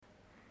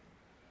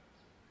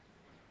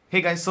Hey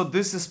guys, so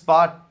this is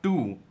part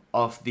 2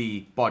 of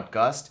the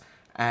podcast,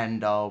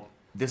 and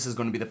this is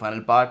going to be the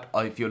final part.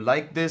 If you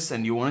like this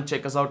and you want to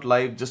check us out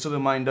live, just a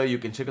reminder, you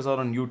can check us out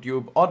on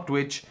YouTube or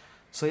Twitch.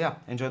 So yeah,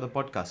 enjoy the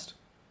podcast.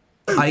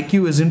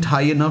 IQ isn't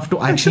high enough to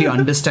actually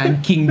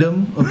understand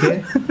Kingdom,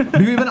 okay?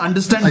 Do you even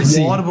understand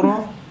war,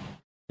 bro?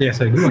 Yes,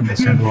 I do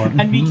understand war.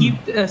 And we keep,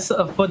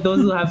 for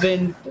those who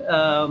haven't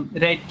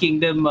read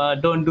Kingdom,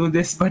 don't do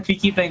this, but we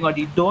keep trying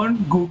audio.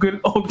 Don't Google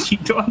Oki.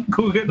 Don't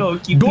Google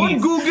Oki. Don't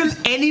Google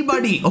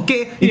anybody,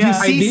 okay? If you I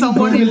see didn't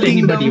someone Google in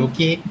Kingdom, anybody,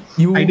 okay?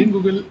 you... I didn't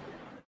Google.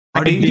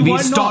 Adi, we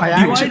stopped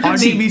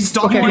we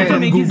stopped okay, you okay. from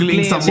Make his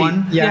Googling claim.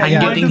 someone Yeah, and yeah.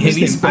 getting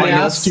heavy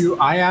spoilers.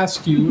 I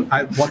asked you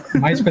what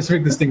my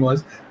specific this thing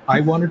was.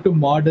 I wanted to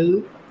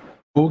model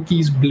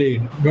Oki's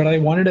blade, but I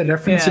wanted a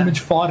reference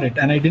image for it,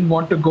 and I didn't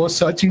want to go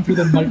searching through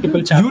the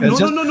multiple chapters.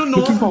 No.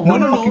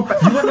 No.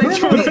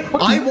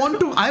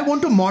 I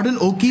want to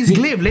model Oki's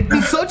glaive. Let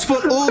me search for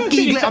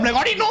Oki glaive. I'm like,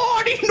 Adi, no.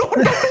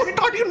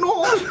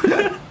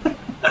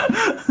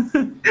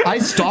 I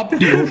stopped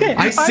you.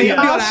 I saved your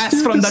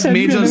ass from that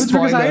major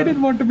spoiler. Because I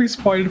didn't want to be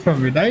spoiled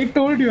from it. I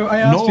told you. I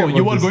asked you. No,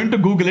 you were going to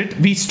Google it.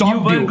 We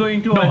stopped you. You were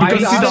going to. No,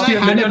 because I asked Sid you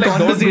and I and had a you're like,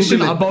 don't conversation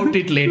Google it. about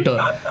it later.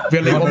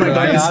 We're like, oh my god,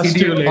 I this asked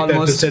you idiot later to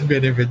almost. send me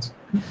an image.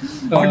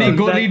 Adi,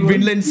 go that read was-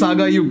 Vinland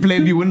Saga, you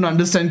pleb. You wouldn't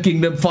understand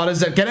Kingdom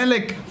Forest. Can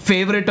I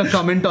favorite a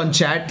comment on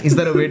chat? Is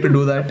there a way to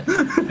do that?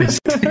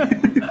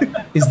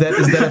 Is there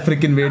a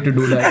freaking way to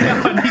do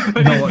that?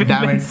 No,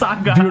 damn it.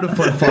 Saga.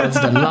 Beautiful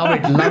Forrester. Love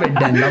it,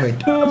 Dan, love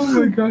it. Oh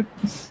my god.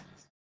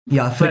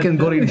 Yeah, freaking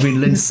go read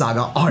Vinland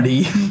Saga,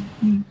 Audi.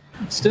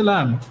 Still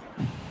am.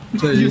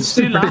 So You it's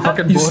still pretty are?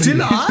 fucking You boring.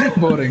 still are?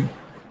 Boring.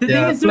 The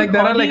Yeah, thing is, dude, like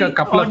there are like a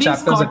couple of Audie's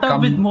chapters that caught up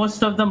come. with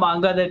most of the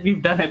manga that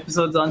we've done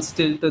episodes on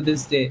still to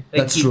this day.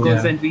 Like That's he true.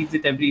 goes Yeah. and reads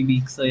it every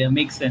week, so yeah,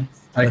 makes sense.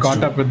 I That's caught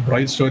true. up with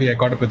Bright Story. I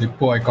caught up with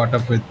Hippo. I caught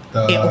up with.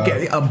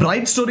 Okay, a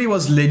Bright Story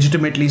was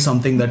legitimately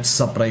something that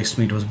surprised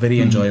me. It was very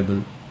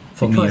enjoyable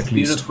for It me was at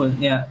least. beautiful,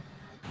 yeah.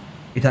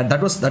 It had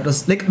that was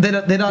like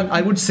there are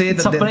I would say It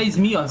that there- surprised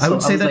me also. I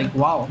would say was that like,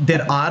 wow.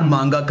 there are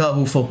mangaka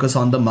who focus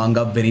on the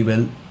manga very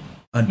well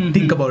and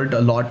think about it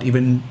a lot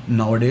even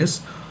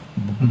nowadays,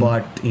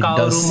 but it Kaoru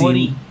does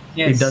Mori, seem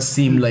yes. it does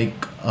seem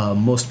like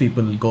most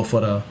people go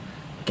for a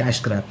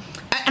cash grab.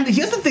 And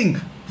here's the thing: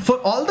 for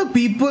all the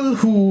people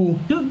who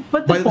Dude,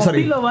 but the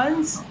sorry. popular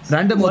ones.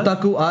 Random What?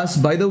 Otaku asks,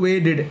 by the way,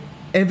 did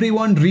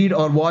everyone read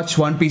or watch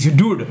One Piece?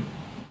 Dude,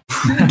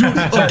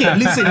 okay,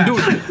 listen,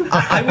 dude.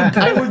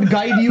 I would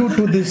guide you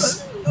to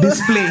this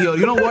display here.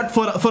 You know what?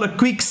 For a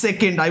quick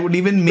second, I would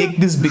even make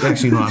this big.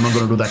 Actually, no, I'm not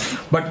going to do that.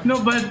 But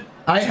No, but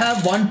I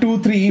have 1, 2,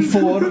 3,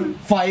 4,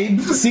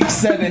 5, 6,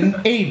 7,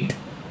 8.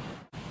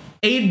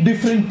 8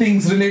 different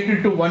things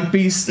related to One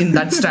Piece in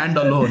that stand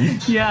alone.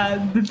 yeah,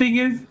 the thing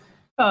is,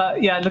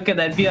 look at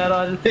that. We are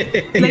all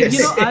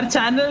like, our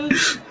channel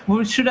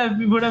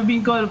would have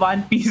been called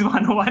One Piece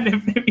 101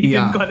 if we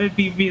Yeah. didn't call it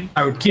PB.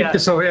 I would keep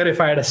this over here if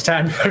I had a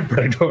stand for it, but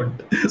I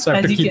don't. So I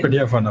have As to you keep can- it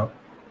here for now.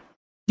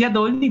 Yeah, the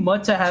only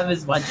merch I have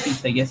is One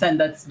Piece, I guess, and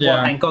that's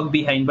Yeah. Hancock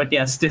behind. But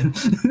yeah, still,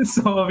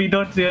 so we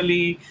don't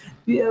really.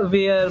 We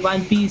are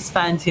One Piece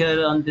fans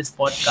here on this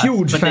podcast.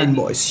 Huge but then-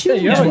 fanboys. Yeah,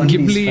 Huge you have a One Piece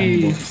Ghibli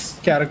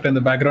fanboys. character in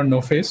the background,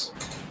 no face.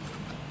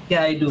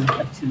 Yeah, I do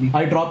actually.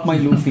 I dropped my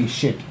Luffy.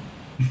 Shit.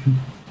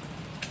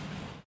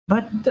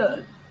 But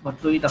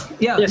what were we talking?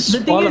 Yeah, Yes, the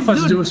thing all is, of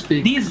us dude, do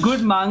speak. these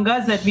good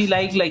mangas that we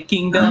like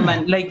Kingdom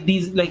and like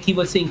these, like he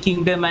was saying,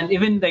 Kingdom and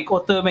even like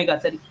Oto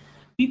Megathari.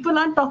 People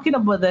aren't talking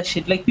about that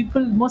shit. Like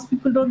most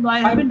people don't know. I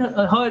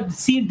haven't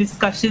seen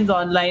discussions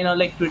online or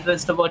like Twitter and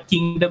stuff about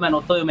Kingdom and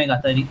Oto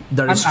Megathari.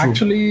 That I'm is true.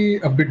 actually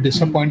a bit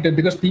disappointed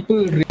because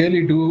people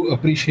really do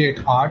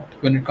appreciate art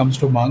when it comes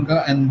to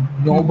manga, and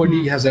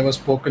nobody has ever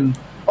spoken,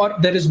 or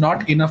there is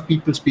not enough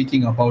people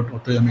speaking about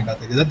Otoyome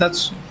Gatari.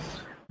 That's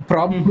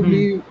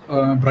probably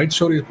Bright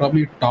Story is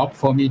probably top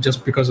for me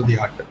just because of the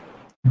art.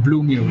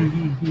 Blew me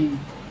away.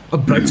 A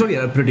Bright Story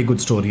had a pretty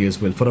good story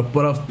as well. For a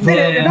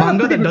Yeah, manga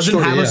pretty that good doesn't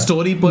story, have a yeah.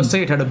 story per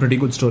se, it had a pretty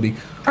good story.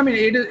 I mean,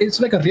 it's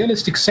like a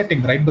realistic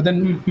setting, right? But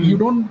then you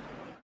don't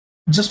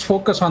just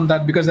focus on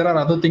that because there are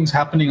other things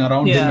happening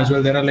around him Yeah. as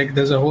well.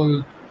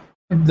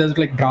 There's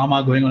like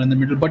drama going on in the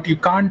middle, but you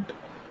can't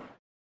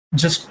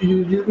just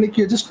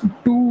you're just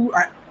too.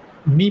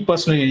 Me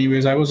personally,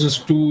 anyways, I was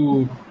just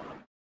too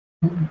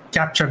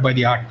captured by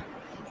the art.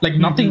 Like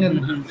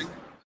nothing.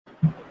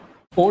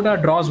 Oda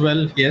draws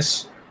well,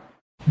 yes,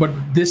 but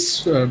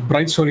this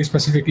Bright Story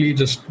specifically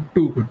just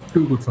too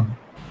good for me.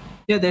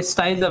 Yeah, their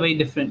styles are very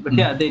different, but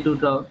yeah, they do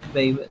draw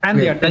very well. And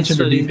the Yeah, attention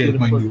to story is detail,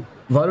 mind beautiful. you.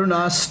 Varun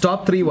asks,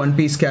 top 3 One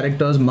Piece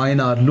characters. Mine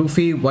are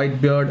Luffy,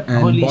 Whitebeard, and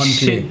Holy Bon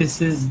shit, Clay.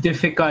 this is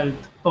difficult.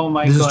 Oh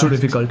my This god. is too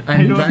difficult. I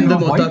And don't Random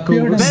know. Whitebeard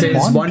Otaku and says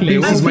Bon One Clay.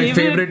 Piece is My my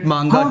favorite- favorite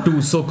manga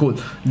too. So cool.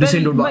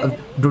 Listen, dude, my-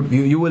 dude,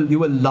 you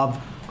will love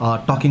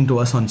talking to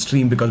us on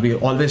stream because we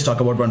always talk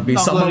about One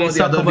Piece. Somehow or Always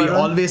the other, talk we about it.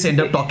 always end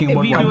up talking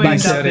about We One do end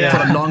Piece up, yeah.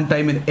 for a long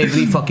time in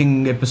every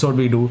fucking episode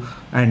we do.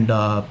 And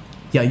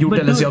Yeah, you But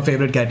tell us dude, your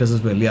favorite characters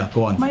as well. Yeah,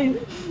 go on.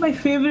 my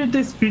favorite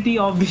is pretty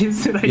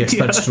obvious right Yes,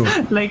 here. that's true.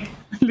 Like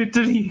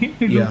literally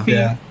Yeah. Luffy.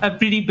 Yeah. A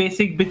pretty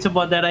basic bitch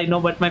about that I know,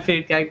 but my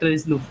favorite character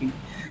is Luffy.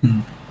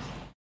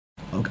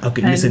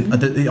 Okay, listen.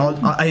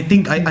 I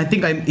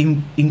think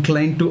I'm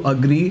inclined to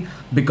agree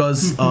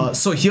because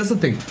so here's the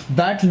thing.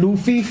 That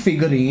Luffy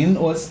figurine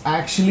was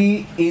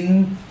actually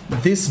in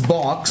this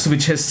box,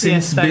 which has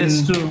since Yes, that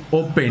is been true.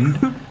 opened.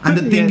 And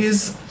the thing Yes.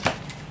 is,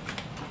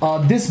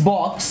 this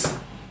box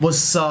was.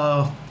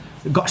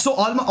 So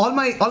all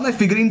my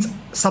figurines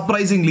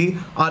surprisingly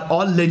are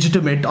all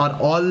legitimate, are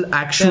all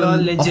actual They're all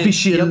legit.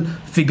 official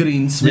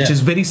figurines, which Yeah.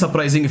 is very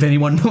surprising if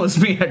anyone knows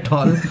me at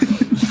all.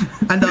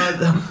 And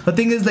the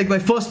thing is, like, my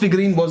first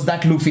figurine was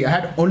that Luffy. I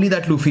had only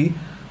that Luffy,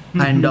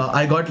 and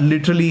I got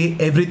literally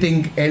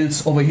everything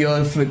else over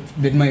here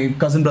with my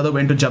cousin brother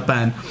went to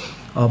Japan.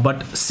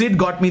 But Sid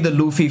got me the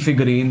Luffy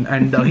figurine,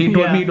 and he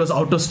told Yeah. me it was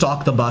out of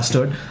stock, the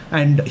bastard,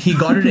 and he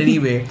got it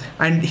anyway.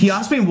 And he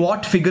asked me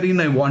what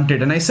figurine I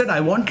wanted, and I said I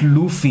want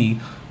Luffy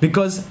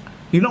because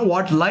you know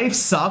what, life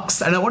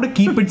sucks, and I want to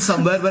keep it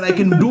somewhere where I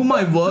can do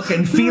my work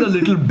and feel a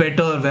little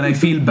better when I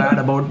feel bad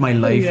about my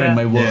life Yeah. and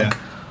my work.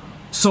 Yeah.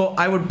 So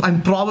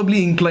I'm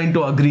probably inclined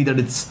to agree that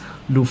it's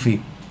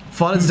Luffy.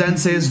 Forrest Dan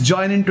says,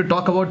 join in to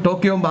talk about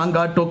Tokyo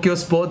manga, Tokyo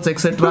sports,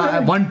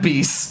 etc. One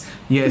Piece.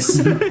 Yes.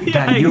 Yeah,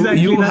 Dan,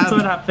 exactly, that's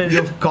what happened.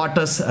 You've caught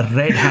us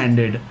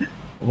red-handed.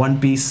 One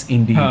Piece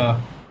indeed.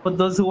 For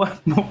those who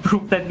want more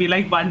proof that we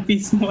like One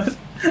Piece more.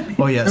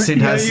 Oh yeah, Sid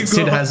Here you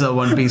Sid go. has a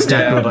One Piece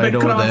tattoo right The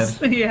over cross.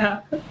 there. Yeah.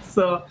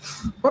 So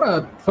For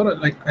a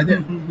like, I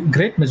think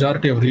great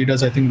majority of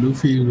readers, I think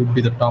Luffy would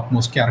be the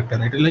topmost character,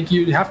 right? Like,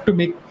 you have to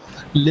make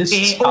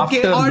lists Okay,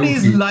 after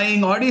Audie's Luffy.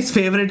 lying. Audie's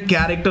favorite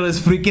character is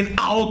freaking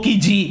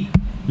Aokiji.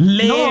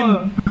 Lame.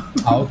 no.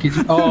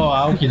 Aokiji. Oh,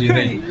 Aokiji,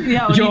 right?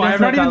 Yeah, only Yo, does I've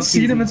not like even Aokiji.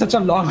 seen him in such a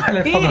long while.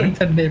 I Hey. forgot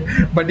the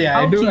name. But yeah,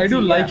 I do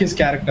Aokiji, like yeah. his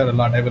character a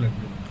lot. I will admit.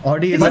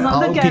 Audie is It's an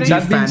another Aokiji character.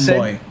 That being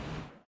said, fanboy.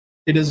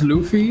 It is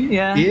Luffy,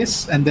 Yeah.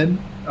 Ace, and then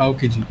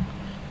Aokiji.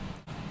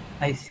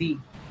 I see.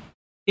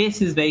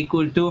 Ace is very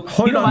cool too.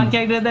 Hold you know, on. one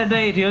character that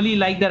I really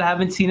like that I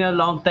haven't seen in a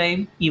long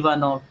time,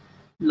 Ivanov.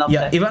 Love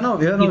Yeah, that.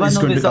 Ivanov is Ivanov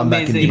going to is come back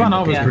in the amazing. game.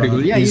 Ivanov is Yeah. pretty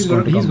good. Yeah, he's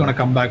going going to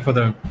come back for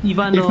the.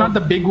 Ivanov. If not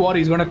the big war,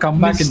 he's going to come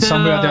back in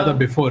some way or the other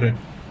before it.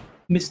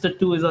 Mr.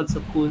 2 is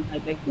also cool.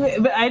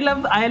 I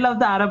love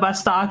the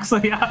Arabasta arc, so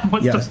yeah.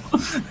 Yes.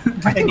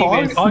 I think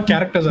Anyways. all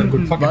characters are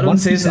good. Fucking Varun One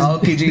says Piece is-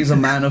 Aokiji is a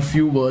man of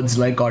few words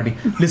like Audi.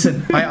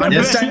 Listen, I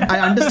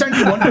understand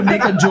you want to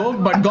make a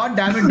joke, but god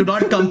damn it, do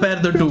not compare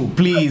the two.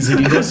 Please,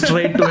 it'll go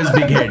straight to his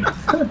big head.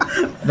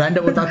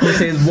 Random Otaku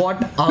says, what?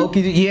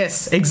 Aokiji?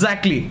 Yes,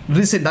 exactly.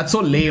 Listen, that's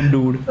so lame,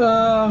 dude.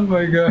 Oh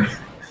my god.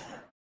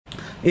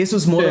 Ace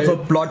was more of a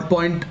plot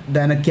point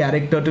than a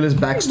character till his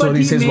But backstory,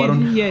 he says made,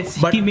 Varun. yes,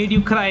 But he made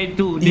you cry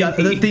too. yeah,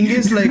 didn't the he? thing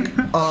is, like,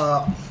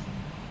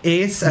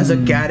 Ace as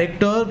a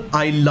character,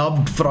 I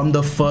loved from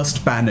the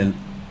first panel.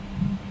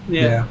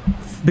 yeah.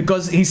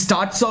 Because he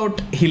starts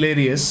out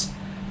hilarious,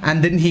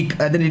 and then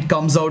it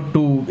comes out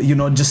to, you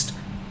know, just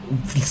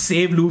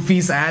save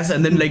Luffy's ass,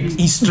 and then like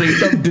he straight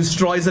up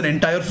destroys an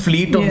entire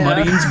fleet of Yeah.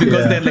 marines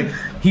because Yeah. they're like,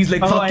 he's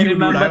like, Oh, fuck I you, dude,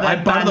 remember I'm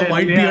that part of the panel,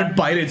 Whitebeard yeah.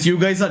 pirates, you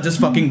guys are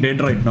just fucking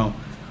dead right now.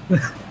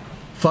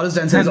 Forrest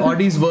Dan says,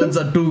 Audie's words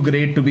are too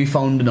great to be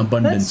found in That's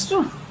abundance.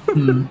 true.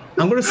 I'm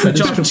gonna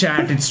switch off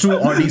chat, it's too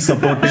Audie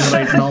supportive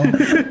right now.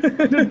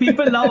 Dude,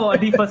 people love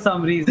Audi for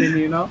some reason,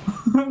 you know.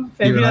 Even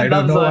Everyone I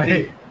don't loves know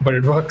Audi. why, but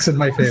it works in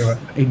my favor.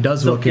 It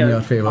does work in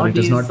your favor, it Audi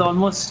is is not.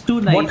 almost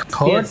too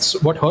nice.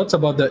 What hurts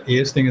about the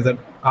Ace thing is that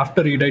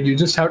after he died, you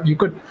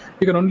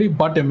can only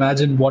but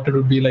imagine what it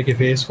would be like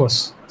if Ace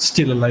was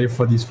still alive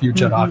for these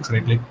future arcs,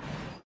 right? Like,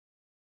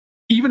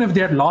 even if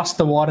they had lost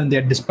the war and they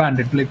had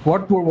disbanded, like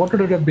what would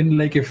it have been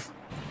like if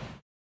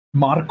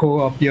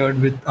Marco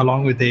appeared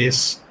along with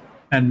Ace,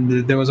 and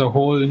there was a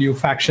whole new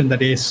faction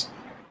that Ace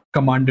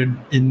commanded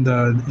in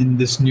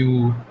this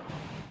new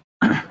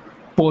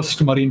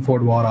post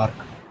Marineford War arc.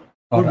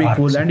 Would be Or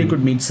cool, arcs, and if you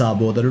could meet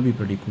Sabo. That would be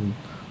pretty cool.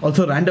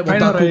 Also, Random I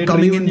know, Otaku right?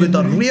 coming in with a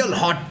Reunion. real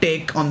hot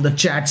take on the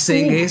chat,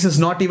 saying Ace is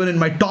not even in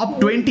my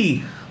top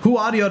 20. Who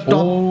are your top?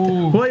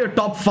 Oh. Who are your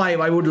top 5?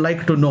 I would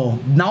like to know.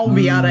 Now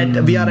we are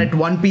at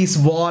One Piece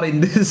War in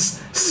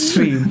this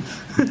stream.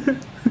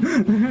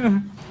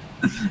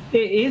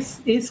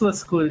 Ace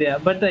was cool, yeah.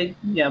 But There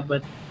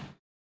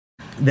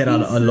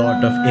are a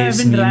lot of I Ace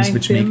haven't memes ranked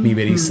which make him. me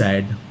very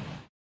sad.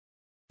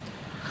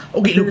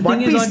 Okay, The look, One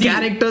thing is, Piece Audi-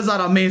 characters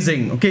are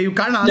amazing. Okay, you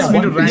can't ask Yeah, me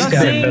One to Piece rank You're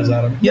them. characters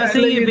saying, are- you're Yeah,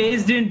 saying like if it-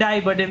 Ace didn't die,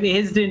 but if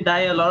Ace didn't die,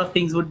 a lot of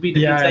things would be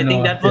different. Yeah, So I think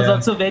know, that was yeah.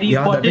 also very Yeah,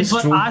 that important is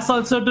for true. us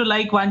also to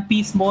like One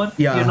Piece more.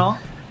 Yeah. You know.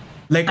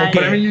 Like, And- okay,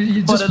 But I mean,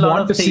 you For just a lot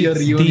want of to see a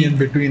things. reunion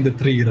between the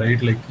three,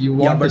 right? Like you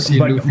want to see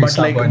Luffy, but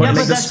Sabo, like, and but Yeah, like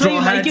but the that's why Straw you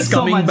like Hats it so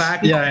coming much.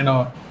 back, yeah, I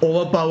know.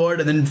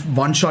 overpowered, and then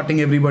one-shotting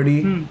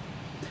everybody.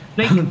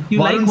 Like you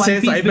like Varun One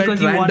says, Piece I bet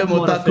because you want Random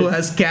more of Otaku it.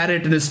 has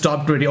Carrot in his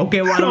top 20. Okay,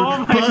 Varun,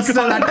 Oh my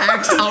personal God.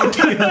 attacks out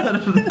here.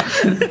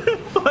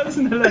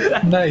 Personal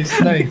attack. Nice.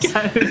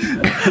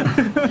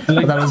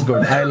 That was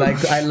good. I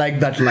like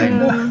that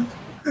line.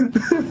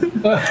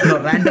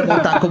 No, random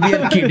otaku, we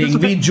are kidding.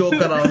 We joke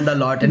around a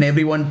lot and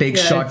everyone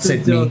takes shots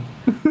at me.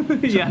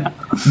 Yeah.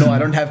 No, I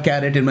don't have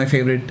carrot in my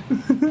favorite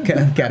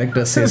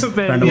character, says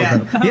random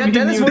otaku. Yeah,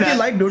 tell us what you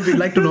like, dude. We'd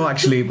like to know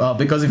actually.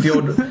 Because if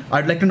you're,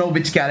 I'd like to know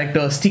which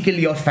characters tickle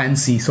your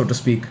fancy, so to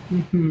speak.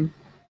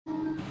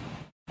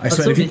 I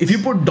swear, if you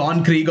put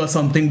Don Krieg or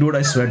something, dude,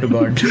 I swear to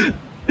God.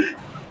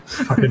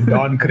 Fucking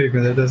Don Krieg,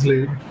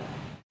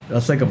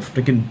 that's like a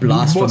freaking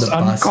blast from the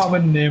past. Most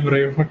uncommon name,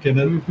 right?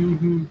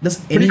 Fucking.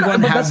 Does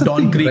anyone have the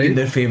Don thing, Krieg right? in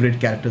their favorite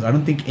characters? I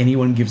don't think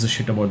anyone gives a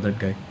shit about that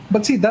guy.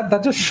 But see,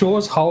 that just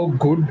shows how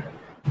good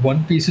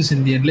One Piece is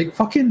in the end. Like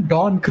fucking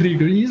Don Krieg,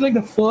 dude. He's like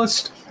the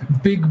first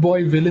big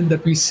boy villain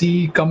that we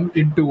see come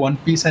into One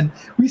Piece, and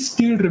we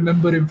still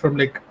remember him from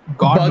like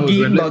God knows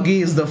when.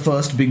 Buggy is the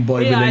first big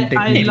boy villain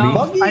technically.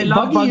 I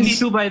love Buggy is-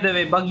 too, by the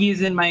way. Buggy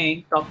is in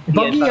my top tier.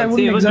 Buggy, I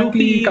wouldn't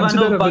exactly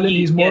consider a villain.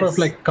 He's more of yes.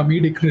 like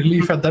comedic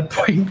relief at that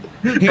point.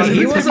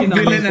 He was a Fucking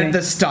villain amazing. at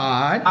the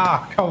start.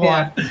 Come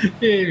Yeah. on.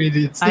 Hey,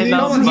 it's I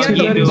love He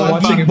Buggy, had dude. a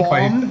watching buggy him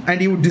fight. bomb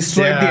and he would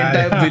destroy the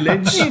Yeah. entire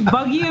village. Hey,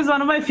 Buggy is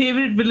one of my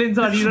favorite villains.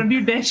 Or you don't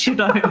do dare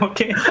shit on him,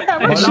 okay? Varun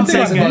I love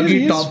says that guy. Buggy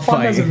he's top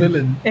fun as a 5.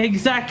 villain.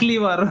 Exactly,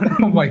 Varun.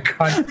 Oh my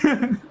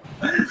god.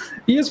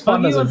 He is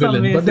fun Buggy as a was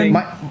villain. But then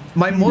amazing.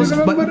 My most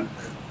remember?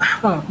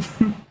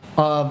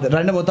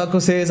 Random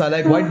Otaku says I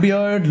like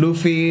Whitebeard,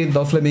 Luffy,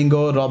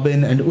 Doflamingo,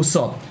 Robin, and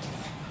Usopp.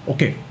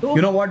 Okay,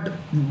 you know what?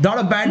 Not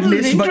a bad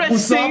list, but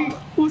Interesting.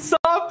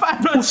 Usopp.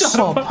 I'm not sure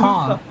Usopp, about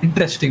huh?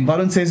 Interesting.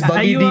 Varun says Are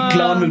Buggy you, D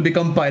Clown will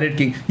become Pirate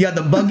King. Yeah,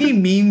 the Buggy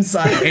memes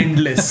are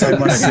endless, I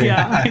must say.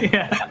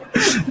 Yeah.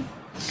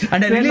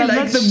 And I really Well, I'm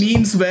like not the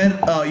memes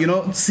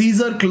where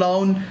Caesar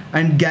Clown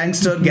and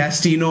Gangster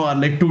Gastino are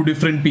like two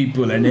different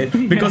people, and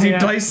because he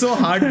tries so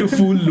hard to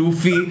fool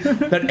Luffy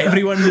that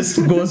everyone just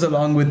goes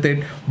along with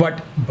it.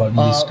 But Buggy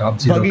is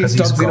top zero Buggy is 'cause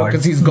top he's zero God.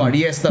 because he's God.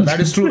 Yes, that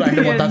is true,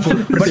 Random Yes.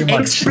 Otaku. Pretty But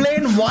much.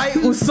 explain why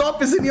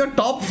Usopp is in your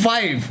top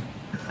 5.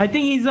 I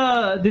think he's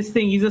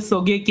a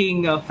Soge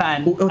King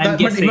fan. I'm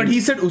guessing. But he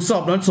said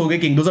Usopp, not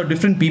Sogeking. Those are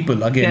different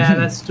people again. Yeah,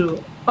 that's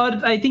true. Or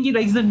I think he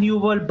likes the new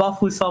world buff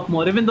Usopp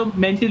more, even though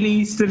mentally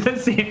he's still the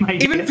same. I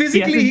Even guess.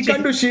 physically, he hasn't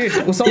can't do changed.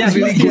 shit. Usopp Yeah, is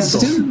really good he's though.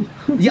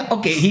 still- Yeah,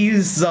 okay,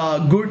 he's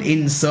good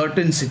in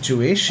certain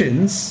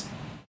situations.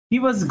 He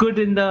was good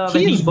in the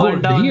when He he is burned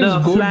good. down He is the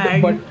good,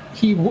 flag. but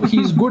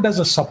he's good as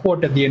a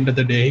support at the end of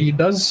the day. He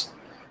does.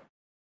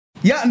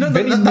 Yeah, no,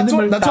 Very that's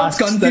minimal what's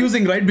tasks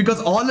confusing, right? Because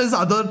all his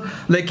other,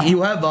 like,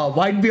 you have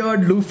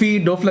Whitebeard,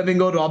 Luffy,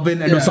 Doflamingo,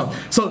 Robin, and Yeah. Usopp.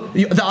 So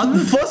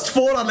the first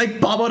 4 are like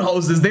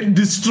powerhouses. They'll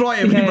destroy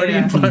everybody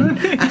Yeah. in front,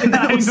 and then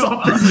I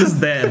Usopp know. is just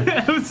there.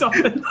 Usopp.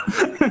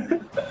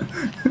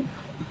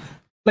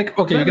 Like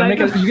okay,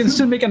 you can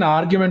still make an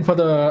argument for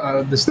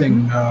the this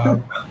thing,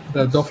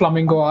 the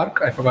Doflamingo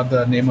arc. I forgot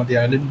the name of the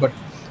island, but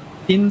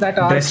in that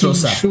arc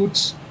Dressrosa. he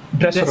shoots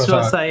Dressrosa.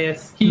 Dressrosa,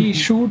 yes. He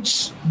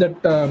shoots that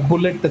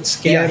bullet that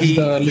scares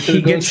the little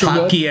he girl gets Sugar,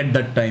 haki at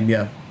that time,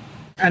 yeah.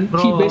 and he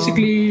Bro.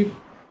 basically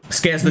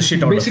Scares the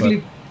shit out basically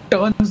of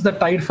her. turns the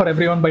tide for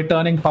everyone by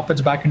turning puppets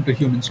back into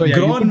humans. So yeah,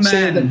 you Grown could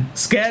say that. man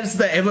scares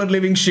the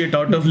ever-living shit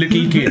out of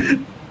little kid.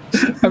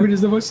 I mean,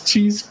 it's the most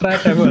cheese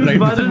trap ever, right?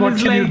 Varun What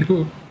is can you like-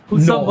 do?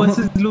 Usopp No.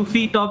 versus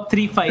Luffy top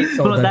 3 fights.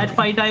 So Bro, that- that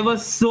fight I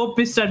was so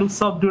pissed at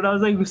Usopp, dude. I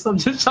was like,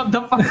 Usopp, just shut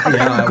the fuck up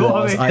Yeah, and go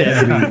I was. away. I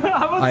agree.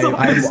 I was so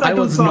pissed I at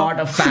was Usopp. not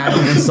a fan of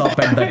Usopp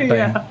at that time.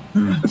 Yeah.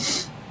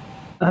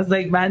 I was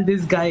like, man,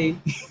 this guy.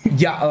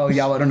 Yeah,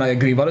 Varun, I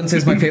agree. Varun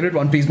says my favorite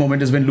One Piece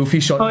moment is when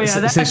Luffy Oh yeah,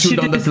 that says shoot shit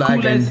down the is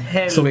flag cool and as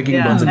hell. Sogeking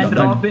Yeah, burns it and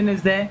down. Robin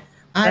is there.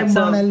 I That's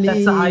wanna a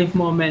leave. hype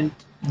moment.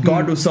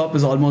 God Usopp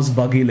is almost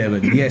buggy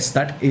level. Yes,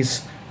 that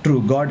is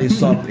true. God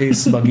Usopp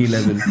is buggy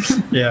level.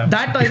 Yeah.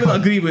 That I will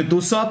agree with.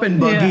 Usopp and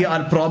Buggy Yeah.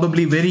 are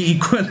probably very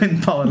equal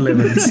in power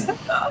levels.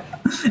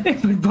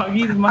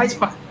 Buggy is much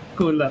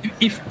cooler.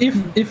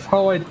 If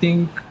how I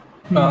think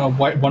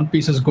One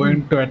Piece is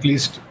going to at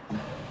least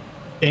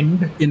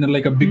end in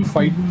like a big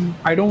fight,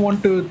 I don't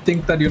want to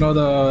think that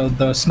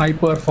the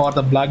sniper for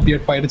the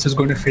Blackbeard pirates is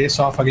going to face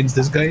off against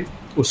this guy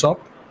Usopp,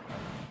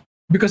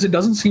 because it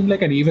doesn't seem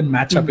like an even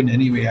matchup in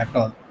any way at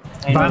all.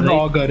 I know, Van right?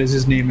 Augur is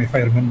his name, if I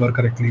remember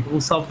correctly.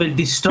 Usopp will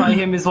destroy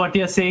him, is what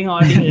you're saying,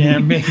 Audi. Yeah,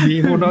 maybe.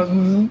 Who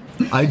knows?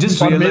 I just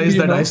Or maybe, realized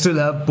you that know- I still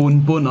have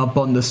Poon Poon up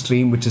on the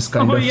stream, which is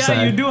kind Oh of yeah,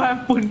 sad. you do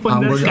have Pun Pun.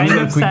 I'm That's going kind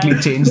to of quickly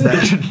sad. change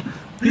that.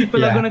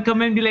 People are Yeah. gonna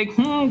come and be like,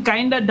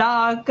 kinda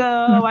dark.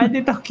 Why are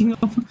they talking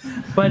about?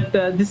 But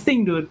this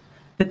thing, dude.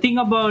 The thing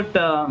about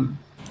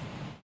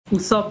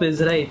Usopp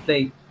is right.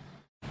 Like,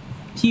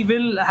 he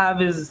will have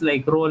his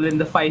like role in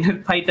the final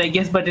fight, I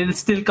guess, but it'll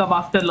still come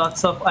after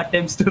lots of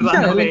attempts to run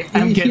Yeah, away. like,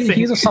 I'm he- guessing.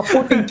 he's a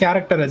supporting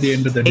character at the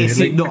end of the day. Hey,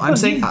 see, Like, no, I'm No,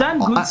 saying he's done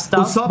good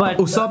stuff, but-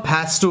 Usopp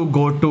has to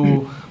go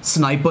to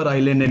Sniper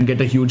Island and get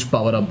a huge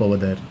power up over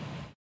there.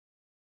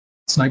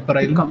 Sniper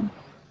Island. Come.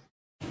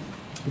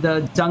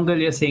 The jungle,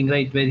 you're saying,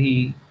 right, where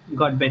he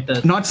got better.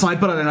 Not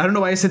Sniper Island. I don't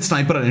know why I said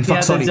Sniper Island. Fuck,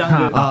 Yeah, the sorry.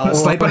 jungle.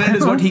 Sniper Island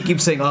is what he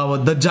keeps saying.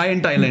 The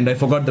Giant Island. I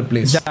forgot the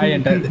place.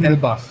 Giant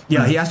Elbaf.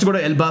 Yeah, he has to go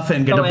to Elbaf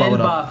and get Oh, a power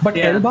Elbaf. up. But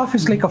Yeah. Elbaf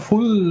is like a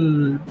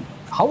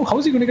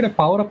how's he going to get a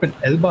power up in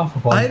Elbaf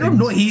of all I don't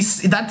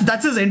things? know.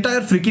 That's his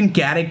entire freaking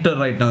character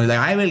right now. He's like,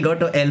 I will go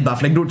to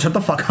Elbaf. Like, dude, shut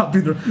the fuck up.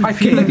 I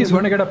feel like he's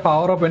going to get a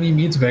power up when he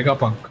meets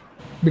Vegapunk.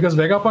 Because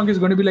Vegapunk is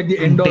going to be like the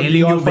end all telling be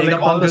you, all for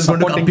like all Vegapunk the is going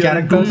to supporting appear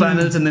in 2 characters.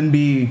 panels and then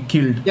be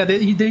killed. Yeah, they're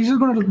just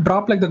going to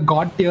drop like the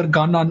god tier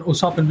gun on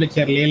Usopp and be like,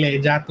 le,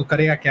 ja, tu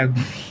karega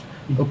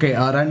kya? Okay,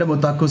 Random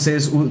Otaku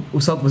says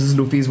Usopp versus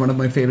Luffy is one of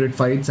my favorite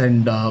fights,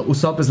 and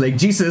Usopp is like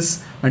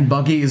Jesus and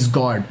Buggy is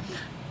God.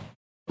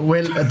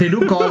 Well, they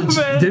do call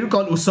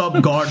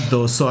Usopp God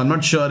though, so I'm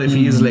not sure if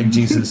he is like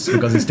Jesus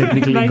because he's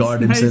technically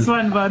God himself. Nice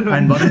one, Varun.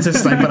 And Varun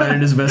says Sniper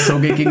Island is where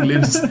Sogeking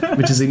lives,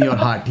 which is in your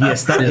heart.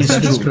 Yes, that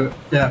is true.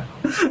 Yeah.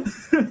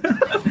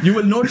 You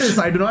will notice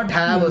I do not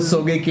have a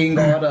Sogeking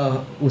or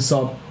a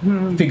Usopp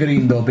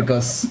figurine though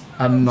because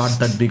I'm not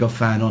that big a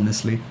fan,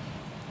 honestly.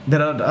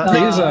 There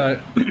are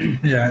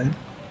yeah.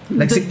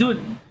 like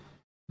Dude,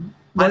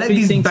 I like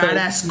these things are-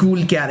 badass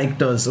cool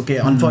characters. Okay,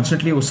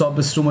 unfortunately, Usopp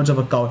is too much of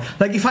a coward.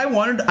 Like if I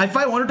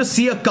wanted to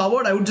see a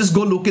coward, I would just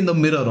go look in the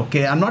mirror.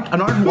 Okay, I'm not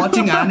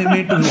watching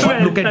anime to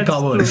look at That's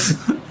cowards.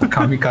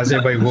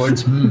 Kamikaze by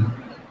words.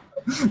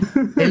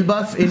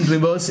 Elbaf in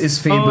reverse is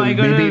Fable. I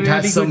got a Maybe it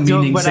has really some good joke,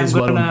 meaning, but I'm says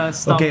gonna Varun.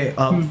 stop. Okay,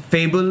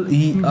 Fable,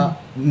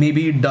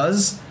 maybe it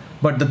does.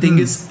 But the thing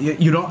is,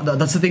 you know,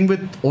 that's the thing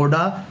with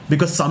Oda,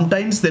 because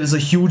sometimes there is a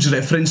huge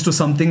reference to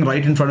something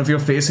right in front of your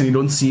face and you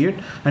don't see it.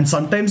 And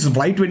sometimes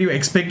right when you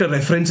expect a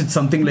reference, it's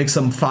something like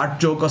some fart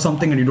joke or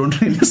something and you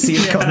don't really see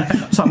it coming.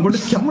 So I'm going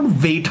to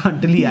wait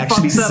until he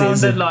actually fucks around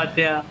says a it. lot,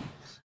 yeah.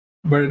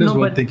 But it is No,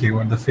 worth but- thinking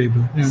about the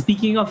Fable. Yeah.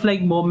 Speaking of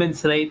like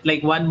moments, right?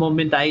 Like one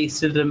moment I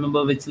still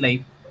remember, which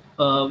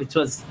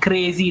was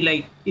crazy,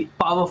 like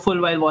powerful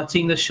while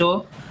watching the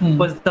show,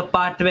 was the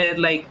part where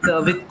like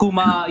with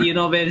Kuma, you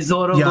know, where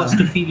Zoro Yeah. goes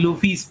to feel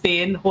Luffy's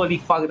pain. Holy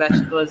fuck, that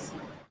shit was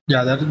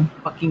Yeah, that is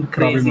fucking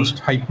probably crazy. most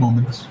hype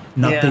moments.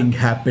 Nothing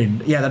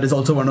happened. Yeah, that is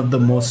also one of the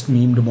most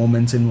memed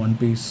moments in One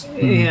Piece.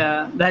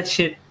 Yeah, that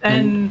shit.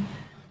 And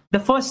the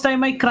first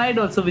time I cried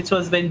also, which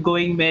was when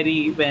Going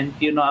Merry went.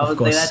 You know, I Of was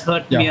course. like, that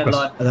hurt Yeah, me of a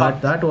course.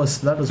 lot. That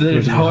was It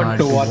pretty hurt hard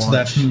to watch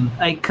that.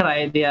 I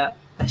cried. Yeah,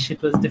 that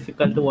shit was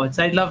difficult to watch.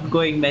 I loved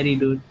Going Merry,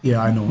 dude.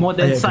 Yeah, I know. More I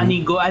than agree.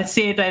 Sunny. I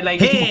say it. I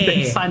like it more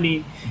Hey! than Sunny.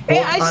 Both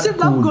Hey, I are still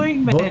cool. love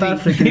Going Merry. Both are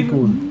freaking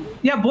cool.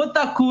 Yeah, both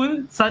are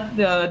cool.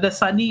 The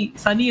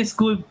Sunny is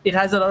cool. It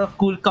has a lot of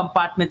cool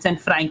compartments, and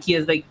Frankie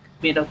has like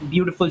made a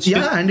beautiful ship.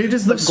 Yeah, and it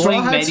is the But Straw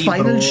Going Hat's Merry,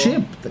 final bro.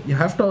 ship. You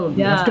have to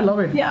love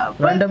it. Yeah,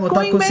 but Random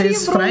Going Otaku Merry,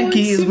 says bro, Frankie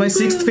it's is my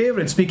simple. 6th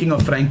favorite. Speaking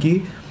of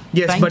Frankie,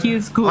 yes, Frankie but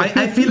is cool.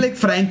 I feel like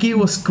Frankie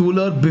was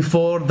cooler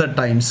before the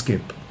time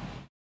skip.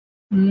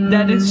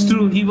 That is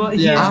true. He was.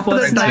 Yeah. His After the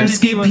time personality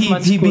skip, was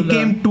much he cooler.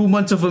 became too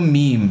much of a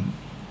meme.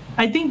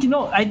 I think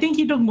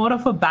he took more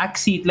of a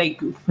backseat. Like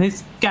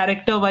his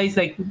character-wise,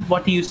 like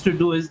what he used to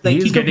do is like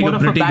He's he took getting more a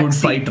of a pretty good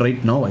backseat. fight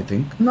right now, I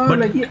think. No, but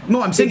like,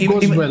 no, I'm saying it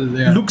goes even well,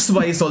 yeah.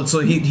 looks-wise also,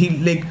 he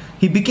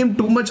became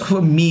too much of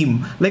a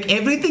meme. Like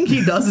everything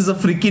he does is a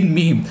freaking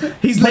meme.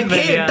 He's like, Well,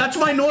 hey, yeah. touch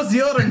my nose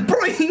here and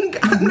boing.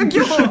 I'm like,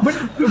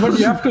 yo. but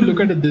you have to look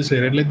at it this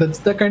way, right? Like that's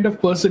the kind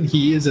of person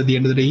he is at the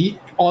end of the day. He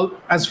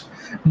as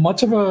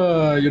much of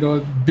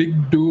a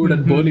big dude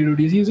and burly dude.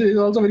 He's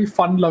also a very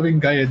fun-loving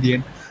guy at the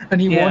end, and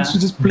he Yeah. wants to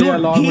just play Dude,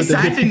 along he with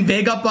sat everything. in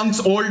Vegapunk's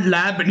old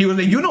lab and he was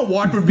like, you know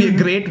what would be a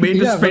great way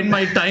to Yeah, spend but-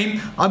 my time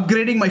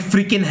upgrading my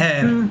freaking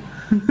hair.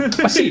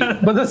 See,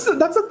 but that's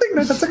the thing,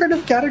 right? That's the kind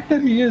of character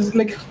he is.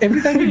 Like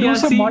every time he Yeah,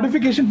 does some see-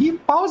 modification, he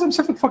powers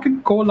himself with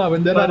fucking cola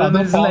when there are But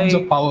other it's forms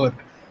like- of power.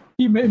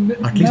 At At least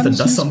that manages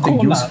does something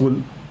cola.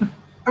 useful.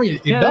 I mean,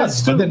 it Yeah, does,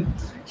 that's but true. then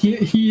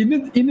he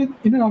in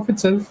and of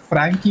itself,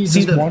 Frankie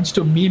See, just wants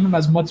to meme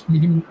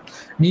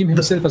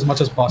himself as much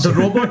as The possible.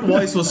 robot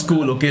voice was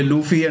cool, okay?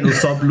 Luffy and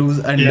Usopp lose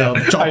and Yeah,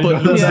 I Chopper know.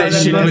 lose Yeah, their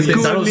that shit was with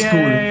it. That cool. was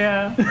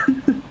Yeah, cool.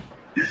 yeah.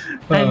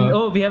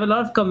 And we have a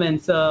lot of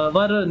comments.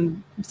 Varun,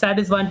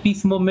 saddest One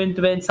Piece moment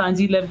when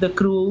Sanji left the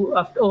crew.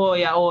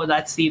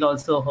 That scene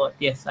also hurt.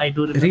 Yes, I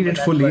do remember. Read it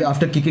that fully one.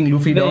 after kicking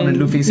Luffy down, When- and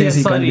Luffy says yeah,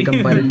 he can't sorry.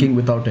 become Pirate King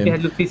without him. Yeah,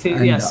 Luffy says,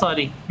 And, yeah,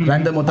 sorry.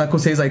 Random Otaku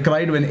says, I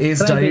cried when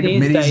Ace Cried when died, Ace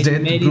Mary's died,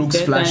 death, Mary's Brooks'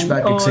 death,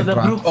 flashback, and, etc.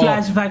 the Brooks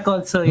flashback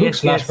also.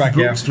 Brooks Yes, flashback,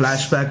 Brooks'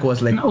 flashback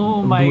was like,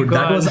 Oh my dude,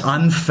 that God. was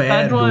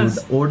unfair, That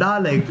was- dude. Oda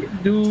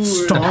like Dude.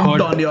 stomped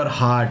That on your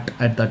heart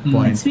at that And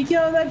point. speaking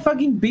of that,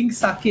 fucking Big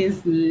Sake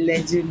is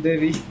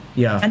legendary.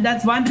 Yeah. And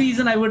that's one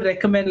reason I would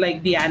recommend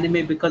like the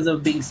anime because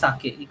of Big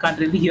Sake. You can't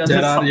really hear there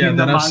the song are in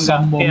the there are manga.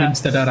 some moments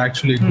that are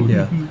actually good.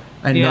 Yeah.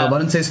 And Yeah.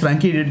 Varun says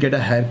Frankie did get a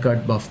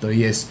haircut buff though,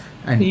 yes.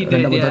 And He did,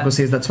 Random yeah. Otaku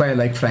says that's why I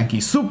like Frankie.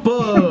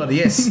 Super!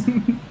 Yes.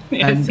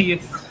 Yes, And he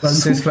is.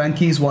 Varun says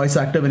Frankie's voice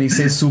actor when he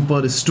says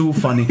super is too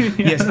funny.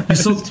 Yes.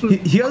 So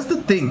here's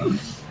the thing.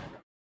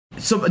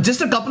 So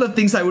just a couple of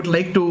things I would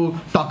like to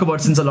talk about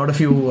since a lot of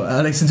you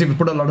since you've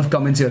put a lot of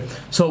comments here.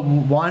 So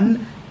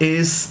one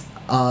is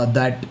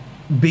that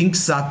Bink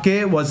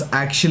Sake was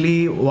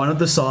actually one of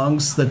the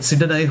songs that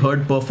Sid and I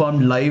heard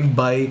performed live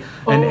by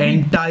an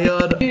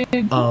entire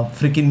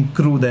freaking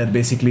crew there,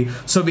 basically.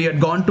 So we had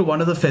gone to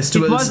one of the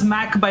festivals. It was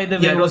Mac, by the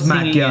way. Yeah, it was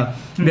Mac, yeah.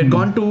 We had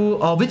gone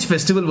to, which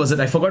festival was it?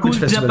 I forgot Cool which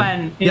festival.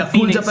 Japan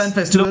Cool Japan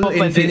Festival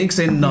in Phoenix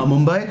in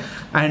Mumbai.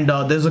 And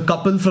there's a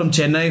couple from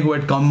Chennai who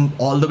had come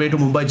all the way to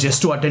Mumbai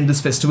just to attend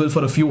this festival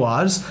for a few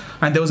hours.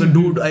 And there was a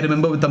dude, I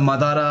remember, with a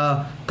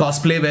Madara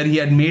cosplay where he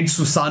had made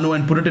Susano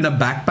and put it in a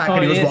backpack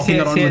and he was walking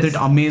around with it.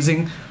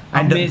 Amazing.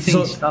 And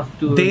amazing stuff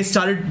too.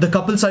 The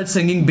couple started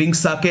singing Bink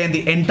Sake, and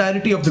the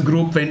entirety of the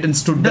group went and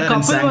stood there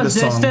and sang the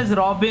song. The couple was dressed as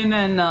Robin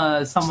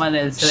and someone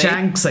else, right?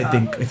 Shanks, I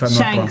think, if I'm not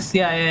wrong. Shanks,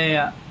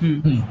 yeah.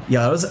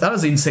 Yeah, that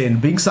was insane.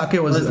 Bink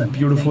Sake was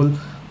beautiful.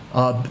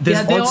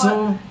 There's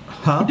also...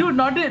 Dude,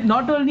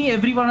 not only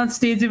everyone on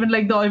stage, even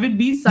like even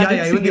we started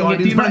singing even the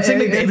audience. But I'm saying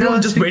like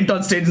everyone just went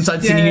on stage and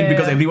started singing it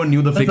because everyone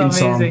knew the freaking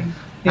song.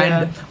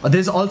 Yeah. And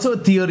there's also a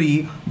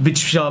theory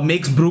which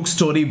makes Brook's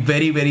story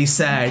very, very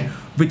sad,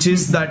 which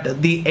is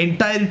that the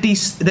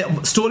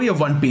story of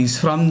One Piece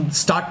from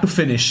start to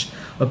finish,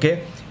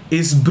 okay,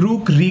 is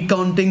Brook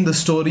recounting the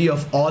story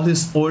of all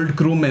his old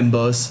crew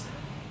members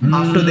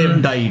after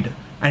they've died.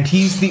 And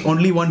he's the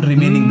only one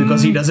remaining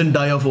because he doesn't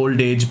die of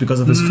old age because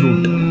of his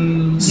fruit.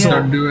 So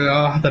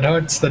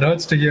that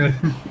hurts to hear.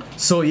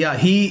 So yeah,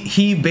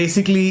 he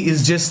basically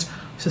is just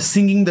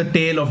singing the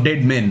tale of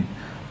dead men.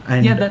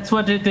 And yeah, that's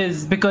what it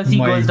is, because he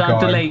goes down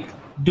to like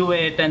do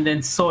it and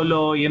then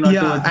solo,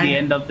 towards the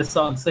end of the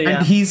song. So yeah,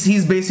 and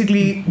he's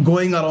basically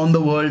going around the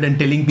world and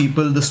telling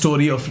people the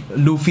story of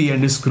Luffy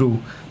and his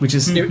crew, which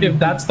is if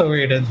that's the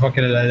way it is,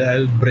 fucking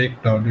I'll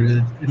break down.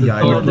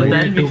 that'll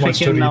be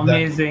freaking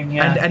amazing.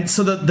 Yeah, and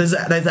so there's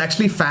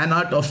actually fan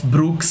art of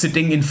Brook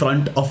sitting in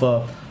front of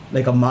a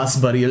mass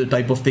burial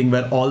type of thing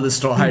where all the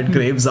straw hat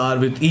graves are,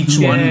 with each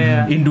one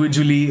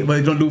individually.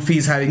 Well,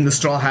 Luffy's having the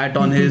straw hat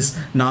on his,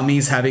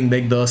 Nami's having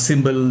like the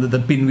symbol, the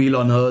pinwheel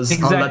on hers,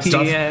 all that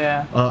stuff.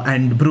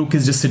 And Brook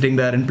is just sitting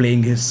there and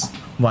playing his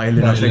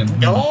violin. I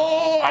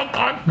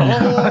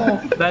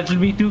can't. That will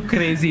be too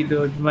crazy,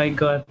 dude. My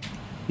God.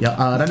 Yeah,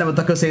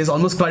 Ranavataka says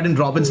almost cried in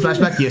Robin's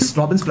flashback. Yes,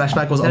 Robin's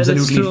flashback was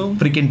absolutely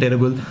freaking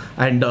terrible,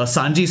 and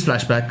Sanji's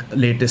flashback,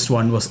 latest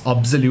one, was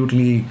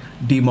absolutely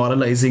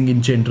demoralizing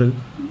in general.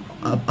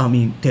 I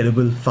mean,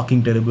 terrible,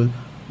 fucking terrible.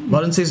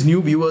 Varun says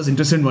new viewers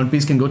interested in One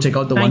Piece can go check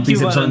out the One Piece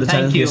episode on the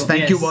channel. Yes,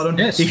 thank you, Varun.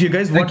 Yes. If you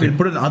guys want, we'll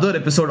put another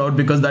episode out,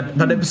 because that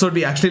episode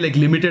we actually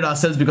limited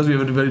ourselves because we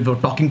were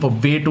talking for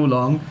way too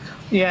long.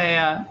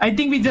 Yeah. I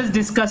think we just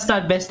discussed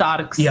our best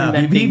arcs.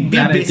 Yeah, we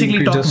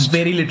basically talked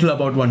very little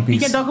about One Piece.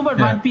 We can talk about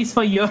One Piece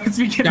for years.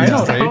 We can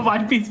have a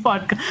One Piece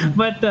podcast.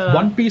 But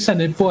One Piece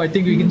and Ippo, I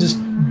think we can just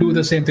do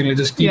the same thing. Like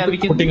just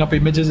keep putting up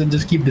images and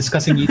just keep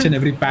discussing each and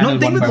every panel. No,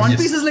 the thing with One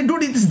Piece is like,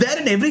 dude, it's there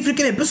in every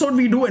freaking episode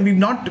we do, and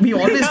we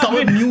always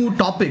cover new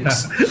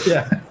topics.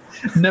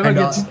 Never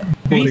gets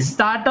boring. We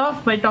start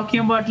off by talking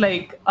about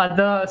like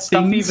other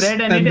stuff we've read,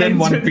 and it then ends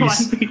One with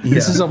Piece. One Piece.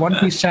 This is a One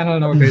Piece channel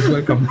nowadays.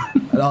 Welcome.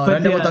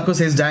 Randavataku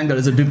says, dang, that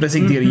is a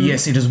depressing theory.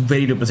 Yes, it is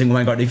very depressing. Oh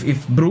my god,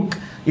 if Brook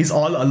is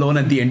all alone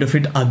at the end of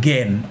it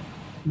again,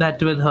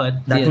 that will hurt.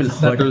 That will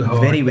hurt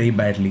very, very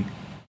badly.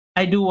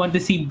 I do want to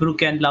see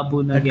Brook and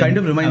Laboon again. It kind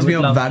of reminds me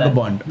of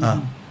Vagabond.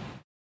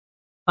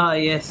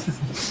 Yes.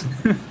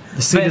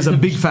 Sid is a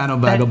big fan of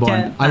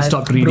Vagabond. I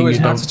stopped reading it. Bro is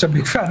not such a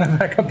big fan of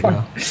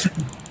Vagabond.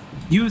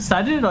 You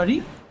started it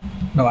already?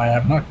 No, I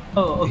have not.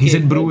 Oh, okay. He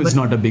said Brew is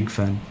not a big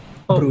fan.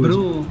 Oh,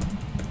 Brew.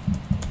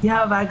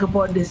 Yeah,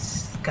 Vagabond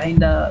is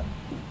kinda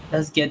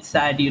does get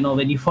sad,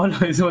 when you follow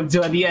his whole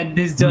journey, and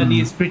this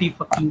journey is pretty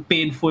fucking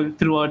painful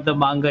throughout the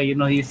manga.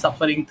 He's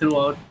suffering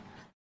throughout.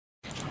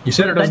 You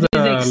said it was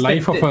the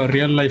life of a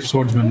real life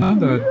swordsman, huh?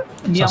 The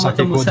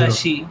Miyamoto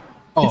Musashi.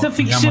 It's a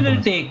fictional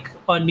Miyamoto. take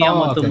on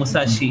Miyamoto okay.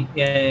 Musashi.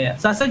 Yeah.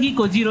 Sasaki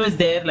Kojiro is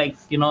there,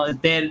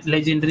 their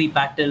legendary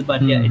battle,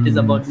 but it is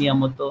about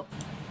Miyamoto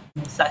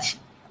Musashi.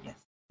 Yes.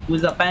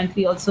 Who's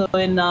apparently also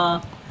in,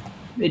 I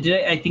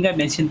think I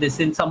mentioned this,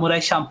 in Samurai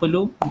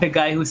Champloo, the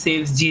guy who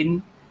saves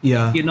Jin.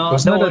 Yeah.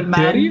 Wasn't the that old a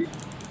man. theory?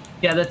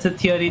 Yeah, that's a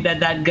theory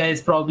that guy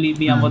is probably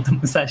Miyamoto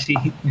Musashi.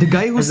 The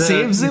guy who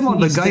saves him, or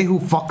the guy who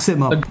fucks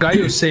him up? The guy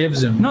who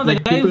saves him. No, the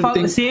guy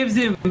who saves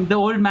him, the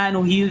old man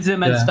who heals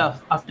him and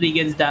stuff after he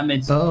gets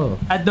damaged. Oh.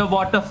 At the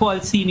waterfall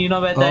scene,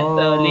 where that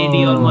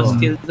lady almost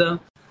kills him.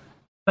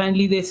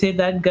 Finally, they say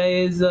that guy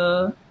is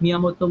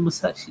Miyamoto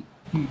Musashi.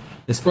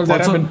 Yes. Well, there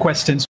have been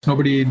questions.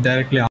 Nobody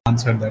directly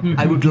answered that.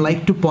 I would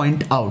like to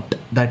point out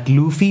that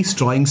Luffy's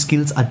drawing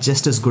skills are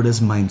just as good as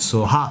mine.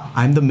 So,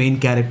 I'm the main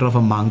character of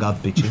a manga,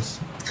 bitches.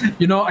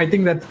 I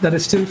think that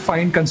is still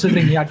fine,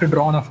 considering he had to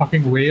draw on a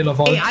fucking whale of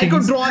all things. I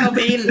could draw on a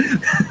whale.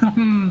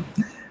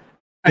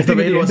 I think the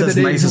whale was as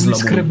nice as Laboon.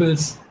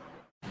 Scribbles.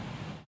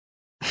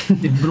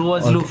 If Brew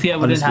was Luffy, I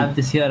wouldn't have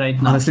this here right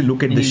now. Honestly,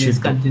 look at this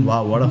shit.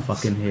 Wow, what a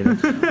fucking hero.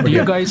 Do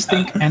you guys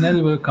think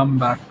NL will come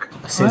back?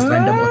 says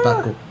random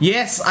otaku.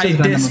 Yes, I Says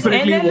random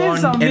desperately NL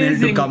is want NL to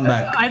amazing. come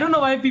back. I don't know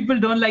why people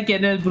don't like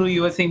NL, bro.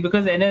 You were saying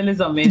because NL is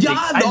amazing. Yeah,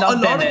 I a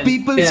love lot NL. of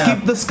people Yeah.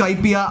 skip the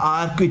Skypia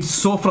arc. It's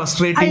so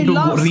frustrating I to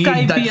love read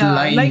that Skypia.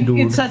 line, Like dude.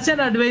 it's such an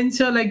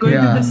adventure, like going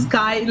Yeah. to the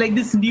sky, like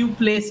this new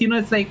place. You know,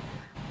 it's like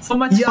so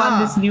much Yeah,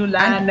 fun. This new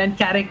land and- and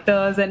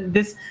characters and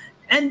this,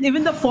 and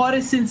even the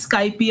forest in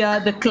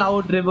Skypia, the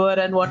Cloud River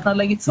and whatnot.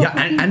 Like it's so Yeah,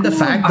 and the cool.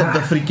 fact that the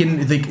freaking,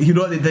 like, you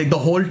know, the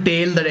whole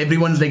tale that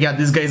everyone's like, yeah,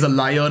 this guy's a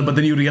liar, but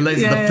then you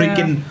realize Yeah, the yeah.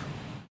 freaking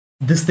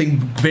this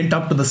thing went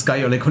up to the sky.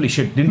 You're like, holy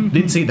shit,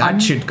 didn't see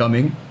that shit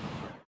coming.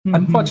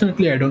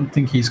 Unfortunately, I don't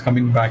think he's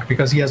coming back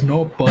because he has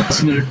no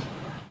personal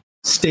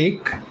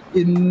stake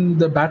in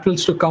the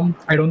battles to come.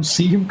 I don't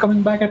see him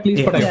coming back at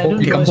least, but I Yeah, I hope don't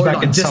he know. comes Hold back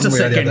on, in just some a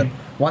way or the second. other.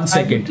 1 I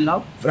second. would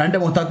love.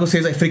 Random Otaku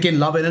says, I freaking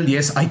love NL.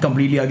 Yes, I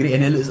completely agree.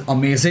 NL is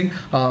amazing.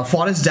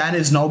 Forrest Dan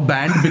is now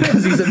banned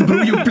because he's a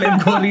brew. You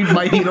pleb go read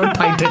My Hero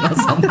Titan or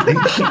something.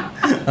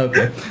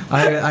 Okay,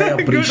 I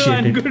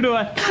appreciate it. Good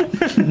one.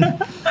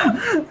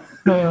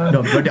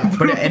 No, but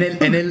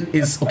NL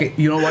is okay.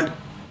 You know what?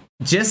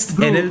 Just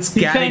NL's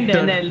Defend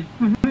character,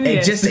 NL.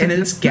 Yes. just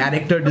NL's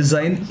character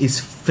design is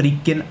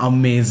freaking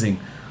amazing.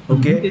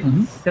 Okay,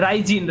 It's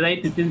Raijin,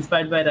 right? It's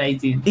inspired by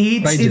Raijin.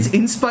 it's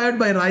inspired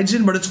by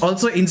Raijin, but it's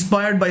also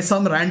inspired by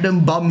some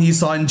random bum he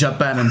saw in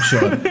Japan, I'm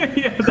sure.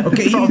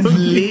 Okay, he's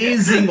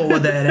lazing over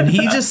there and he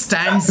just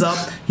stands up.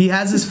 He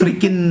has his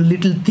freaking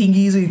little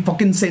thingies. He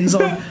fucking sends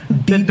out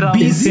deep drums,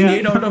 beats yeah.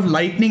 made out of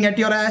lightning at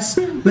your ass.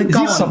 Like, Is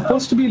come he on.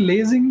 supposed to be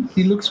lazing?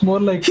 He looks more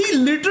like He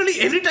literally,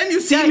 every time you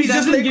see Yeah, him, he he's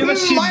just doesn't like, give a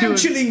shit, I'm dude."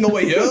 chilling over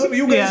here.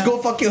 You guys Yeah.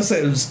 go fuck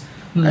yourselves.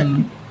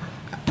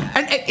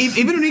 And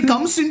even when he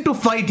comes into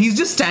fight, he's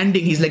just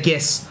standing. He's like,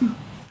 yes,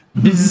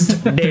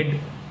 bizzed, dead.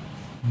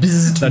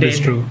 Bizzed, that dead. is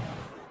true.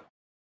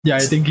 Yeah, I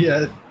think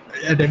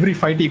at every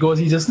fight he goes,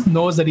 he just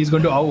knows that he's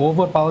going to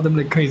overpower them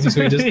like crazy,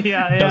 so he just Yeah,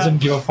 yeah. doesn't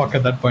give a fuck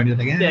at that point. He's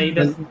like, Yeah, he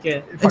doesn't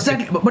care.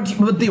 Exactly.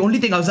 But the only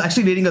thing, I was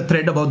actually reading a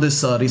thread about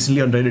this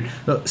recently on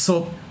Reddit.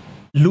 So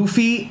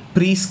Luffy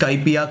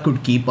pre-Skypia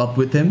could keep up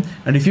with him,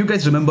 and if you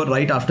guys remember,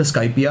 right after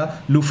Skypia,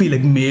 Luffy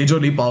like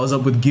majorly powers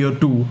up with Gear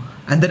 2,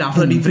 and then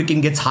after that he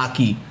freaking gets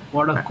Haki.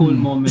 What a cool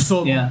moment.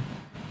 So- yeah.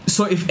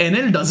 So if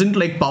NL doesn't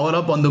like power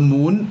up on the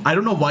moon, I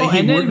don't know why he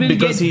NL would, will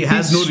because get he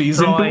has no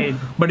reason to. destroyed.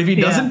 But if he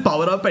Yeah. doesn't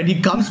power up and he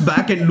comes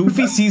back and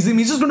Luffy sees him,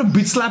 he's just gonna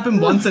bitch slap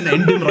him once and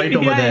end him right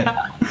over there.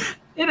 Yeah.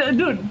 You know,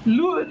 dude,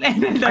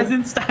 NL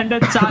doesn't stand a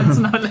chance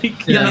now.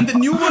 Like, Yeah, in the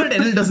new world,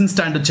 NL doesn't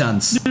stand a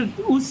chance. dude,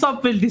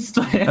 Usopp will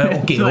destroy.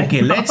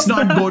 Okay, let's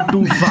not go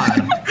too far.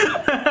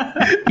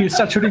 you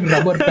start shooting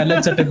rubber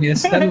pellets at him.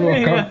 Yes, that'll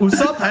work out.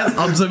 Usopp has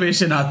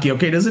observation Haki,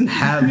 okay? He doesn't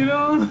have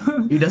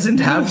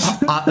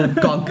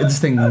this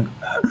thing.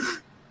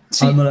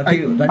 See,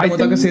 Random I Otaku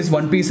think- says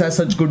One Piece has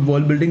such good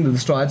world building that the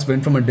Straw Hats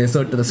went from a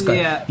desert to the sky.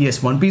 Yeah.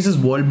 Yes, One Piece's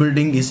world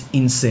building is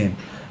insane.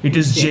 It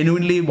is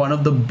genuinely one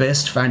of the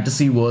best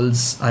fantasy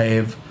worlds I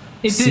have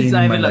seen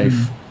in my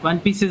life. One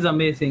Piece is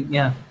amazing.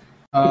 Yeah.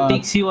 It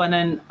takes you on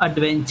an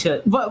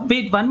adventure.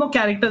 Wait, one more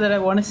character that I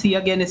want to see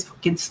again is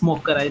fucking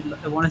Smoker.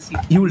 I want to see.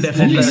 You will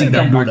definitely see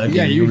that dude again.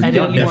 Yeah, you will I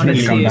really want to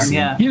definitely see come him. back.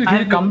 Yeah.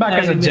 He'll come back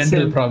as a miss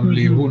general, him.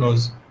 probably. Who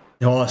knows?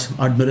 Yes,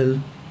 Admiral.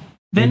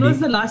 When Maybe. was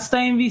the last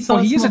time we saw? Oh,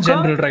 he is a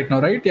Smoker? general right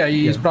now, right? Yeah,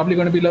 he's probably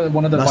going to be like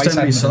one of the Last vice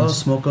time we saw admirals.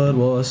 Smoker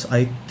was,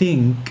 I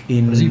think,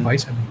 in. Is he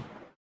vice admiral?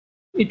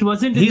 It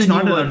wasn't. In He's the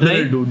not new an world,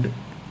 admiral, right? dude.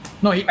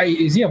 No,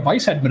 is he a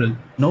vice admiral?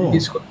 No,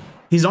 He's,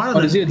 he's not.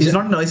 Or is he a He's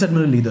not an vice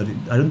admiral either.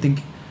 I don't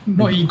think.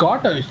 no, he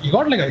got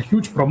like a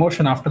huge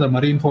promotion after the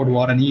Marineford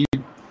War, and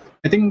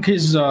I think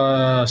his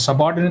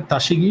subordinate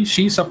Tashigi,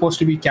 she's supposed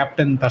to be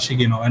Captain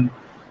Tashigi now, and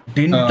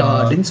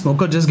Didn't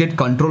Smoker just get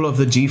control of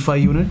the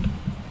G5 unit?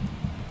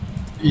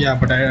 yeah,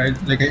 but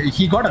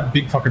he got a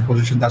big fucking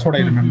position. That's what I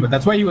remember.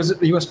 That's why he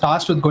was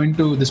tasked with going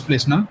to this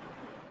place now,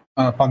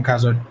 Punk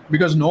Hazard,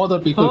 because no other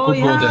people Oh could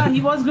go yeah, there.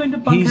 he was going to.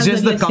 Punk He's Hazard.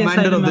 just the Yes, yes, I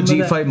commander of the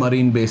remember G5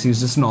 Marine base. He's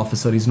just an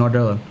officer. He's not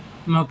a.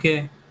 that.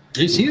 Okay.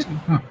 He's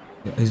huh.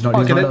 He's not.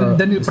 Okay, he's not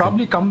then a, he'll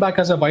probably come back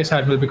as a vice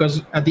admiral,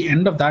 because at the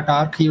end of that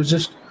arc, he was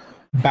just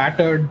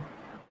battered.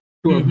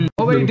 Oh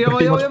wait, yeah.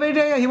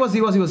 He was.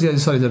 Yeah,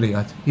 sorry.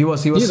 Yeah. He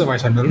was. He's a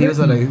vice admiral. He's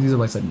a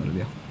vice admiral.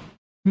 Yeah.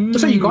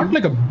 So he got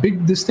like a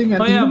big this thing,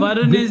 and Oh yeah, even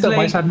Varun with is the like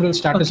vice admiral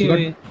status, Okay, he got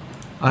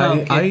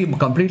wait. I Okay.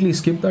 completely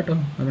skipped that.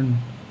 I don't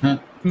know.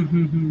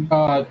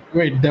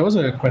 wait, there was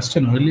a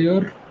question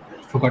earlier.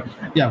 Forgot.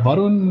 Yeah,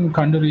 Varun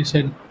Kanduri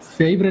said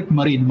favorite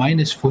marine. Mine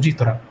is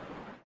Fujitora.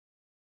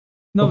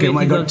 No, Okay, wait,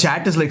 my he's god, also-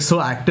 chat is like so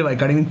active. I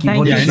can't even keep Thank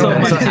on you Yeah, I so know,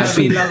 I'm right? much. so Yeah,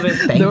 happy. we love it.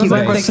 Thank There was you a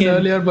guys. question Second.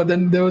 earlier, but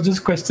then there was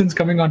just questions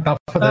coming on top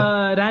of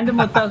that. Random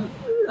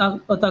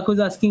Otaku's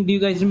asking, do you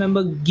guys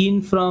remember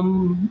Gin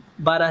from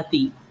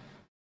Bharati?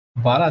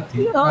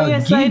 Bharati. Oh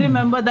yes, I Gin.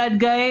 remember that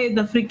guy,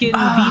 the freaking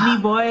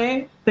beanie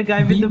boy, the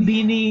guy with the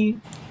beanie.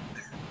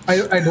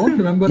 I don't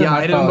remember. Yeah, him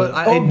I at remember. all.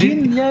 I did.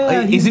 Gin,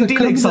 yeah, he's Isn't the he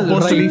like criminal,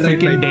 supposed to be right,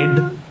 freaking right.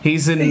 dead?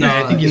 He's in.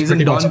 Yeah, I think he's he's in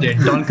pretty much Don dead.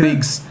 Don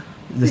Krieg's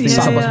This thing is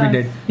supposed to be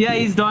dead. Yeah,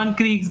 he's Don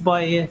Krieg's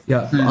boy. Yes.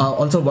 Yeah.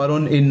 Also,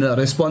 Varun, in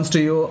response to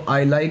you,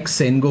 I like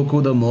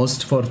Sengoku the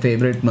most for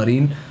favorite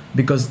Marine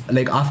because,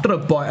 like, after a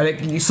point,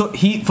 like, so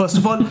he first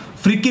of all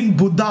freaking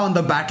Buddha on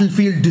the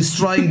battlefield,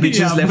 destroying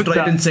bitches left, Buddha.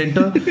 right, and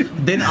center.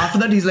 Then after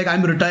that, he's like,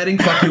 "I'm retiring.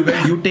 Fuck you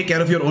guys. You take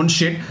care of your own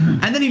shit."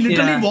 And then he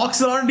literally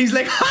walks around. He's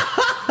like, "Ha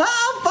ha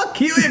ha!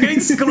 Fuck you. You're getting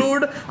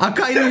screwed,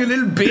 Akainu, you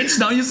little bitch.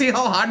 Now you see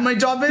how hard my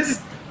job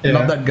is." Yeah.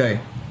 Love that guy.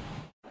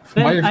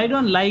 Well, I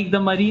don't like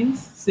the Marines.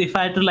 So if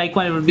I had to like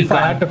one, it would be If I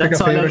had Garp. to pick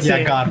That's a all I'll favorite,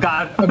 say. yeah,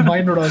 Garp.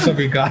 Mine would also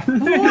be Garp.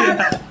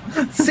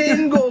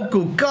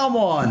 Sengoku, come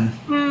on.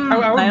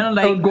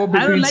 I would go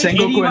between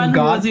Sengoku and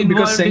Garp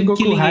because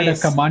Sengoku had a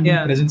commanding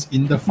presence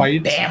in the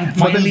fight. Damn, Mine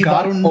finally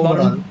Garp Varun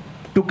overall.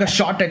 took a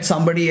shot at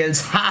somebody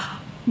else. Ha!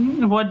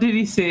 What did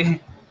he say?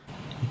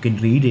 You can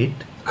read it.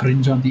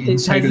 Cringe on the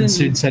inside when hasn't-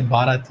 Sid said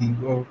Bharati.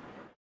 Oh.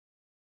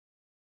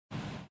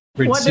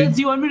 Wait, What Sid? else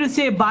you want me to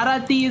say?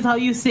 Bharati is how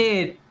you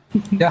say it.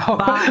 Yeah,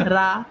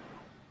 Bara.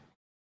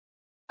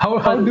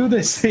 how do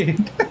they say it?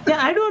 Yeah,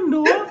 I don't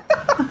know.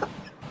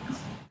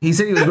 He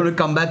said he was going to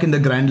come back in the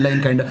Grand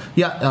Line, kind of.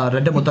 Yeah,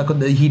 Redda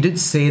Motako, he did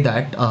say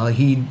that.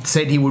 He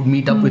said he would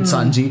meet up with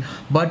Sanji.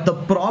 But the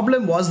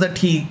problem was that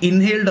he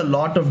inhaled a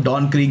lot of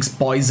Don Krieg's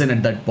poison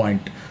at that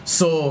point.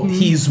 So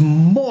he's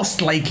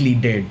most likely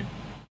dead.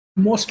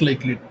 Most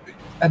likely,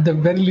 at the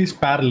very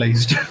least,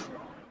 paralyzed.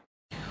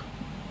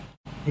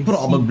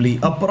 Probably.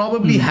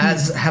 Probably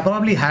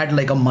probably had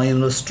like a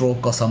minor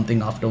stroke or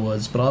something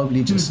afterwards.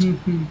 Probably just.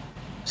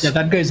 Yeah,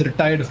 that guy is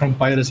retired from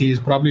piracy. He's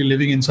probably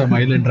living in some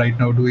island right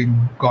now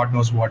doing God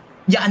knows what.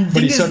 Yeah, and the But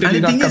thing he's is, certainly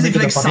if not coming to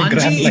like the fucking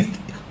Grand Sanji, Line.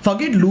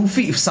 forget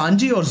Luffy, if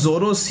Sanji or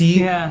Zoro see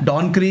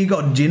Don Krieg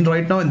or Jin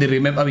right now and they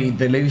remember,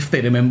 if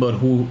they remember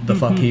who the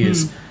fuck he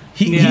is,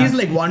 he is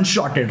like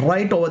one-shotted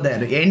right over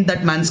there. End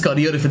that man's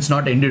career if it's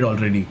not ended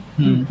already.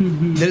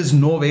 There is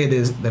no way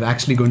they're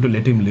actually going to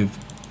let him live.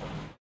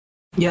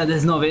 Yeah,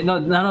 there's no way. No,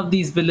 none of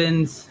these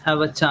villains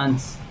have a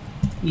chance.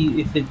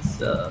 If it's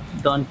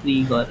Don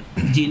Krieg or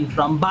Jin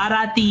from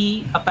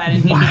Bharati,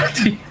 apparently.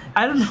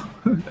 I don't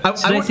know.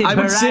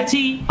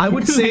 I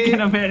would say like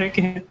an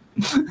American.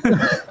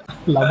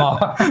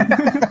 Lama.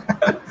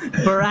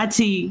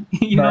 Bharati.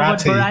 You know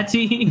what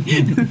Bharati?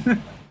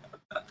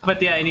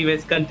 But yeah,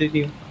 anyways,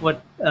 continue.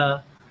 What?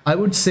 I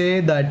would say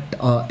that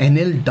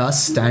NL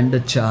does stand a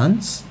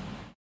chance.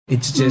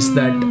 It's just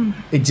that Dude,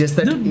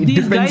 it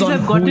these depends guys on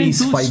have who gotten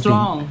he's too fighting.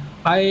 strong.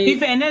 If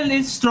NL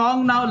is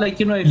strong now, like,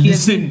 you know, if he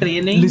has been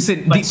training.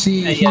 Listen, but,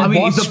 see, I mean,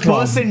 if was the strong.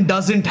 person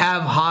doesn't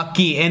have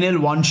haki, NL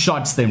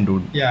one-shots them,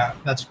 dude. Yeah,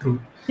 that's true.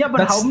 yeah, but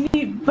That's- how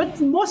many? But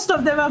most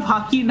of them have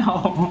haki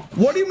now.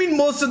 What do you mean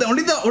most of them?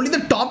 Only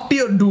the top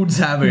tier dudes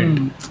have it.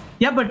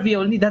 Yeah, but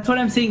that's what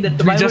I'm saying.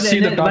 That We why just would, see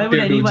the NL, top why would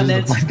tier dudes anyone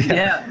is the else? point,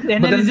 Yeah, But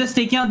NL then- is just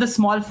taking out the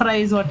small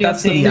fries. What you're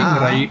That's the saying? thing, Yeah.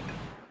 right?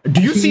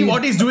 Do you see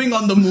what he's doing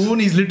on the moon?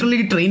 He's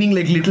literally training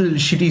like little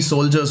shitty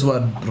soldiers who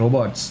are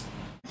robots.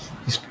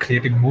 He's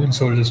creating moon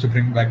soldiers to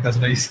bring back. That's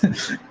nice.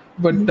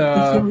 But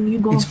You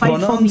go It's fight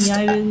for me.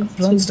 I will.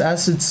 pronounced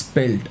as it's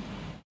spelled.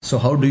 So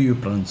how do you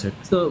pronounce it?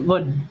 So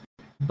what?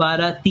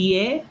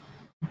 Bharatiye?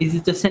 Is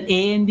it just an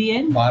A in the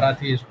end?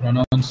 Bharati is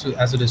pronounced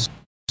as it is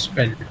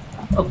spelled.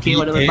 Okay,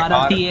 whatever. B-A-R-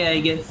 Bharatiye, I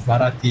guess.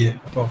 Bharati.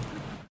 Oh.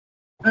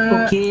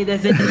 Okay,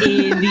 there's an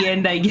A in the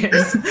end, I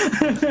guess.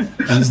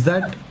 Is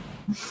that?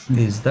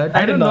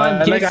 I don't know.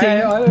 I'm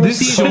guessing. This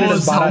See,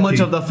 shows how Bharati. much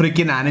of the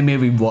freaking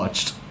anime we've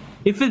watched.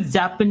 If it's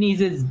Japanese,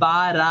 it's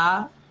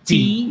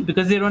Barachi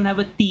because they don't have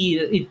a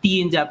T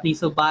in Japanese.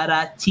 So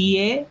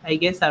Barachiye, I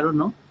guess. I don't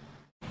know.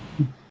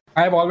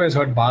 I've always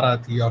heard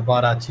Bharati or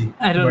Bharachi.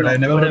 I don't but know, I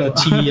never heard a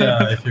whatever.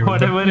 Chia, if you will.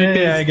 Whatever it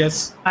Yeah, is. I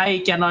guess. I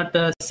cannot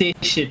say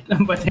shit.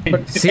 But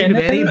Said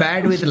very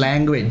bad with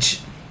language.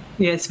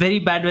 yes, very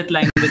bad with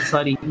language.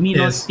 Sorry, me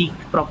not Yes. speak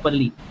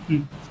properly.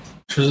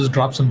 Should just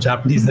drop some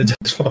Japanese there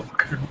just for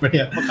but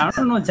yeah. I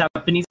don't know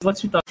Japanese.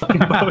 What you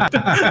talking about?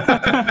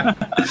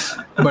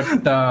 But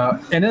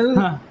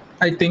NL,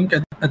 I think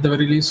at the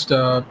very least,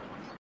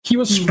 he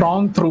was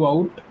strong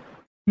throughout,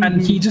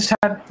 and he just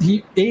had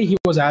he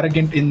was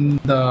arrogant in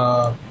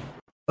the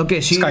Okay,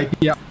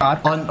 Skype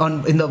arc.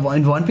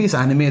 in One Piece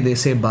anime they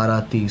say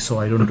Bharati, so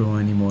I don't know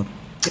anymore.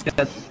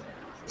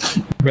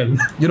 Well,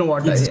 You know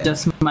what? It's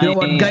just my. You know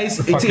what, guys?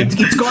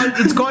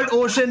 It's called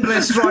Ocean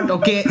Restaurant.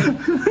 Okay.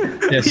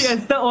 yes.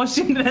 Yes, the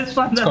ocean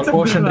restaurant. It's that's called a good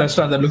Ocean one.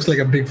 Restaurant that looks like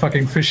a big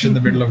fucking fish in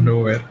the middle of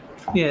nowhere.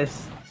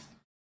 Yes.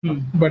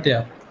 But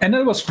yeah,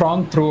 NL was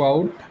strong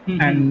throughout,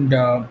 and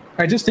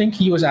I just think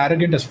he was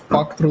arrogant as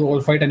fuck through the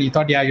whole fight, and he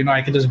thought, yeah,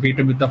 I can just beat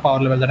him with the power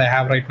level that I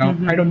have right now.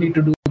 I don't need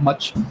to do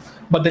much.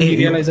 But then he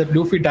realized that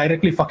Luffy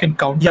directly fucking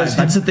counters Yeah, him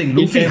that's the thing. in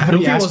Luffy every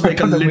was like aspect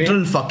a of the way.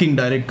 literal fucking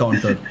direct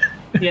counter.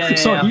 Yeah.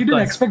 So yeah, he of didn't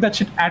course. expect that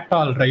shit at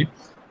all, right?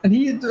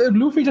 And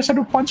Luffy just had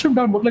to punch him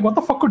down. Like, what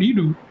the fuck could he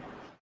do?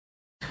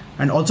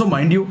 And also,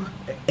 mind you,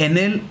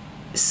 NL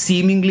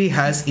seemingly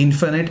has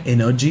infinite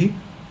energy,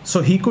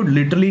 So he could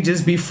literally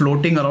just be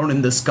floating around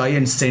in the sky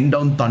and send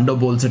down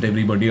thunderbolts at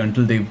everybody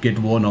until they get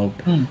worn out.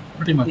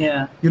 Pretty much.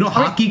 Yeah. You know,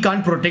 Haki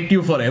can't protect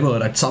you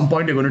forever. At some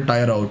point, you're going to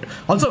tire out.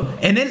 Also,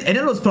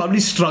 NL was probably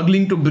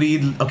struggling to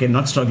breathe. Okay,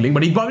 not struggling,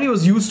 but he probably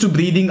was used to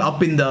breathing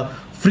up in the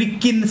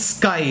freaking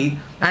sky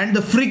and the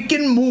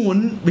freaking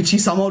moon, which he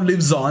somehow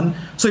lives on.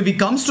 So if he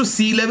comes to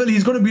sea level,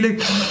 he's going to be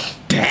like,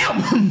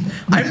 damn,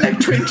 I'm like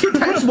 20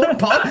 times more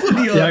powerful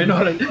here. Yeah, I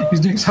know, right? He's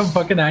doing some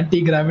fucking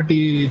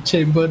anti-gravity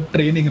chamber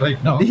training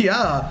right now.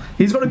 Yeah,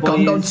 he's going to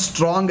come down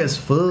strong as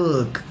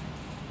fuck.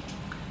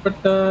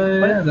 But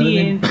But he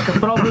ain't,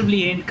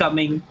 probably ain't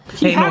coming.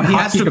 Hey, no, he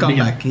has Haki to to come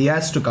begin. back. He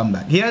has to come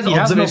back. He has he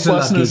has no observational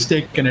personal Haki.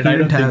 stake in it. He I don't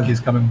didn't think have- he's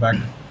coming back.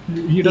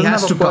 He He doesn't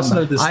has have to a come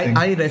personal back. this thing.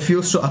 I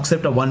refuse to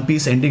accept a One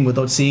Piece ending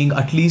without seeing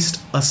at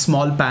least a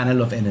small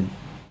panel of NL.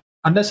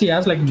 Unless he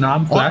has like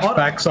Nam Or-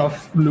 flashbacks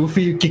of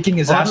Luffy kicking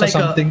his ass or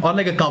something. or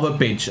like a cover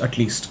page at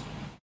least.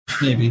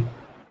 Maybe.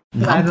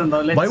 I don't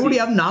know. Let's Why would see. he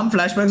have Nam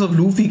flashbacks of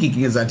Luffy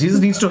kicking his ass? He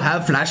just needs to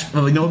have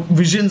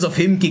visions of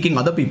him kicking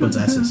other people's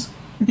asses.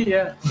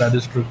 Yeah. That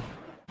is true.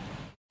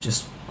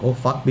 Just go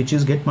fuck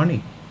bitches, get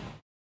money.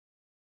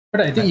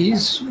 But I think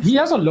he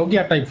has a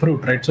Logia type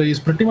fruit, right? So he's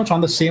pretty much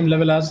on the same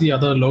level as the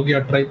other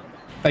Logia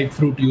type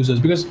fruit users.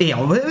 Because Yeah,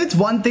 well, it's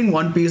one thing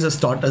One Piece has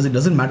taught us. It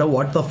doesn't matter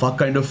what the fuck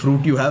kind of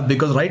fruit you have,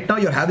 because right now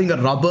you're having a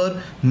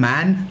rubber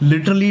man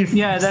literally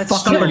Yeah, that's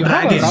fucking true. a you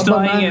have a dragon. rubber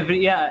Destroying man.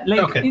 every, yeah, like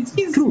okay,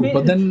 it's true. made-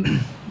 But then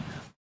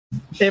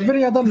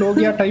every other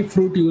Logia type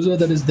fruit user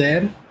that is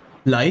there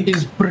Like,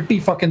 is pretty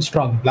fucking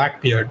strong.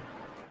 Blackbeard.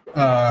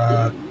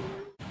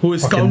 who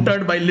is fucking-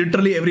 countered by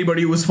literally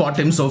everybody who's fought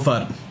him so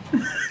far.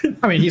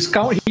 I mean,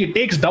 he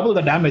takes double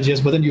the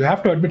damages, but then you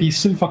have to admit he's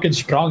still fucking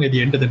strong at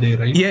the end of the day,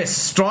 right? Yes,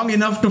 strong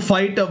enough to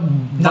fight a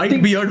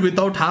white beard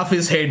without half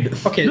his head.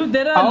 Okay. Dude,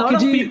 there are a lot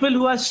of Aokiji- people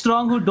who are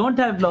strong who don't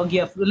have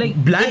Logia. Like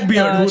Blackbeard who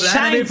ran away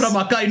Shanks. from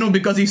Akainu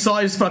because he saw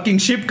his fucking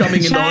ship coming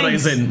in the Shanks.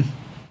 horizon.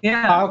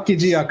 Yeah,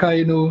 Aokiji,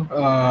 Akainu,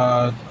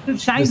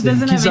 Shanks this thing,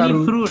 doesn't have any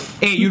Kizaru. fruit.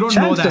 Hey, you don't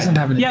know Shanks that. doesn't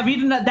have any. Yeah, we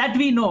do not, that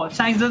we know.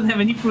 Shanks doesn't have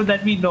any fruit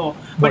that we know.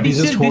 But he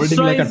he's just still holding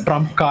like a destroys-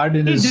 trump card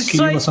in He his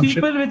sleeve or destroys some shit.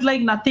 people with like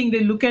nothing.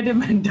 They look at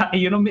him and die.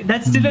 You know,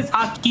 that's still his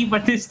Haki,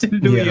 but they still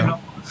do. Yeah. You know.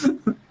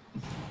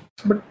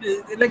 But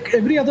like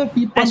every other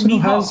person who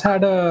Mihawk. has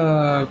had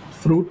a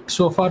fruit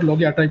so far,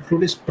 Logia type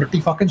fruit is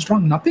pretty fucking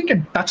strong. Nothing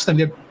can touch them.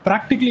 They're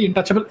practically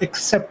untouchable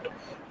except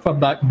for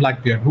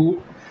Blackbeard,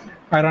 who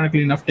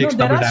ironically enough takes No,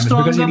 there double are damage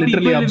because he stronger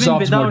people literally even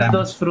absorbs more without damage.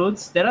 those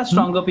fruits. There are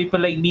stronger people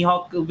like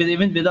Mihawk,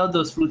 even without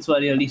those fruits, who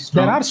are really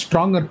strong. There are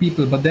stronger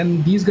people, but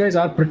then these guys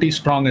are pretty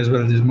strong as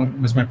well.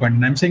 Is my point.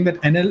 And I'm saying that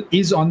NL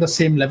is on the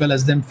same level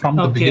as them from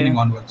the Okay. beginning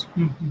onwards.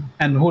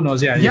 And who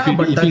knows? Yeah, Yeah,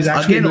 but if that's he's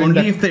actually again doing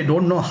only that, if they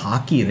don't know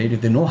Haki, right?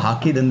 If they know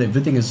Haki, then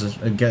everything is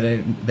just,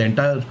 the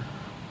entire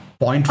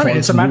point I falls mean,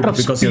 it's a matter moot of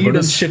because you're speed going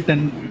and to shit,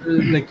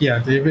 and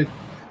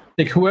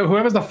like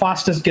whoever's the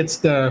fastest gets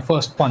the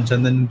first punch,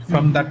 and then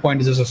from that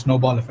point is just a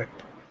snowball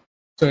effect.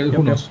 So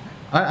who knows?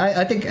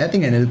 I think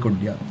NL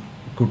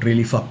could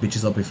really fuck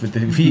bitches up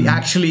if he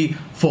actually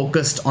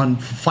focused on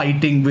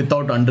fighting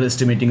without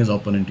underestimating his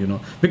opponent, you know,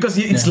 because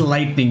it's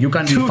lightning. You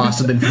can't be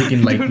faster than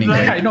freaking lightning.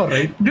 right. I Right? know,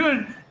 right?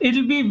 Dude,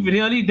 it'll be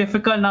really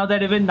difficult now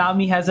that even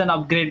Nami has an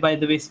upgrade, by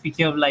the way,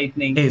 speaking of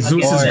lightning. Hey,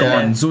 Zeus Okay. is yeah.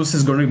 gone. Zeus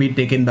is going to be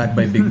taken back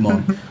by Big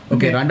Mom.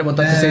 Okay, Random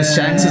Otaku says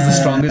Shanks is the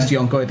strongest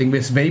Yonko. I think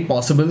it's very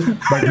possible.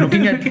 But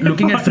looking at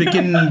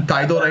freaking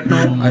Kaido right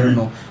now, I don't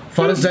know.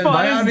 Forrest Dan,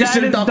 why are we Forrest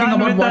still Dan is talking done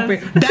about with One us.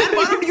 Piece? Dan,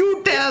 why don't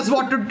you tell us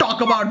what to talk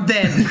about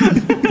then?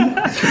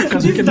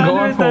 Because we can done go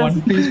on with for us.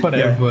 One Piece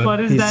forever.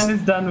 Forrest Dan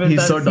is done with He's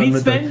us. so done We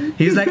with spent- it.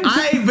 He's like,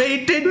 I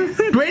waited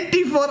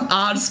 24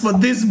 hours for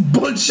this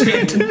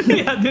bullshit.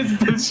 yeah, this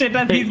bullshit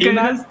and these In guys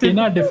our, are still in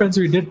our defense,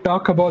 we did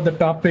talk about the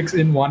topics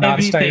in 1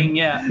 hour's everything. time.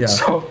 Yeah. Yeah.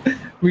 So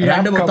we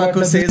Random have covered Otaku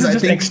that. says, This is I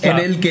just think extra.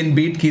 NL can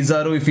beat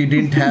Kizaru if he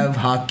didn't have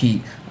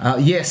Haki.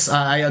 Yes,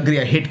 I agree.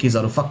 I hate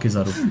Kizaru. Fuck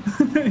Kizaru.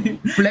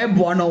 Pleb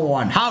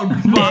 101. How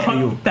dare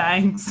you?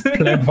 Thanks.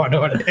 Pleb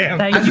 101, damn.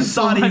 Thank I'm you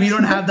so sorry, much. we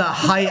don't have the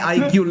high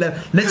IQ level.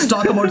 Let's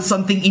talk about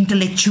something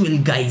intellectual,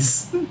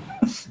 guys.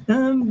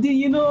 Do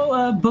you know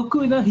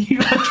Boku no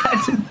Hero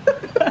Academy?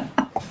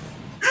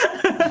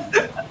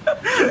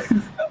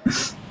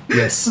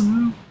 Yes.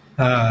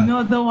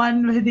 No, the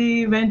one where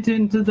they went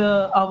into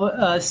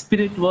the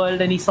spirit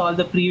world and he saw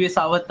the previous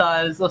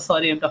avatars. Oh,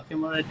 sorry, I'm talking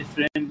about a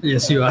different.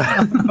 Yes, you are.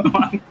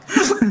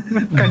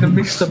 Kind of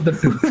mixed up the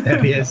two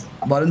there, yes.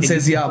 Varun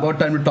says, yeah, about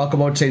time to talk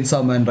about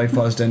Chainsaw Man, right,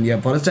 Forrest? And yeah,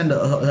 Forrest and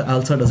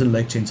also doesn't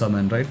like Chainsaw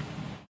Man, right?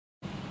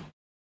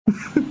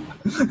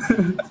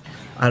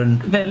 I don't.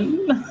 Well,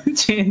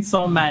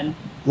 Chainsaw Man.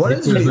 What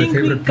is Who's I my it? think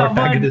favorite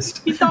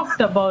protagonist? We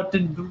talked about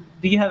it.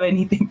 Do you have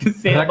anything to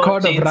say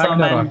Record about of Chainsaw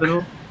Man, Ragnarok.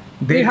 bro?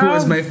 Deku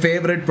is my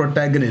favorite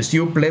protagonist.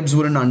 You plebs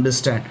wouldn't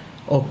understand.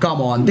 Oh,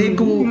 come on.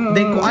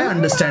 Deku, I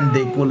understand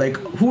Deku. Like,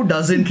 who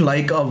doesn't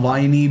like a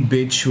whiny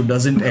bitch who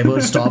doesn't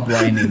ever stop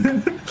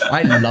whining?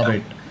 I love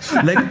it.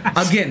 Like,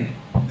 again,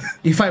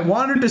 if I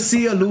wanted to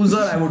see a loser,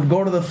 I would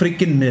go to the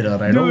freaking mirror.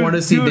 I don't Dude, want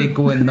to see dude.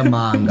 Deku in the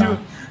manga.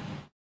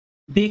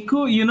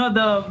 Deku, you know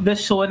the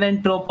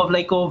shonen trope of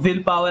like, oh,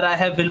 willpower, I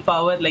have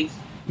willpower. Like,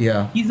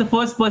 Yeah. he's the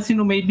first person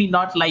who made me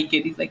not like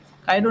it. He's like,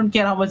 I don't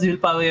care how much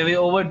willpower you're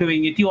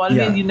overdoing it.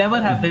 You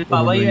never have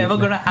willpower. Overdoing You're it, ever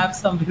yeah. gonna have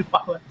some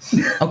willpower.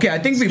 Okay, I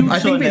think we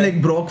shonen.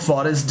 like broke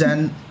Forrest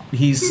Dan.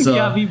 He's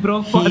Yeah, we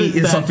broke Forrest He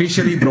is Dan.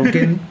 officially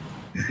broken.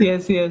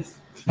 Yes.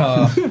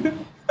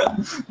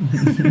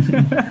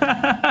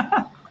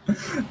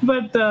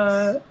 But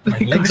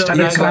legs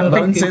started Yes,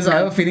 cramping. Varun says, I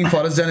have a feeling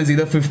Forrest Dan is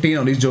either 15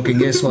 or he's joking.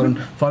 Yes,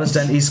 Varun. Forrest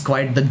Dan is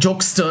quite the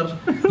jokester.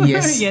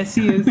 Yes. yes,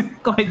 he is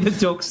quite the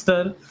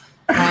jokester.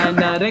 And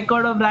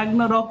Record of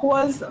Ragnarok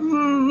was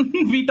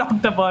we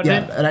talked about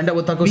Yeah, it. Randa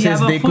Otako We says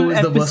have a full Deku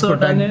is the worst episode on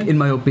protagonist, it. in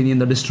my opinion.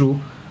 That is true.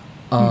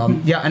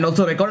 Yeah, and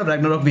also Record of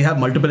Ragnarok, we have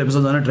multiple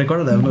episodes on it.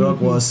 Record of Ragnarok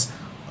was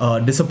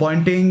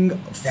disappointing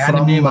from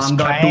anime was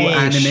manga to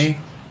trash. anime.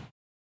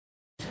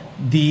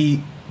 The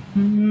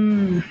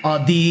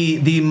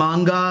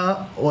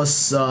manga was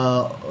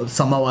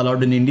somehow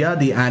allowed in India.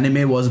 The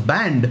anime was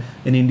banned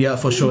in India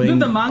for showing. Dude,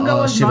 the manga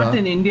was Shiva. not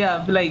in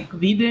India. Like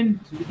we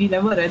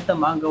never read the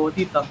manga. What are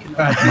you talking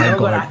about? Oh We my never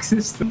got God.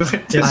 access to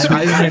it. Yes, we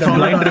I made a found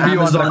blind it on review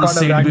on Amazon Record of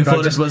sale Ragnarok, before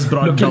it just was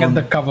brought looking down.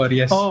 at the cover.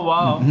 Yes. Oh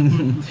wow.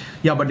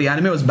 Yeah, but the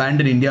anime was banned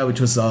in India, which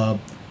was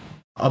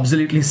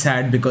absolutely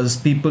sad because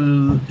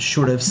people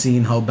should have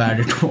seen how bad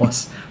it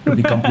was, to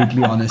be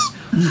completely honest.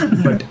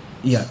 But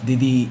yeah,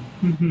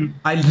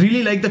 I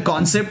really like the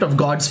concept of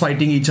gods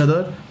fighting each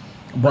other,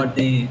 but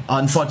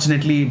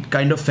unfortunately it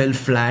kind of fell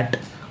flat.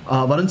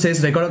 Varun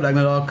says Record of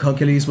Ragnarok,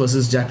 Hercules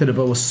versus Jack the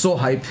Ripper was so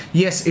hype.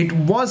 Yes, it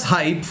was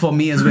hype for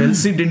me as well.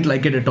 Sid didn't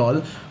like it at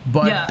all.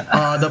 But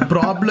Yeah. the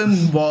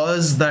problem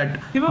was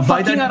that You were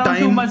by fucking that around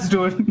too time, much,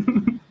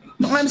 dude.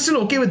 no, I'm still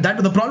okay with that.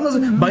 But the problem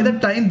was by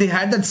that time they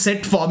had that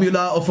set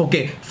formula of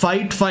okay,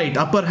 fight,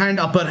 upper hand,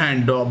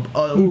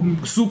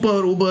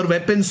 super uber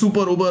weapon.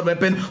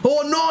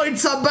 Oh no,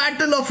 it's a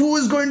battle of who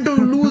is going to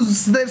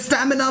lose their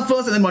stamina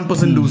first, and then one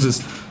person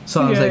loses.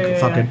 So I was like,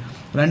 fuck it.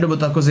 Random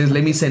Otaku says,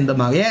 let me send the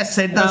manga. Yes,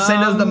 send us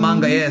the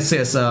manga.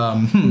 Yes.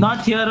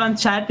 Not here on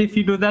chat. If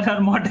you do that,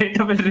 our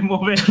moderator will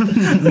remove it.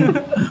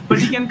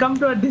 But you can come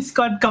to a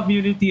Discord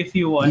community if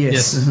you want.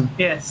 Yes.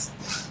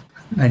 Yes.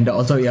 And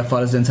also, yeah,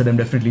 Forrest Dan said I'm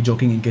definitely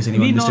joking in case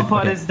anyone We missed know it.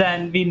 Forrest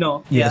Dan. We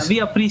know. Yes. Yeah, we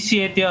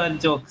appreciate your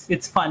jokes.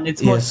 It's fun.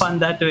 It's more Yes. fun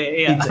that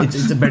way. Yeah.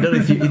 It's better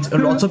if you.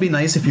 It'll also be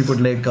nice if you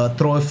could like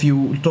throw a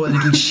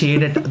little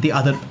shade at the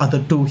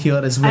other two here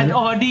as well. And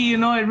Audi, you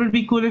know, it would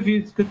be cool if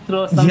you could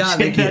throw some Yeah,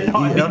 shit like at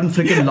Audi. you're in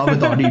freaking love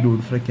with Audi, dude.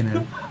 Freaking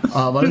hell.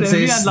 Varun Dude, says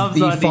everyone loves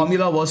the Audi.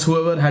 formula was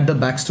whoever had the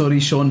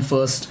backstory shown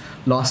first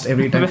lost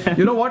every time.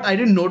 You know what? I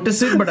didn't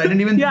notice it, but I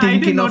didn't even Yeah, I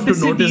think didn't enough to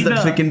notice it notice that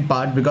either. freaking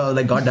part because I was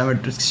like, God damn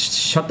it,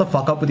 shut the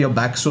fuck up with your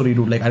backstory,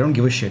 dude. Like, I don't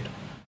give a shit.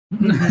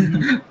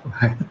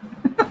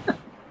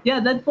 Yeah,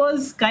 that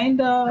was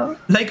kind of.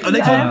 Like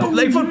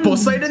for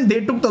Poseidon,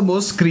 they took the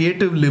most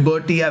creative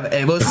liberty I've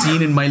ever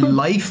seen in my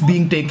life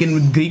being taken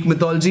with Greek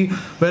mythology,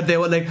 where they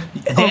were like,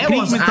 there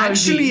Greek was mythology.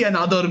 actually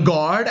another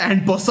god,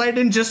 and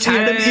Poseidon just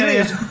had him Yeah.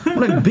 erased. I'm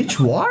like, bitch,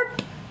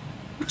 what?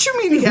 What you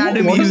mean he had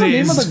him What is the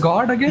name of erased? the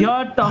god again?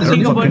 You're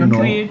talking fucking about know.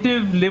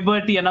 creative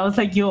liberty, and I was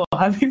like, yo,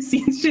 have you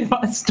seen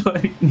Shiva's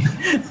story?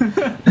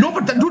 No,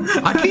 but that dude,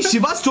 at least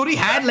Shiva's story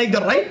had like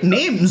the right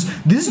names.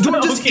 This dude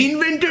just Okay.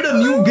 invented a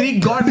new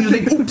Greek god. And you're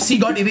like, oops, he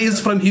got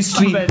erased from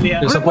history. Well,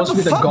 yeah. You're Like, supposed what to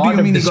be the fuck do god you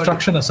of mean he got-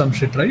 destruction or some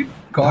shit, right?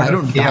 God I of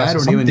don't chaos or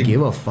even something.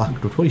 give a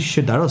fuck, dude. Holy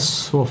shit, that was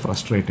so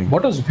frustrating.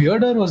 What was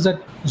weirder was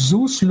that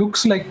Zeus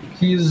looks like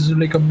he's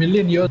like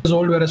 1,000,000 years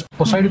old, whereas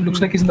Poseidon looks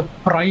like he's in the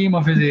prime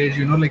of his age.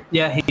 You know, like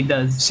Yeah, he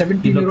does.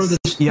 17-year-old.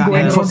 Yeah,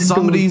 and for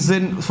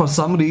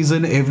some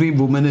reason, every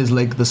woman is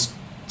like the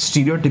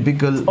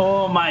stereotypical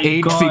Oh my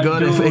eight God, figure,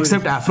 dude.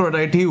 except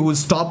Aphrodite,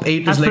 whose top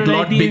eight is like a lot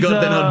Aphrodite bigger is,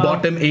 than her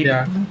bottom eight.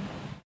 Yeah.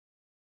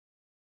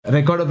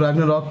 Record of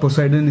Ragnarok,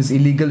 Poseidon is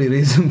illegal,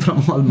 erase him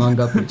from all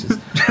manga pages.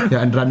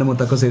 Yeah, and Random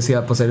Otako says,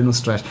 yeah, Poseidon was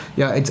trash.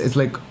 Yeah, it's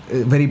like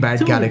a very bad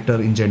Dude, character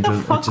in general.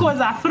 What the fuck which is- was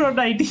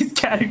Aphrodite's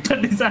character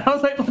design? I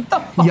was like, what the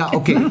fuck? Yeah,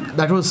 okay,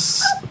 that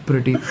was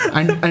pretty.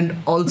 And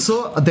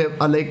also, there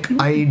like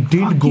I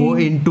did go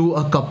into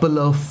a couple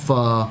of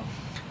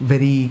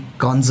very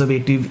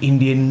conservative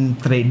Indian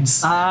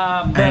threads. The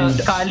And-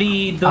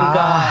 Kali,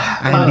 Durga,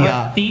 And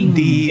yeah,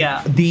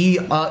 Parvati. the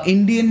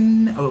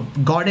Indian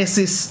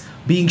goddesses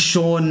being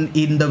shown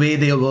in the way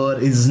they were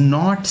is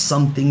not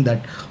something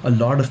that a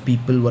lot of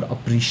people were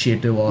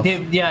appreciative of. They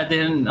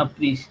didn't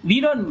appreciate.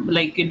 We don't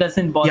like it.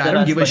 Doesn't bother Yeah, I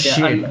don't us. give a but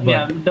shit,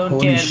 yeah, but don't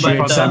holy care. shit,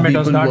 But For them, it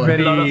was people not were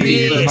very,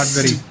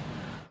 pissed.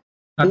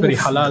 not very Oof,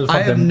 halal for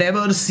I have them.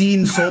 never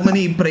seen so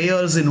many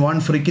prayers in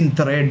one freaking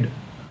thread.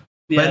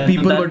 Where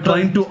people that were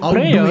trying to outdo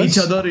Prayers? each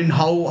other in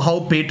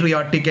how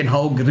patriotic and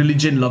how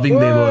religion loving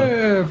they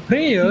were.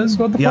 Prayers?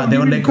 What the Yeah, fuck? they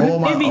do were you like, do? oh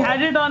my. Hey, we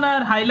had it on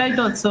our highlight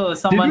also.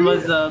 Someone we?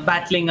 was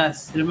battling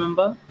us.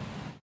 Remember?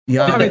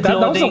 Yeah. I mean, The that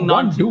was the clothing,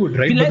 one not dude,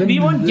 right? We, But like, we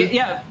then- won't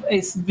get,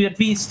 but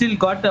we still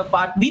got a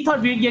part. We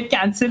thought we'd get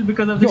cancelled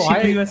because of the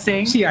shit we were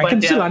saying. See, I but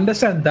can yeah. still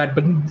understand that,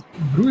 but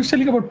Drew is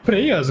telling about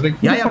prayers. Like,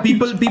 who the Yeah, fuck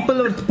people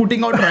are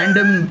putting out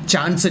random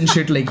chants and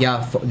shit like, we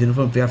have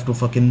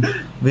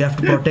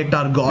to protect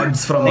our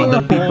gods from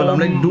other people. I'm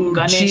like, dude,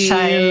 Ganeshai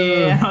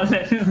and chill. all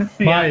that.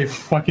 My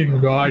fucking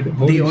god.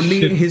 Holy The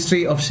only shit.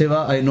 history of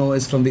Shiva I know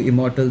is from the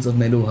Immortals of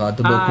Meluha,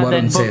 the book Varun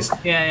that book. says.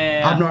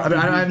 Yeah.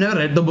 I've never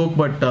read the book,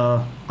 but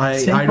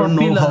It's I don't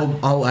know popular.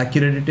 how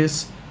accurate it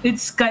is.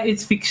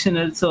 It's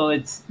fictional, so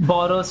it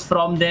borrows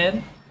from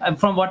there.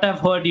 From what I've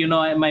heard,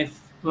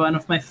 one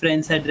of my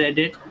friends had read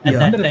it at Yeah. I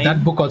that wonder if time.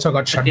 that book also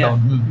got shut Yeah.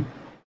 down.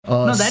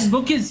 No, that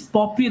book is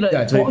popular.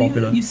 Yeah, it's very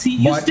popular. You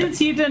But- still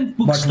see it in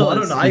But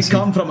bookstores. Varun, I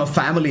come from a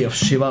family of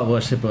Shiva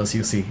worshippers,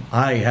 you see.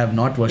 I have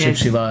not worshipped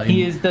Yes, Shiva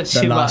he in is the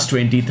Shiva. last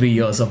 23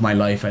 years of my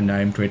life, and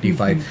I'm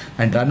 25.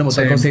 And Random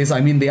Otako Same. says,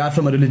 I mean, they are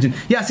from a religion.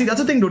 Yeah, see,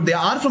 that's the thing, dude. They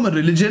are from a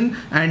religion,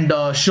 and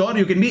sure,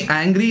 you can be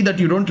angry that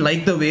you don't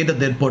like the way that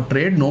they're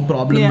portrayed. No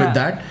problem Yeah. with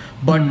that.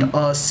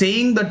 But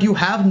saying that you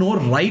have no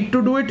right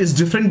to do it is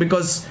different,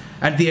 because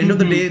at the end of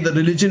the day, the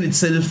religion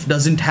itself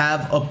doesn't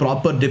have a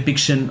proper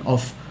depiction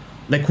of,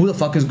 like, who the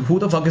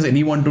fuck is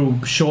anyone to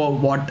show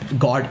what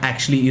God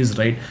actually is,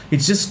 right?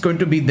 It's just going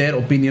to be their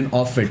opinion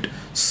of it.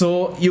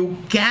 So you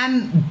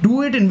can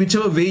do it in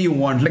whichever way you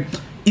want. Like,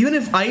 even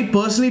if I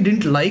personally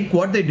didn't like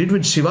what they did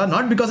with Shiva,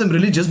 not because I'm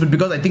religious, but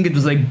because I think it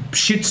was like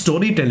shit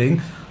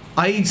storytelling,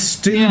 I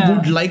still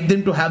would like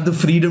them to have the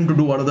freedom to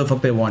do whatever the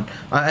fuck they want.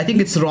 I think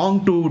it's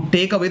wrong to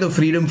take away the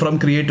freedom from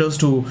creators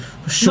to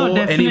show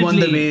anyone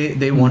the definitely. way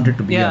they want it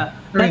to be. Yeah,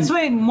 that's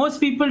why most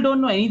people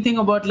don't know anything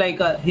about like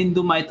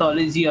Hindu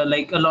mythology or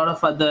like a lot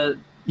of other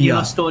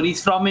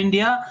stories from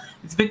India.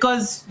 It's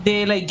because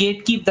they like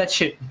gatekeep that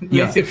shit.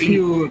 Yeah. Basically.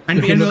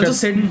 And you we look also at-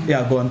 said,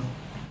 go on.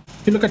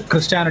 If you look at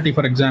Christianity,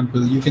 for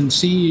example, you can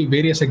see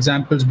various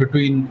examples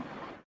between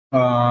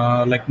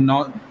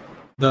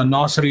the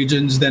North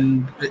regions,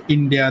 then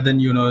India, then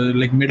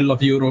like middle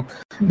of Europe.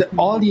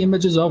 All the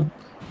images of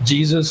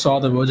Jesus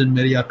or the Virgin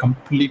Mary are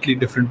completely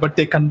different, but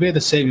they convey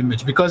the same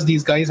image because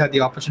these guys had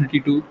the opportunity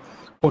to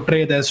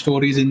portray their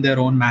stories in their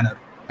own manner.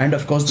 And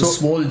of course, the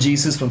swole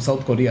Jesus from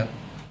South Korea.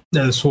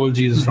 The soul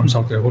Jesus from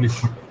South Korea, holy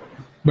fuck.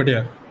 But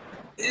yeah,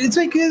 it's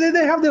like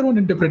they have their own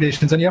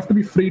interpretations, and you have to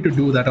be free to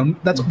do that. And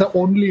that's the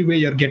only way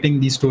you're getting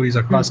these stories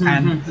across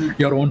and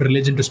your own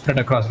religion to spread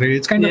across. Right?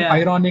 It's kind of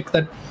ironic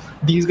that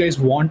these guys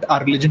want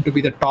our religion to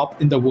be the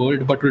top in the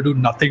world, but will do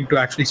nothing to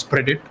actually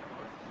spread it.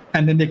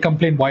 And then they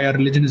complain why our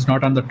religion is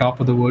not on the top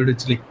of the world.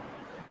 It's like,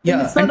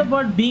 It's not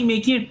about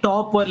making it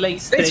top or like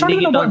not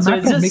spreading even it about on. So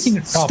matter it's of just making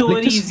it top. Like,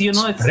 stories,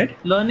 just it's spread.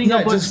 learning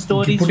about just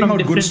stories putting from out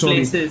good different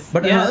stories. places.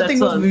 But another thing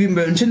that's was, all. we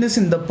mentioned this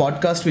in the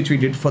podcast which we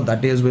did for that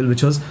day as well,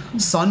 which was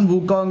Sun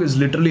Wukong is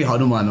literally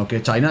Hanuman. Okay,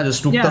 China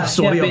just took the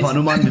story of basically.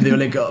 Hanuman, and they were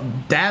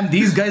like, damn,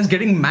 these guys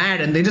getting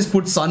mad, and they just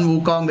put Sun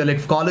Wukong. They're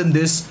like, call him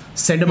this,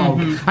 send him out,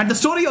 and the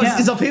story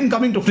is of him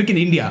coming to freaking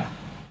India.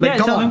 Like,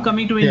 it's come of on. him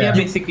coming to India, Yeah.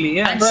 basically.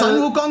 Yeah. And Sun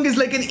Wukong is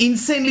like an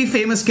insanely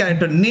famous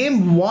character.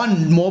 Name one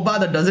MOBA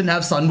that doesn't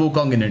have Sun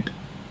Wukong in it.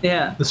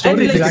 Yeah. the story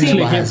And, is like,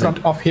 actually see,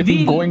 came of him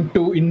we- going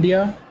to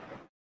India.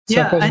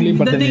 Yeah, supposedly, and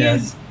but the then, thing yeah.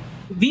 is,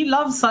 we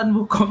love Sun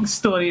Wukong's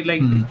story.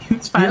 Like,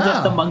 it's fans Yeah.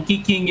 of the Monkey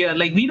King here.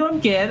 Like, we don't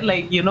care.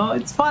 Like,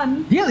 it's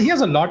fun. Yeah, he has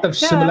a lot of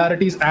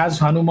similarities as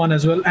Hanuman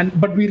as well,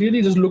 but we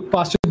really just look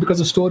past it because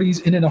the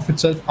stories in and of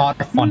itself are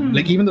fun.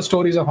 Like even the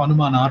stories of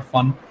Hanuman are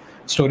fun.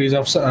 Stories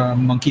of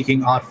Monkey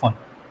King are fun.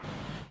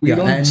 We Yeah,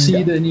 don't and- see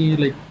any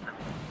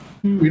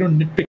we don't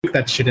nitpick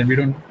that shit and we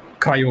don't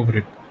cry over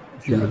it.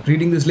 Yeah,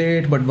 reading this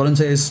late, but Varun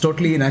says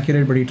totally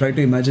inaccurate. But he tried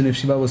to imagine if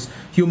Shiva was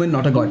human,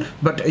 not a god.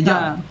 But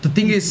the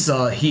thing is,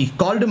 he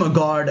called him a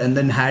god and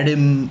then had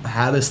him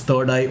have his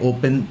third eye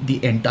open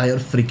the entire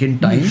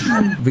freaking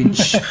time,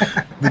 which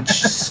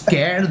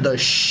scared the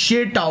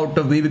shit out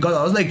of me, because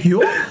I was like,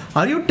 yo,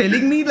 are you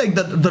telling me like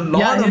the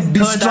Lord his of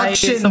third eye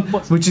is Destruction,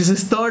 supposed- which is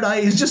his third eye,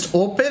 is just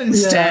open and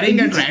staring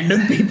at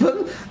random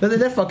people?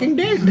 They're fucking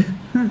dead.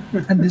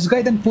 And this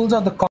guy then pulls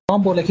out the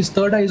combo, like his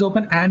third eye is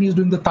open and he's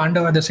doing the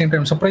Tandava at the same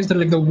time. I'm surprised that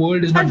like the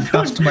world is not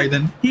dust by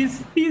then.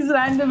 He's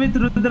random with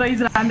Rudra.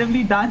 He's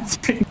randomly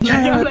dancing.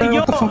 Yeah, I'm like, yo,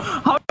 what the fuck?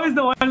 how is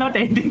the world not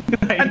ending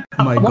right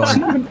now? My What's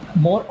god. even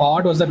more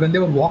odd was that when they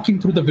were walking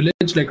through the village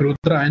like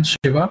Rudra and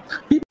Shiva,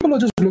 people were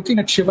just looking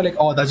at Shiva like,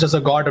 oh, that's just a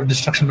god of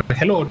destruction. But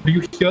hello, do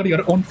you hear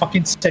your own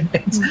fucking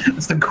sentence?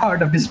 It's the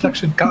god of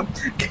destruction. Come,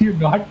 can you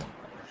not?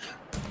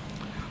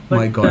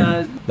 My But,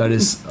 god. That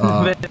is...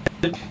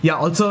 yeah,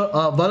 also,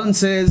 Varun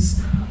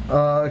says...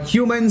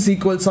 humans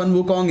equal Sun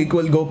Wukong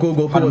equal Goku.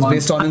 Goku was Hanuman.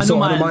 based on him,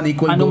 so Hanuman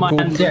equal Hanuman.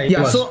 Goku. Yeah, it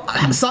was. So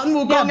Sun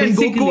Wukong and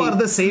basically. Goku are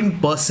the same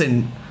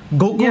person.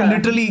 Goku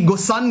literally,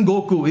 Sun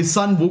Goku is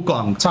Sun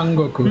Wukong. Son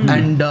Goku.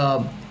 And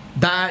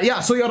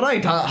so you're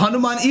right.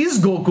 Hanuman is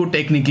Goku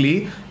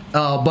technically.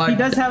 But He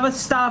does have a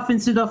staff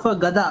instead of a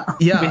gada.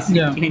 Yeah.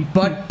 basically. Yeah.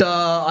 But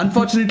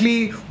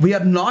unfortunately, we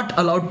are not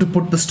allowed to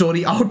put the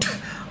story out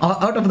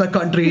of the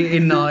country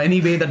in any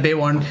way that they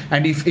want.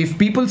 And if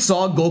people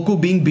saw Goku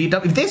being beat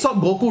up, if they saw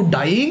Goku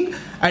dying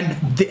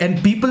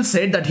and people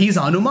said that he's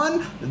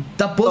Hanuman.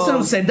 The person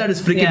who said that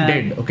is freaking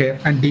dead. Okay,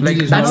 And DBZ like,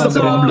 is that's no the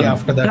longer problem. only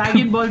after that.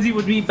 Dragon Ball Z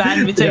would be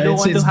banned, which I Yeah, don't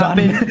want to it's done.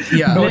 happen.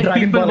 Yeah. No Let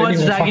Dragon people Ball watch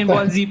anymore, Dragon fuck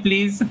Ball that. Z,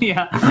 please.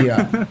 Yeah.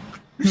 Yeah.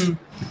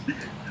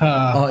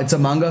 It's a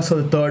manga,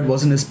 so the third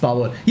wasn't his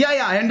power. Yeah,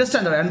 I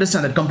understand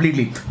that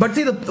completely. But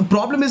see, the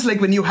problem is like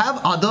when you have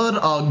other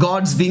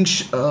gods being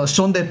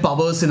shown their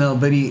powers in a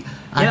very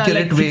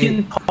accurate like way.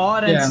 freaking Thor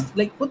and Yeah.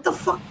 like what the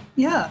fuck?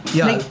 Yeah.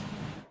 Yeah. Like,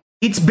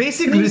 It's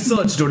basic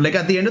research, dude. Like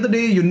at the end of the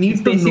day, you need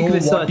to basic know what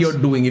research. you're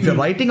doing. If you're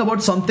writing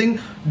about something,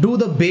 do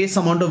the base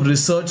amount of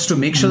research to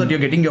make sure that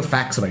you're getting your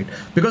facts right.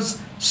 Because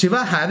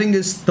Shiva having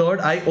his third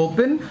eye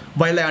open,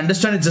 while I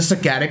understand it's just a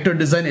character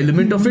design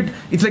element of it,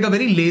 it's like a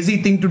very lazy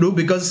thing to do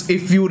because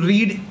if you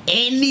read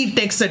any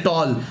text at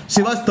all,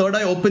 Shiva's third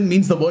eye open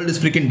means the world is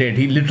freaking dead.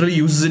 He literally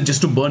uses it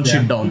just to burn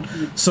shit down.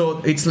 So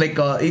it's like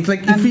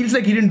it feels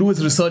like he didn't do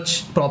his research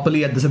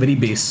properly at this very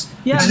base.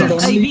 yeah, It's like,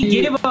 not only- we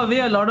gave away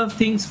a lot of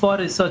things for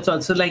research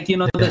also, like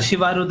the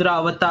Shiva Rudra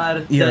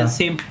avatar, Yeah. the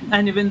same,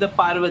 and even the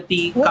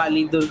Parvati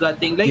Kali Durga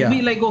thing. Like Yeah.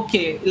 we like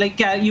okay, like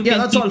you Yeah, can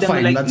that's keep all them.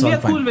 fine, Like that's we all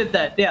are cool fine. with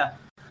that. Yeah.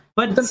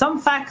 But some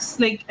facts,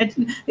 like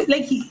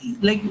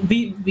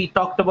we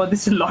talked about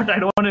this a lot. I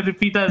don't want to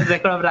repeat our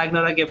Record of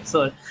Ragnarok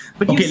episode.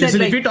 But you Okay, said, listen,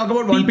 like, if we talk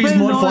about One Piece people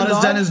more, know a Forrest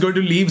lot- Dan is going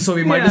to leave, so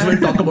we might as well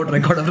talk about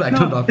Record of No,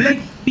 Ragnarok. like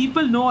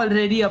people know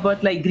already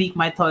about like Greek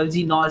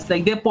mythology, Norse,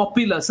 like they're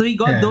popular, so he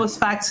got Yeah. those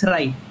facts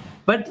right.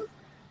 But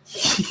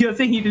you're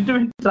saying he didn't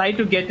even try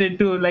to get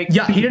into like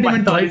Yeah, he didn't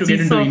even try to get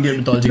into so Indian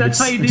mythology, That's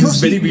which- why he which didn't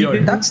is very he weird.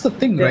 didn't- That's the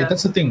thing, right? Yeah.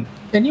 That's the thing.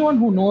 Anyone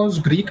who knows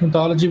Greek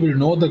mythology will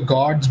know the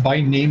gods by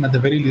name at the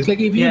very least.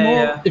 Like if you Yeah, know,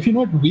 yeah. if you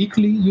know it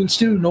weekly, you'll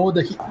still know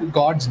the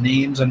gods'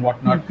 names and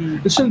whatnot.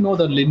 You'll still know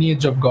the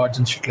lineage of gods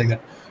and shit like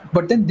that.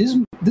 But then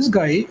this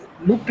guy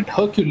looked at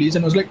Hercules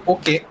and was like,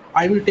 okay,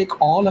 I will take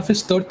all of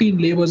his 13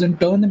 labors and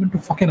turn them into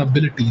fucking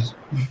abilities.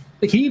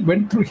 Like he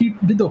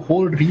did the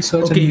whole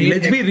research. Okay, and made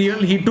let's be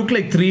real. He took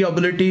like 3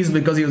 abilities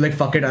because he was like,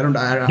 "Fuck it,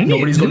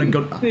 nobody's gonna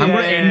go. I'm Yeah,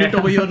 gonna end yeah. it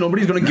over here.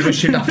 Nobody's gonna give a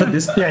shit after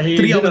this. Yeah, he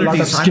 3 did a lot of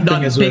abilities. I'm skipping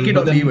done. as well, Take it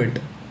but or then- leave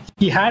it."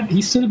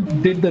 he still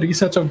did the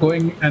research of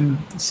going and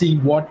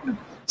seeing what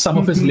some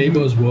of his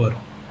labors were.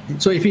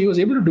 So if he was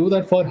able to do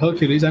that for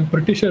Hercules, I'm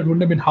pretty sure it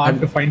wouldn't have been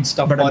hard to find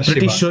stuff But for I'm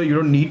pretty Shiva. sure you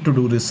don't need to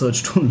do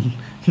research to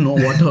know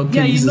what Yeah,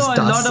 Hercules' you know a lot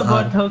tasks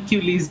about are.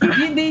 Hercules.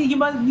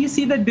 You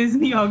see the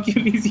Disney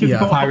Hercules, you Yeah.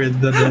 know. I mean,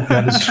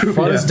 that is true.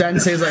 Forrest yeah. Dan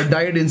says, "I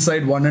died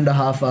inside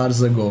 1.5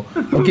 hours ago."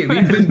 Okay,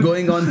 we've been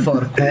going on for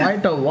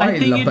quite a while,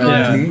 think it was-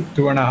 apparently. Yeah,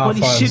 2.5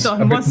 Holy hours, shit, a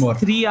bit almost more.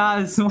 3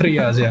 hours. 3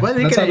 hours, yeah. Well,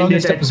 we That's can our end it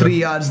longest at episode.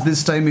 3 hours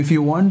this time if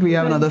you want. We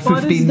have another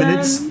Forrest 15 Dan-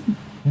 minutes.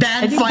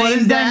 Dan, think fine,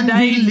 Forrest Dan Dan,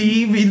 we'll died.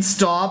 leave, we'll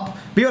stop.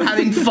 We were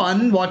having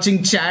fun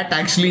watching chat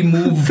actually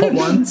move for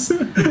once.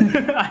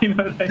 I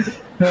know,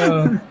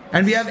 right?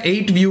 And we have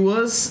 8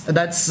 viewers.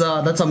 That's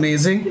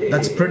amazing.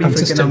 That's pretty freaking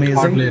Consistent,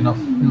 hardly amazing. enough.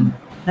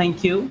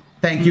 Thank you.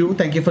 Thank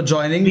you for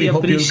joining. We We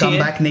hope you'll come appreciate-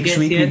 back next yes,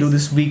 week. We yes. do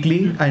this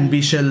weekly, and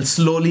we shall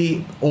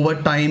slowly, over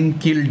time,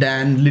 kill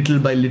Dan little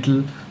by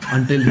little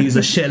until he's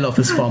a shell of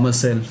his former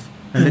self.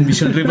 And then we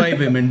shall revive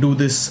him and do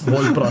this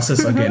whole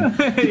process again.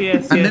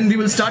 Yes, And yes. then we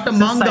will start a It's a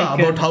manga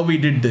cycle. about how we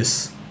did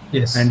this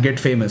Yes. and get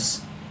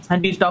famous.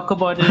 And we'll talk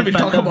about it in We'll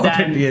front talk of about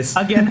Dan it, yes.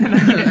 again and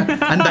again.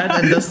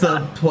 and thus the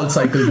whole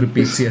cycle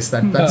repeats. Yes,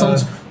 that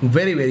sounds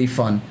very, very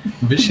fun.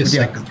 Vicious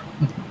Yeah. cycle.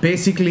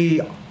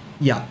 Basically,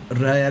 yeah,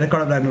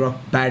 Record of Ragnarok,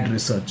 bad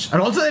research.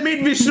 And also they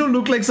made Vishnu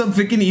look like some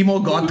freaking emo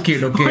goth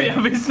kid, okay? Oh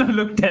yeah, Vishnu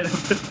looked terrible.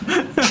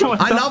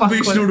 What I the love fuck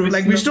Vishnu, was dude.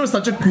 Like Vishnu is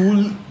such a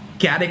cool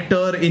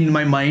character in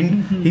my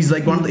mind. He's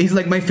like he's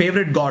like my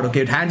favorite god,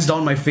 okay? Hands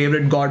down my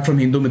favorite god from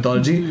Hindu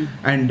mythology.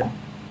 And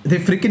they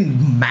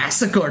freaking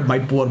massacred my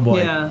poor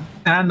boy. Yeah.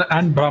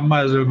 And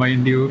Brahma as well,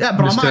 mind you. Yeah,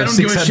 Brahma, Mr. I don't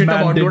give a Six-Head shit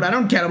Man about, did- dude. I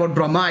don't care about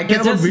Brahma. I care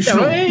Yeah, about just-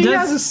 Vishnu. Hey, he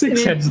has Just-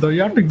 6 heads though.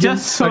 You have to give,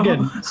 just so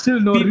again,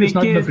 still no, we it's make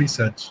not it- enough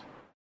research.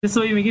 Just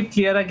so we make it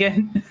clear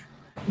again,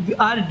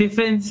 our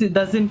difference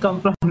doesn't come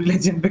from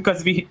religion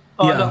because none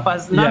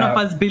Yeah. of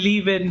us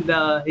believe in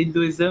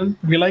Hinduism.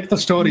 We like the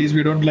stories,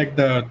 we don't like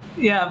the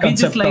Yeah, we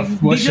just concept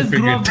of we just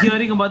worshipping grew up it.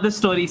 hearing about the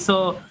story,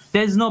 so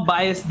there's no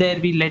bias there.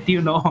 We let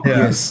you know. Yeah.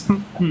 Yes.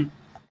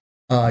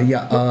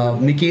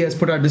 Nikki has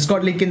put our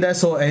Discord link in there,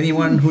 so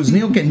anyone who's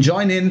new can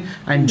join in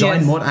and join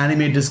Yes. more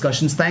anime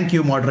discussions. Thank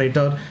you,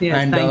 moderator. Yes,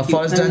 and thank you.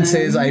 Forrest Dan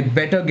says, I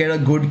better get a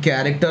good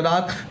character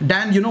arc.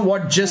 Dan, you know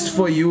what? Just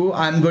for you,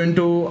 I'm going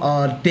to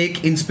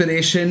take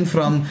inspiration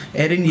from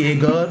Eren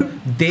Yeager,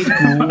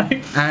 Deku,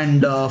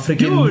 and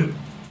freaking. Dude,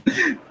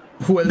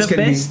 Who else the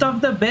can best be? of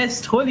the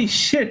best. Holy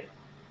shit!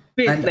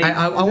 Wait, And like,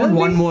 I want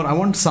one more. I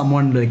want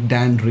someone like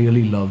Dan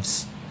really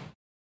loves.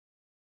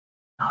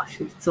 oh,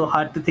 shit, it's so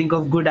hard to think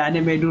of good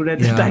anime, dude. At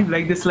Yeah. the time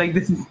like this.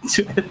 This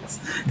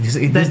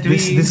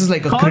is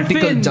like a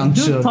critical Thorfinn,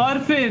 juncture. Dude,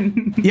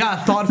 Thorfinn. Yeah,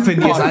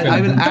 Thorfinn. Yes, I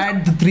Thorfinn. will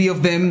add the 3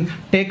 of them,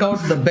 take out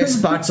the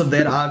best parts of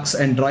their arcs,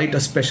 and write a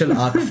special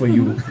arc for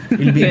you.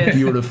 It'll be Yes.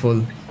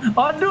 beautiful.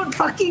 Oh, dude,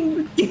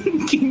 fucking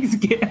King's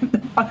Game. The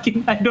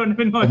fucking, I don't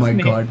even know Oh his my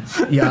name. god.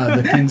 Yeah,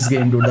 the King's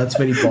Game, dude. That's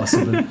very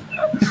possible.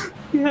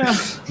 Yeah,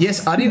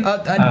 Yes, are you,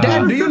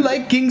 Dan, do you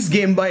like King's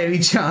Game by any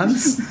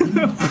chance?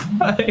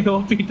 I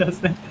hope he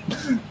doesn't.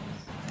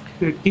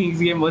 The King's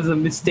Game was a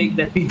mistake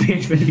that we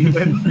made when we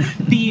were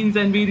teens,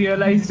 and we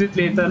realized it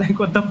later. Like,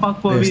 what the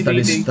fuck were we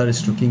reading? That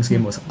is true. King's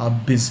Game was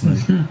abysmal.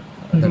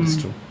 That is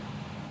true.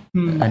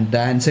 And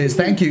Dan says,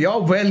 thank you.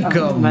 You're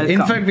welcome. In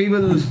fact, we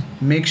will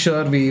make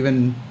sure we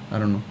even, I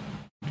don't know.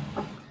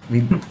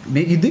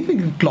 You think we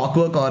can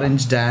Clockwork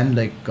Orange Dan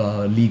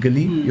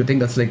legally? You think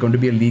that's like going to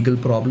be a legal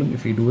problem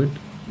if we do it?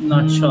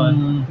 Not sure.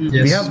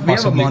 Yes, We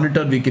have a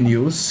monitor we can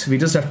use. We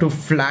just have to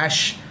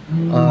flash.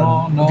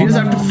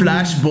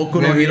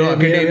 Boku no Hero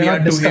Academia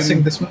to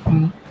him. This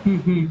one.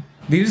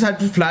 We just had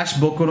to flash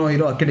Boku no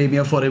Hero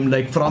Academia for him,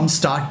 like from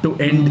start to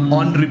end,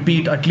 on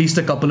repeat at least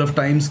a couple of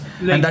times,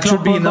 Like and that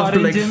should be enough to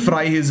like Origin?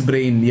 fry his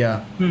brain.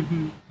 Yeah.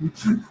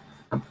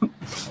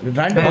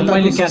 Random Well,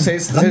 Otaku you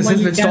says,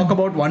 can. let's talk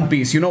about One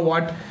Piece. You know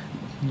what?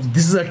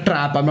 This is a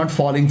trap. I'm not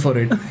falling for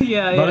it.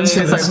 Lauren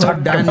says, I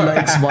thought Dan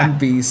likes One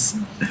Piece.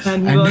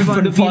 And we all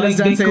want to be Forrest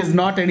like Dan Deku. says,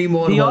 not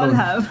anymore. We all Varun."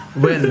 have.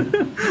 Well,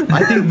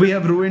 I think we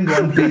have ruined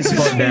One Piece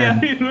for Yeah, Dan.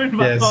 we ruined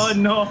one. Yes. Oh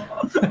no.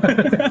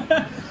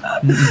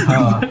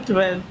 But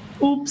well,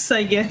 oops,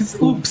 I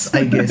guess. Oops,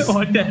 I guess.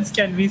 What else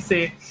can we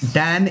say?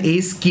 Dan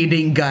is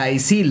kidding,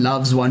 guys. He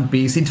loves One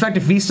Piece. In fact,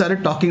 if we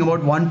started talking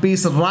about One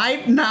Piece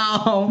right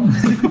now,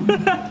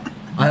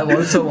 I have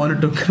also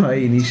wanted to cry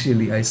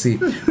initially. I see.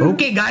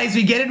 Okay, guys,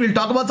 we get it. We'll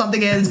talk about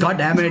something else. God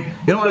damn it.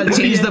 You know what? I'll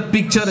change the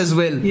picture as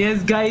well.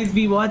 Yes, guys,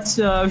 we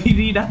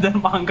read other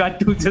manga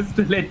too, just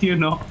to let you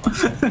know.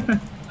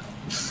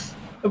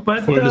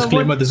 But Full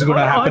disclaimer, this is going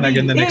to happen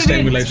again the next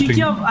time we live speaking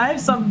stream. of, I have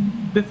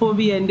some before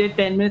we end it.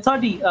 10 minutes.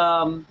 Audi,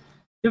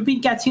 you've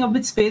been catching up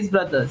with Space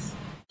Brothers.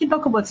 You can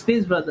talk about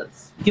Space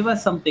Brothers. Give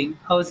us something.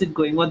 How is it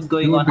going? What's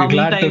going You on? would How be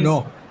many glad to times?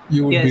 know.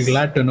 You would be Yes.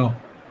 glad to know.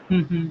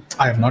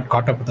 I have not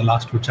caught up with the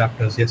last 2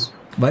 chapters, yes.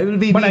 Why will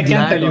we But be I glad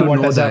can't tell to you what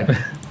know has that?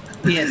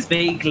 happened. Yes,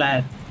 very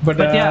glad. But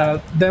yeah.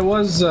 there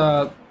was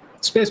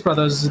Space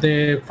Brothers.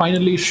 They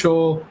finally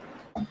show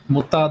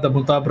the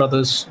Mutta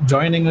brothers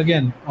joining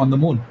again on the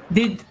moon.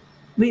 They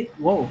meet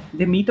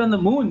on the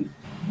moon.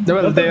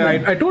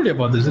 I told you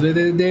about this.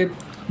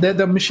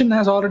 The mission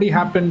has already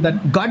happened.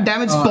 That God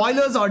damn it,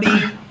 spoilers, Audi.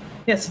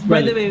 Yes,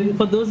 by the way,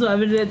 for those who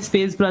haven't read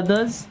Space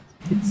Brothers,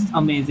 it's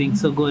amazing.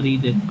 So go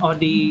read it.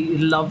 Audi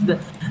loved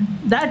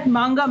that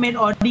manga. Made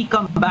Audi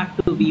come back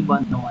to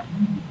V101.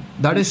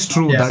 That is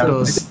true.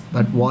 Yes,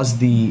 that was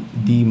the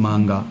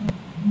manga.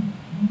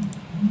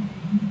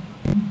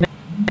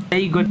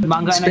 Very good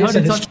manga, and I Space heard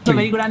and it's also history.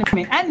 very good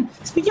anime. And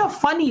speaking of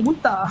funny,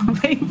 Mutta,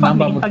 very funny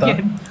Namba Mutta.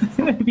 again.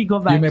 If we go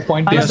back, You may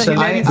point to Another yourself.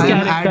 I hilarious am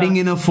character. adding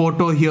in a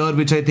photo here,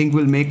 which I think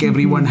will make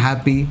everyone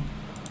happy.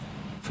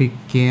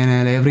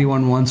 Freaking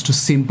everyone wants to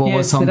simp over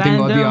Yes, something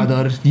or the random-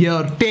 other.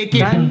 Here, take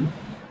it.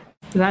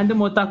 Random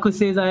Otaku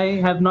says, I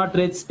have not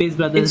read Space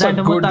Brothers. it's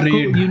Random a good Otaku,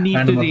 read. you need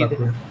Random to read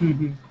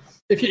Otaku.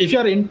 it. If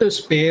you're into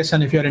space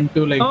and if you're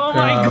into like, Oh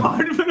my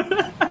god.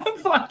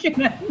 Fucking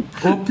hell.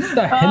 what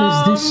the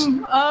hell is this?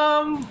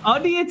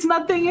 Audi, it's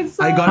nothing. It's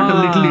I got a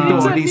little into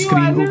it's a Audi new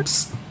screen. anime.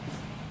 Oops.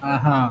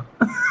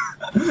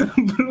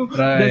 Bro,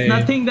 Right. there's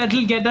nothing that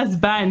will get us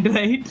banned,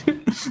 right?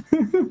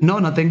 No,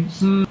 nothing.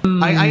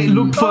 I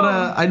looked for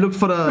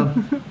a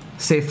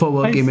safe for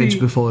work I image see.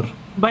 before.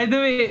 By the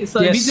way, so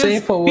Yes, we just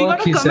safe for we work,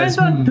 got a he comment says.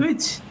 on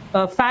Twitch.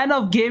 A fan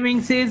of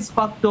gaming says,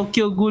 "Fuck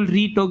Tokyo Ghoul.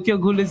 Read Tokyo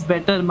Ghoul is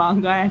better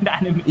manga and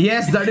anime."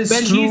 Yes, that is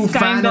Well, true. he's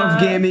Fan kinda- of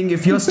gaming.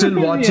 If you're still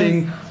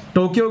watching,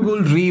 Tokyo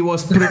Ghoul Re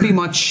was pretty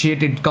much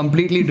shit. It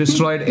completely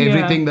destroyed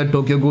everything that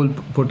Tokyo Ghoul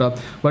put up.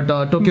 But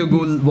Tokyo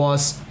Ghoul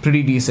was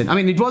pretty decent. I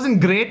mean, it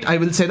wasn't great, I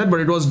will say that, but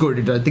it was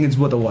good. I think it's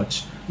worth a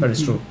watch. That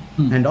is true.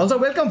 And also,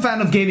 welcome,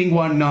 fan of gaming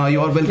one.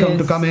 You're welcome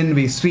to Yes. come in.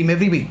 We stream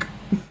every week.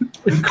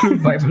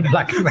 Include Bible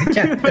Black and White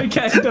character. My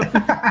character.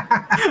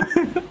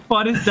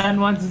 Forrest Dan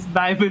wants his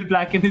Bible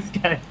Black in his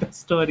character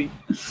story.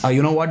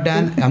 You know what,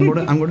 Dan? I'm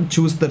gonna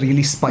choose the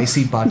really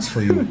spicy parts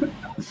for you.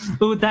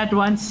 Oh, that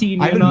one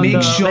scene. I you will know, make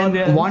when sure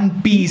they're-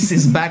 One Piece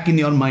is back in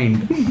your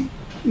mind.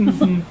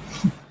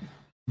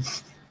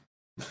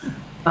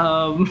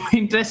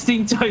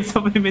 Interesting choice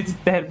of image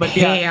there, but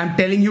Hey, yeah. I'm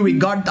telling you, we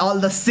got all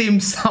the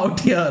simps out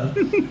here.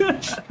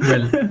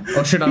 Well,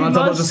 Oh shit, I'm not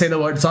supposed to say the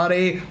word.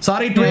 Sorry,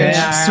 Twitch.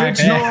 Switch,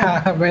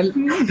 no. Well,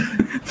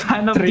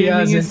 Fan of 3 gaming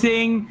hours is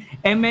saying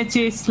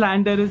MHA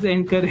slander is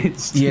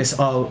encouraged. Yes,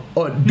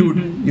 dude,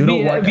 you know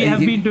We- what? we have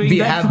been doing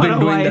that have for been a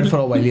doing that while. for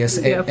a while. Yes,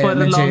 Yeah, for a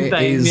long MHA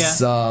time,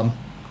 is.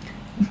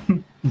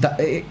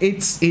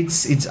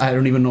 It's. I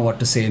don't even know what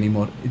to say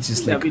anymore. It's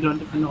just Yeah, like we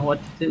don't even know what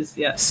it is.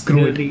 Yeah,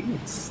 Screw it. really,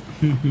 It's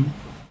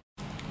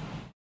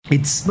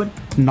it's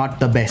not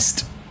the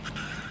best.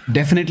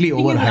 Definitely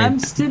thing is, I'm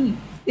overhyped. still.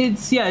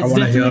 It's I it's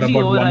wanna hear definitely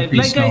about One overhyped.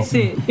 Piece Like I now.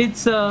 say,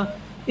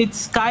 it's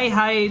Sky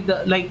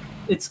High.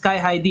 It's Sky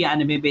High the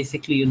anime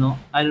basically. You know,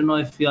 I don't know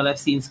if you all have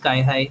seen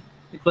Sky High.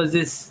 It was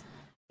this.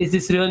 It's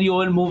this really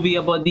old movie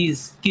about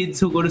these kids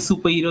who go to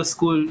superhero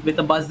school with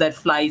a bus that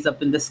flies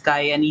up in the sky,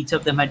 and each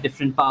of them had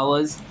different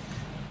powers.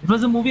 It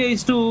was a movie I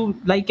used to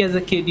like as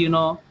a kid. You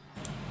know,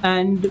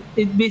 and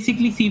it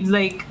basically seems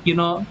like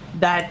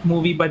that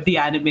movie, but the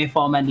anime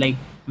form and like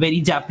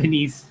very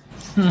Japanese.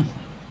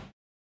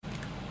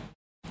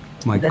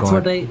 My That's God.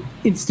 what I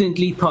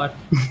instantly thought.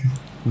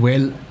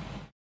 Well.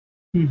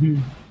 Mm-hmm.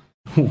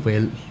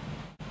 Well.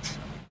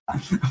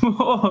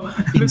 Oh,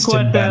 look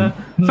Instant what a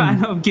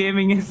fan of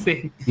gaming is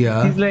saying.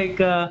 Yeah. He's like,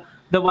 the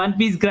One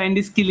Piece grind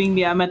is killing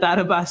me. I'm at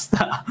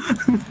Arabasta.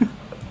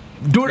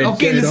 Dude,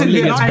 okay, it listen,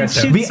 only we're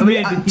gets not,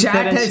 better.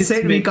 Chat has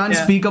said we can't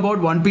speak about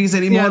One Piece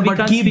anymore, Yeah, we but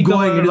can't keep speak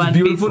going. about It is One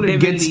beautiful. Piece. It They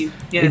will gets leave.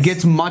 Yes. it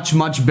gets much,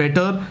 much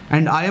better.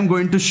 And I am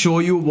going to show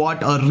you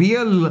what a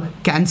real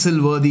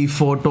cancel-worthy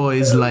photo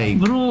is like.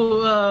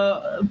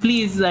 Bro,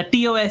 please,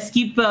 TOS,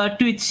 keep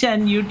Twitch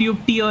and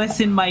YouTube TOS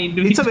in mind.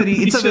 It's a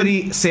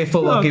very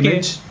safer work Okay.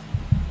 image.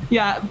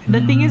 Yeah,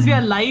 the thing is we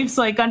are live,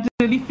 so I can't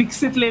really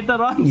fix it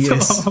later on.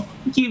 Yes. So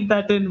keep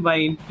that in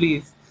mind,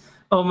 please.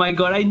 Oh my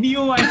God, I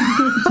knew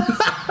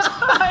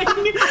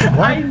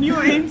I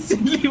knew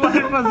instantly what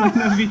it was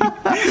gonna be.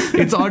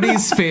 It's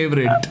Audie's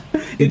favorite.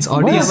 It's Yeah,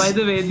 Audie's by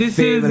the way, this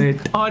favorite.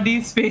 is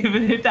Audie's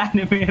favorite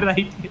anime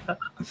right here.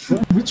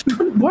 Which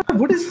one?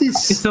 What is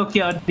this? It's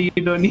okay, Audie,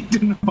 you don't need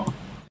to know.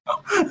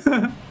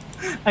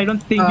 I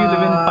don't think you'll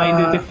even find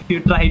it if you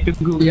try to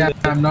Google Yeah, it.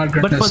 I'm not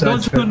going But to for search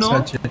those who know,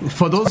 search it.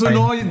 For those who Fine.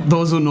 know,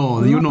 those who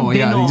know, you know, they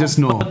yeah, you just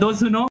know. For those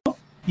who know,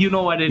 you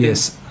know what it is.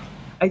 Yes.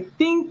 I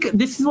think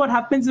this is what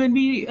happens when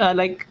we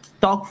like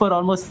talk for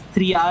almost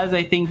 3 hours.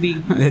 I think we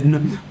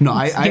No,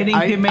 I getting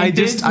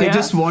demented, I yeah.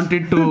 just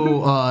wanted to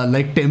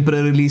like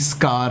temporarily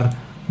scar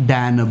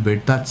Dan a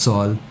bit. That's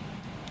all.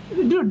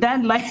 dude,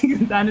 Dan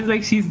is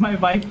like, she's my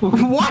wife.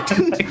 What?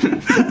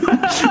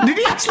 Did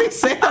he actually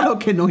say that?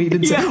 Okay, no, he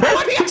didn't say. Yeah.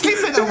 Oh, did he actually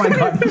say that? Oh my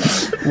God.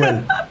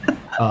 Well,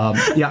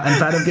 yeah, and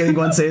Fan of Gaming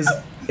One says,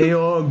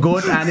 "Ayo,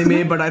 goat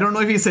anime," but I don't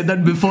know if he said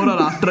that before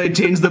or after I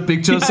changed the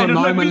picture, so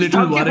now I'm a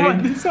little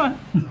worried.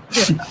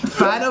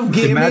 Fan of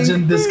Gaming.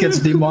 Imagine this gets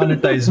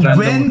demonetized.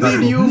 When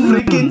did you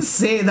freaking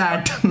say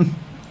that?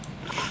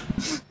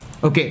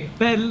 Okay.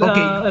 Well,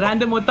 Okay.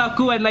 Random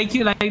Otaku, I'd like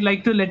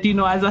to let you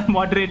know, as our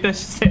moderator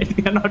said,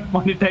 we are not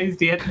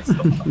monetized yet. So,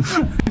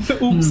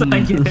 oops, I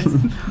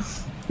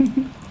guess.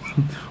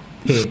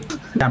 Hey.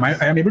 Damn, I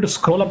am able to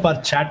scroll up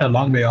our chat a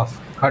long way off.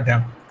 God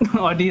damn.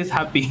 Audie is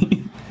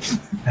happy.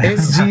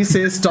 SG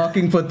says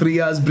talking for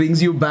 3 hours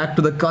brings you back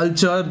to the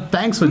culture.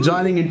 Thanks for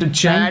joining into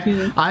chat. Thank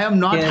you. I am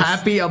not Yes.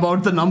 happy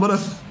about the number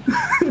of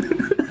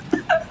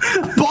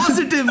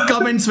positive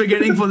comments we're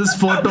getting for this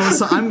photo,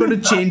 so I'm going to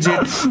change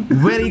it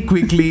very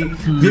quickly.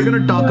 We're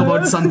going to talk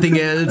about something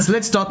else.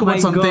 Let's talk about My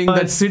something God.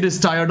 that Sid is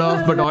tired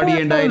of, but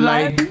Audie and I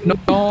like. No,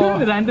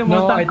 Random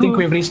no, I Otaku. think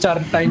we've reached our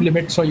time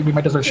limit, so we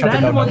might as well shut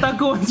Random it down.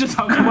 Otaku wants to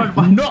talk about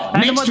one. No,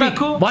 Random next week.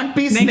 Otaku, One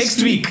Piece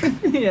next week.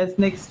 Yes,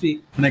 next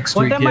week. Next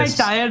What week, am yes.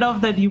 I tired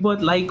of that you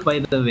both like, by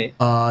the way?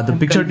 The I'm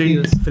picture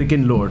didn't confused.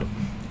 freaking load.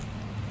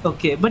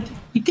 Okay, but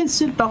you can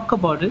still talk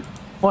about it.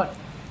 What?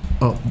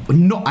 Oh,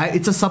 no,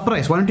 it's a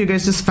surprise. Why don't you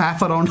guys just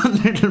faff around a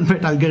little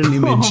bit? I'll get an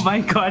image. Oh my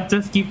God,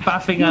 just keep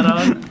faffing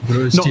around.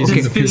 Bro, it's No, teasing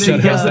okay, the fill future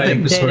in here's the hentai thing.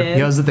 episode.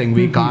 Here's the thing.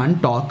 We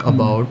can't talk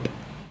about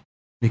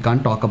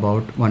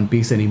One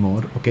Piece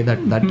anymore. Okay,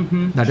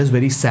 that is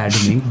very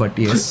saddening. But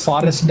yes,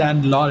 Forest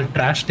Dan LOL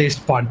Trash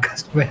Taste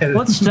Podcast. Where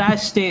What's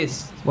trash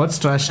taste? what's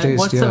trash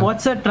taste?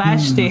 What's a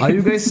trash taste? Are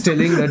you guys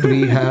telling that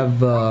we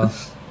have?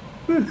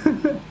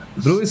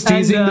 Bro is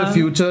teasing And, the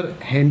future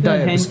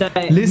hentai. episode.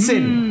 hentai.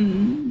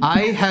 Listen,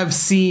 I have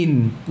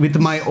seen with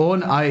my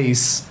own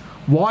eyes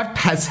what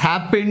has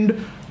happened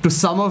to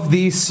some of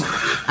these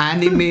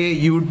anime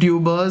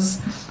YouTubers,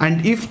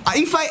 and if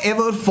I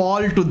ever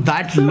fall to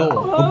that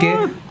low,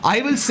 okay,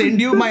 I will send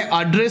you my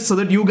address so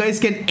that you guys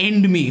can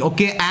end me,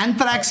 okay?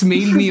 Anthrax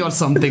mail me or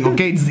something,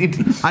 okay?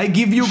 I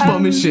give you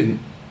permission.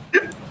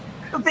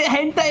 The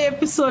hentai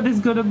episode is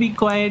gonna be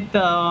quite,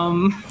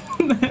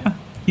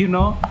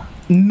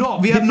 No,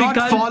 we are not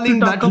difficult falling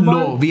to that talk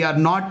low. about. We are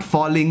not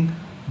falling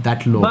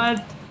that low.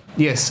 but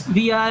Yes.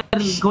 we are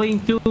going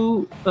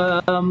to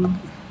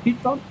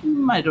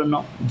I don't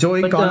know.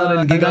 Joey, But, Connor,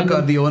 and Gigak Random-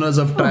 are the owners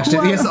of Trash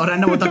Taste. Yes, or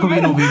Random Otaku,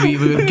 we know. We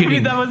were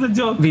kidding. That was a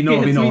joke. We know,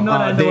 Yes, we know.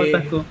 Random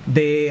Otaku.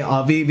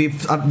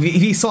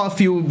 We saw a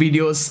few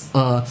videos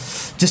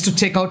just to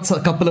check out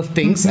a couple of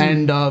things,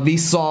 and we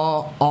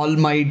saw All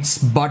Might's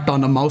butt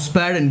on a mouse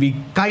pad, and we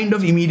kind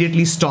of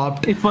immediately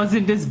stopped. It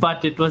wasn't his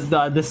butt, it was the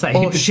other side.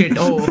 Oh shit!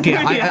 Oh okay.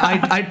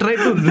 I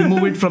tried to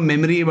remove it from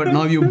memory, but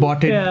now you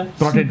brought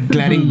it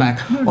glaring back.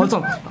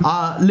 Also,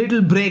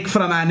 little break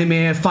from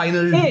anime.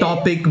 Final Hey,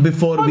 topic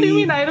before What do you we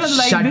mean I don't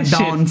like shut this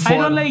down shit? for. I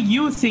don't like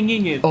you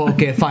singing it. Oh,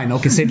 okay, fine.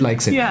 Okay, Sid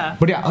likes it. Yeah.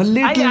 But yeah, a I'm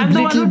the one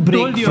little who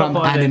break told you from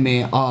about it.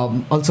 anime.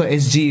 Also,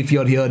 SG, if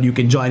you're here, you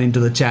can join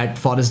into the chat.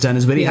 Forrest Dan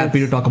is very Yes. happy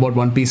to talk about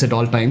One Piece at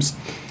all times.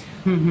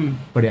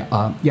 But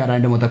yeah,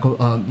 Random Otaku.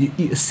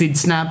 Sid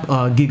Snap,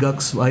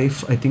 Gigak's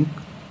wife, I think.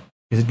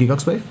 Is it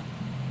Gigak's wife?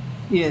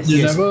 Yes. You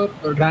Yes. never.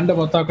 Random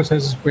Otaku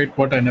says, "Wait,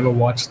 what? I never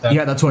watched that."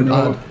 Yeah, that's what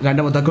No.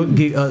 Random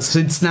Otaku,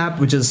 Sid Snap,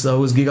 which is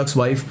who's Gigak's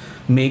wife,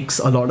 makes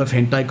a lot of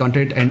hentai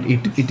content, and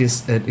it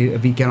is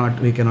we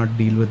cannot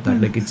deal with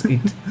that. Like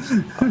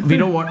we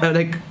don't want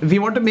we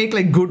want to make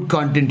like good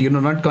content,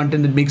 not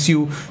content that makes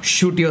you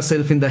shoot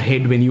yourself in the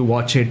head when you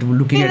watch it,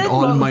 looking at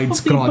All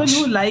Might's crotch.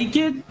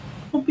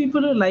 For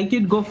people who like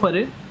it, go for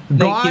it.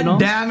 God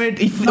damn it!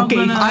 If not if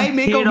gonna I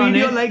make a hate on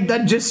video it. like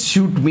that, just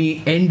shoot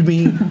me, end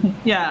me.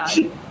 Yeah,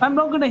 I'm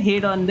not gonna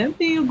hate on them.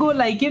 You go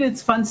like it.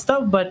 It's fun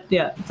stuff, but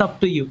yeah, it's up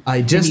to you.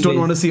 I just don't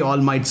want to see All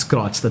Might's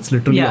crotch. That's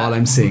literally all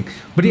I'm saying.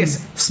 But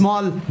yes,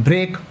 small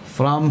break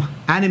from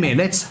anime.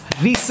 Let's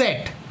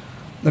reset.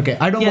 Okay,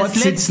 I don't watch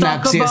Sid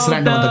Snaps. Yes,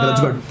 Random Otaku.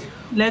 That's good.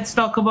 Let's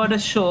talk about a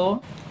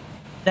show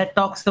that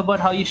talks about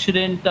how you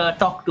shouldn't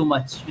talk too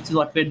much, which is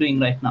what we're doing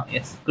right now.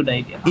 Yes, good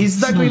idea. Is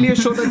that really a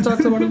show that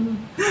talks about it?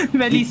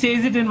 Well, he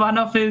says it in one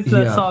of his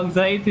songs,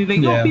 right? He's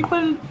like,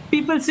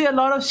 people say a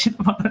lot of shit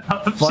about a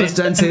lot of shit. First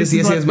Dan says,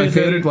 yes, my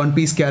favorite One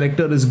Piece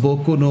character is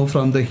Boku no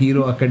from the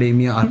Hero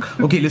Academia arc.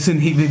 Okay, listen,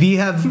 we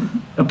have...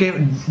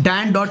 Okay,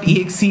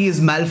 Dan.exe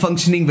is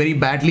malfunctioning very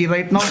badly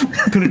right now.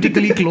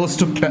 Critically close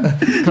to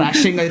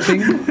crashing, I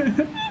think.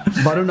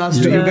 Varun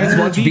asked, do you guys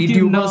watch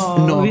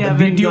VTubers? No, we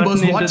haven't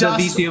VTubers watch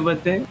us. VTuber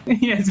thing.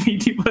 Yes,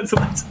 VTubers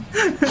watch.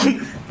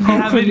 We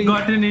haven't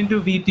gotten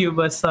into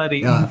VTubers,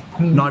 sorry.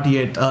 Not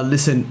yet.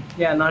 Listen.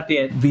 Yeah, not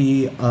yet.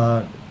 We...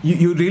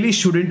 You really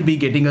shouldn't be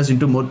getting us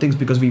into more things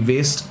because we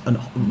waste a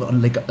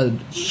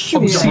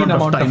huge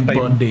amount of time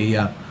per day.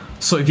 Yeah.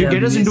 So if you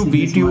get us into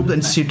VTube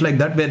and shit like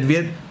that,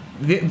 where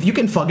you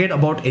can forget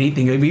about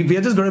anything. We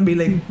are just going to be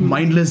like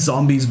mindless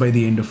zombies by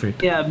the end of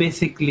it. Yeah,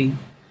 basically.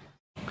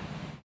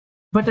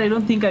 But I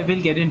don't think I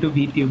will get into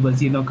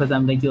VTubers, because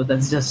I'm like,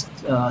 that's just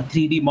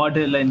 3D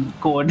model and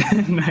code.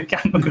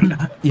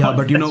 Yeah,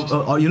 but you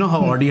know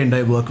how Audie and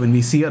I work. When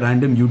we see a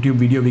random YouTube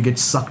video, we get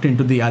sucked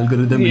into the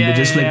algorithm and we're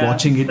just like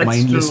watching it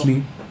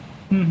mindlessly.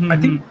 I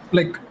think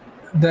like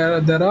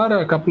there are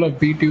a couple of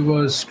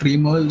VTubers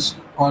streamers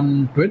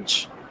on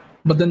Twitch,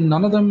 but then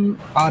none of them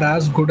are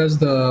as good as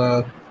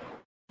there's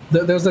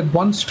that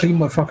one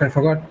streamer, I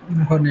forgot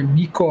her name,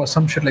 Miko or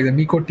some shit like that,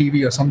 Miko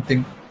TV or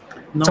something.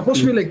 It's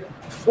supposed to be like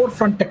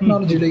forefront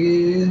technology.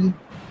 Like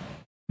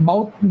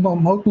mouth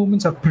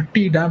movements are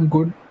pretty damn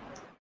good.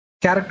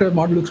 Character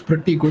model looks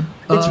pretty good.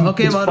 It's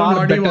Varun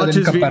already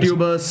watches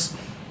VTubers.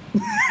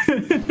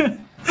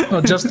 No,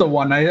 just the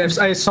one.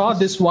 I saw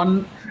this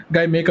one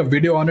guy make a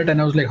video on it,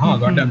 and I was like,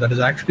 goddamn, that is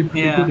actually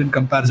pretty good in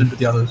comparison to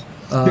the others.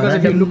 Because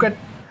if you look at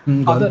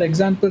other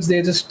examples,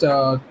 they just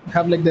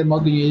have like their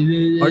mouth.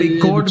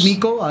 Code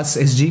Miko as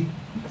SG.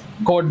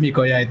 Code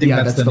Miko, I think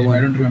that's the name. One.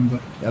 I don't remember.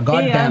 Yeah,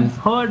 goddamn. I've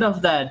heard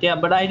of that,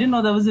 but I didn't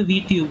know there was a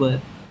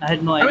VTuber. I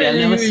had no idea. I've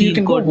never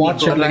seen Code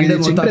watch Miko.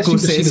 Random Otaku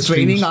says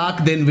training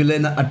arc, then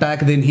villain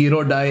attack, then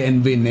hero die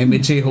and win.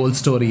 MHA whole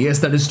story. Yes,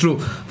 that is true.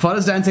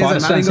 Forrest Dan says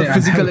I'm having a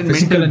physical and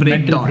mental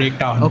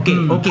breakdown.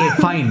 Okay,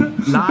 fine.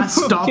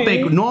 Last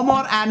topic. No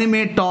more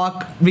anime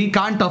talk. We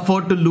can't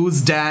afford to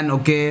lose Dan,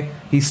 okay?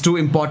 He's too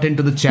important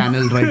to the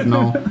channel right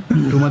now.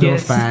 Too much of a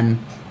fan.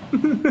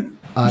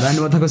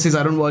 Random Otaku says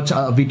I don't watch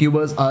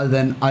VTubers other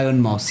than Iron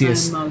Mouse.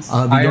 Yes,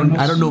 I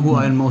don't know who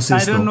Iron Mouse is.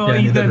 I don't know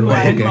either who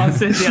Iron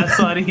Mouse is. Yeah,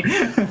 sorry.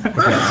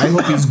 I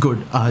hope he's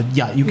good.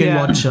 You can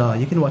watch.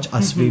 You can watch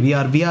us. We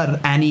are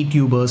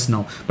Annie-tubers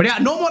now. But yeah,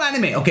 no more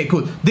anime. Okay,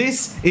 cool.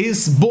 This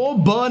is Bo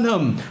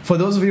Burnham. For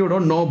those of you who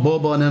don't know, Bo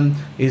Burnham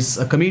is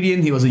a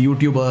comedian. He was a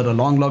YouTuber a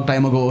long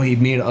time ago. He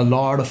made a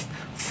lot of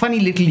funny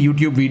little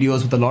YouTube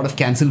videos with a lot of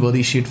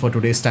cancel-worthy shit for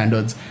today's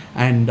standards,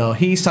 and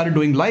he started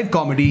doing live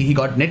comedy. He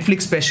got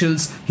Netflix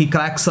specials. He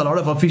cracks a lot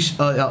of offensive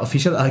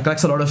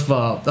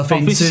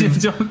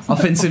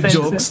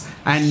jokes,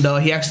 and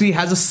he actually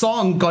has a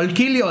song called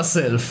 "Kill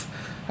Yourself,"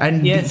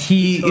 and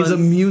he is a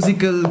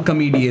musical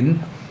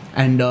comedian,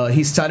 and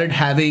he started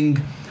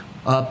having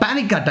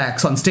panic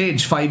attacks on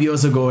stage 5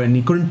 years ago, and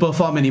he couldn't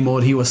perform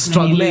anymore. He was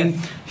struggling.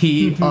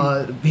 He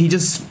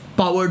just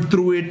powered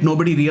through it.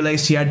 Nobody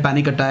realized he had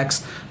panic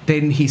attacks.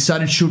 Then he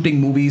started shooting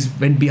movies,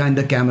 went behind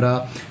the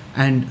camera,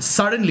 and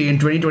suddenly in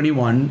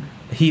 2021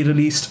 he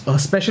released a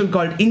special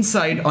called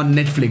Inside on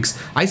Netflix.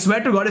 I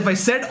swear to God, if I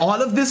said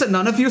all of this and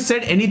none of you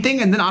said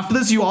anything, and then after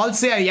this you all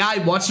say, yeah, I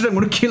watched it, I'm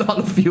going to kill all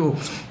of you.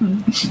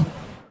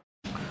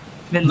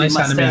 Well, nice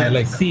anime, I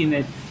like seen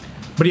it.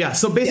 But yeah,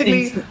 so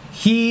basically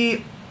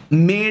he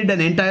made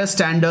an entire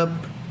stand-up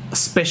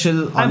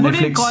special on Netflix. I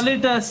wouldn't call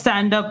it a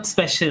stand-up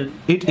special.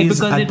 It is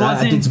because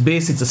at its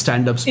base, it's a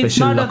stand-up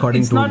special.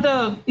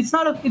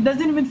 It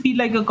doesn't even feel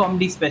like a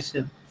comedy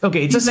special.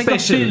 Okay, it's a like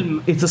special. A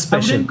film. It's a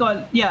special.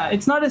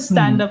 It's not a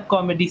stand-up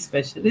comedy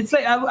special. It's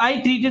like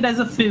I treat it as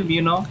a film,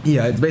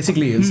 Yeah, it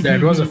basically is. Yeah,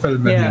 it was a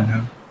film.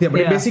 Yeah, but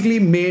he basically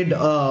made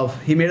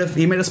he made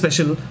a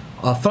special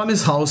from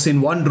his house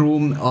in one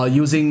room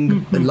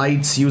using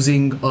lights,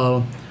 using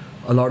a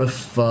lot of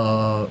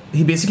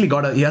he basically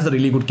he has a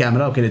really good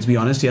camera. Okay, let's be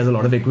honest, he has a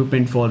lot of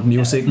equipment for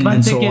music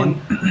and so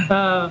on.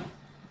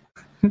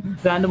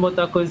 Random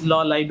Otaku is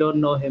lol. I don't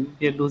know him.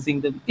 We're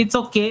losing them. It's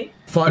okay.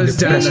 Forest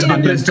Dan is Depressed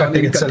depressed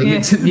onion cutting cutting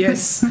itself.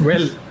 Yes.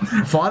 Well,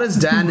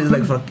 Forest Dan is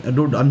like,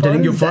 dude, I'm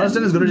telling you, Forest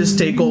Dan is going to just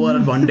take over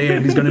one day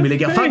and he's going to be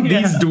like, yeah, fuck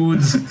these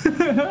dudes.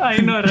 I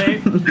know,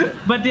 right?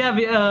 But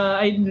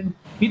yeah,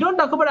 we don't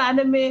talk about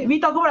anime. We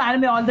talk about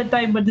anime all the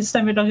time, but this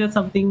time we're talking about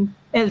something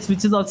else,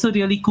 which is also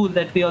really cool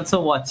that we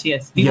also watch.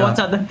 Yes, we Yeah. watch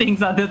other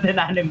things other than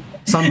anime.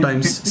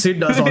 Sometimes. Sid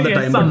does all the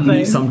Yes, time, but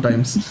me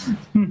sometimes.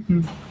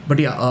 But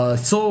yeah,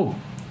 so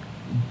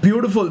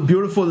beautiful thing.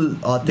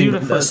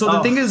 Beautiful. So the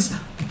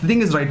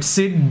thing is right,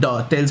 Sid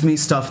tells me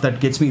stuff that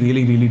gets me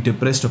really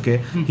depressed. Okay,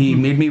 he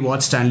made me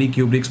watch Stanley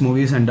Kubrick's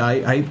movies, and I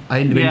went Yeah, I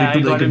into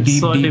like got a him deep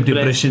so depressed.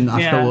 depression Yeah.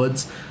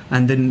 afterwards.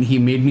 And then he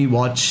made me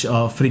watch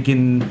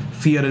freaking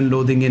Fear and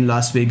Loathing in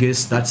Las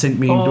Vegas. That sent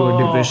me into a Oh,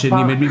 depression. He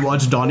fuck. made me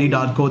watch Donnie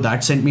Darko.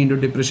 That sent me into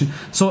depression.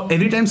 So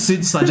every time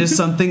Sid suggests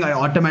something, I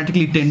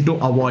automatically tend to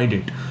avoid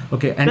it.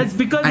 Okay, and That's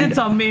because it's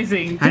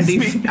amazing. and Just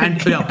if make-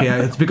 and yeah, okay,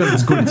 it's because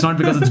it's good. It's not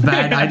because it's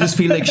bad. I just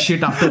feel like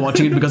shit after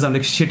watching it because I'm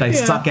like shit. I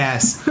suck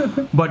ass.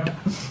 But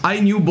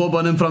I knew Bo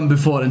Burnham from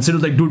before, and Sid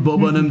was like, dude, Bo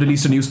Burnham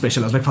released a new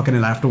special. I was like, fucking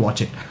hell, I have to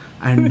watch it.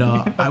 And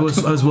I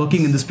was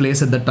working in this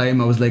place at that time.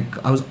 I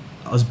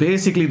was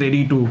basically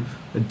ready to,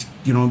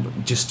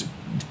 just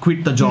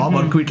quit the job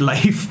or quit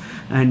life.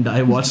 And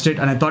I watched it,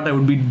 and I thought I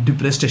would be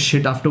depressed as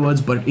shit afterwards.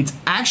 But it's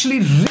actually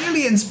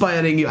really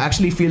inspiring. You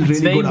actually feel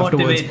really very good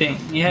afterwards. motivating.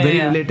 Yeah, Very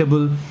yeah.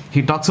 relatable.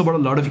 He talks about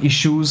a lot of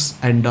issues,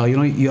 and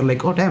you're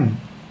like, oh damn,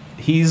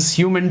 he's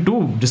human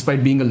too,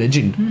 despite being a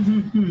legend.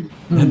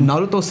 And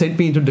Naruto sent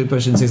me into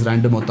depression, says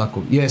Random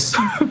Otaku. Yes,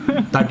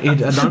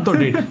 Naruto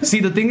did. See,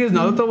 the thing is,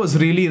 Naruto was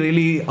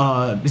really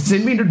it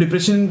sent me into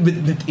depression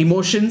with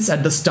emotions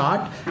at the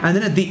start, and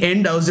then at the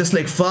end, I was just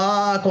like,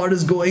 fuck, what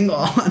is going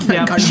on?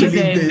 Yeah, I can't please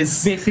believe end.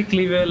 this.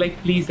 Basically, we're like,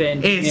 please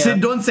end. Hey, Yeah.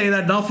 Sid, don't say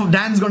that now.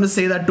 Dan's going to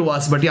say that to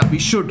us, but yeah, we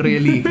should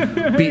really be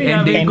Yeah, we're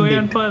ending. going it,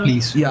 on for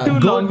please. Yeah, too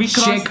go long. We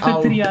crossed check the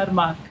out- 3-hour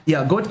mark.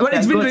 Yeah, go. But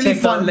it's Yeah, been go really check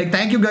fun. out. Like,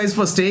 thank you guys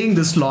for staying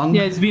this long.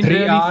 Yeah, it's been 3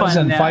 really hours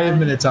fun. and yeah. 5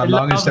 minutes, our I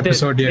longest loved it.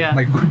 episode yet. Yeah.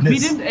 My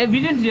goodness. We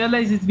didn't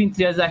realize it's been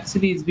 3 hours.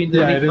 Actually, it's been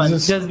Yeah, really it is fun.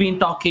 just- Just been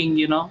talking,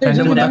 Yeah, And just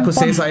Otaku having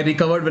says fun. I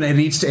recovered when I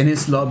reached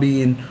Ennis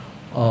lobby in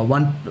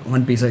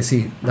One Piece. I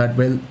see that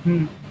well.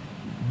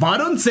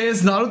 Varun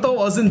says Naruto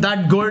wasn't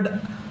that good.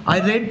 I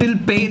read till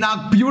Pain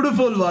Arc.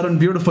 Beautiful, Varun.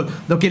 Beautiful.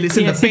 Okay,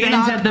 listen. Yes, the it Pain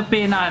ends Arc. at the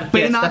pain arc.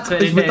 Pain Yes, arc that's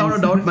where is it without a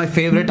ends. doubt my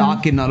favorite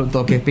arc in Naruto.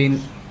 Okay,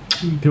 Pain.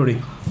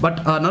 Beauty. But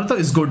Naruto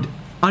is good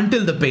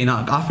until the Pain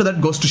arc. After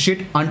that goes to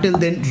shit. Until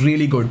then,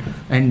 really good.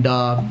 And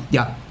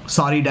yeah,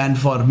 sorry Dan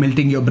for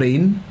melting your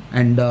brain.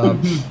 And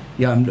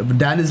yeah,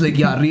 Dan is like,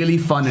 yeah, really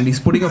fun, and he's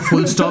putting a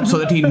full stop so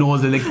that he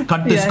knows, like,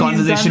 cut this Yeah, he's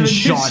conversation done with this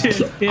short.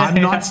 shit. Yeah, I'm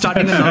yeah. not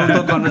starting a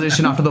Naruto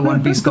conversation after the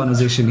One Piece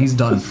conversation. He's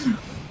done.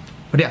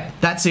 But yeah,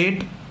 that's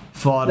it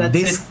for That's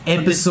this it for this.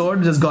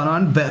 episode. Just gone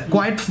on.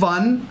 Quite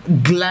fun.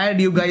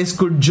 Glad you guys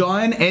could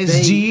join.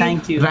 SG,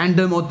 thank you.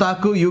 Random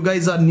Otaku. You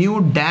guys are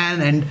new.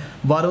 Dan and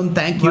Varun,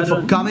 thank you for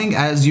Varun. coming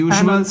as usual.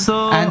 I'm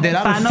also And there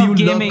are a fan few of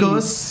gaming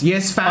lurkers.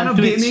 Yes, fan on of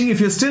Twitch. gaming. If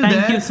you're still Thank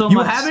there, you so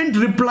much. haven't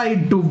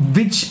replied to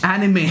which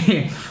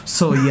anime.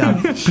 So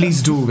yeah,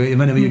 please do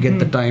whenever you get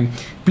the time.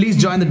 Please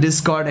join the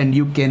Discord and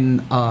you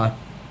can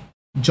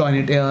join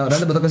it.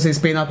 Random Otaku says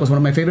Pain Arc was one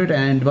of my favorite,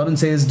 and Varun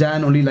says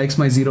Dan only likes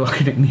my Zero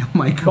Academia.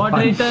 My God.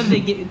 Moderator,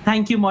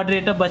 thank you,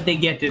 moderator, but they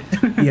get it.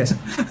 Yes.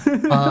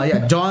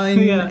 Yeah, join.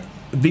 Yeah.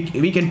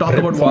 We can talk Red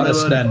about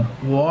Forest, Dan.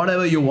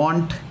 whatever you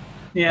want.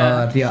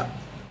 Yeah. Yeah.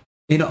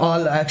 In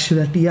all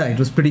actuality, yeah, it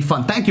was pretty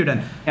fun. Thank you,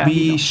 Dan. Yeah,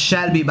 We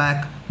shall be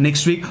back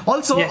next week.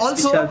 Also, Yes,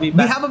 we shall be we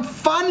back. have a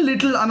fun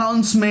little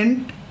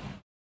announcement.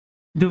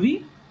 Do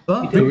we?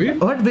 Do we?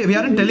 What? We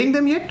aren't telling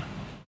them yet?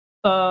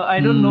 I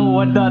don't know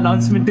what the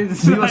announcement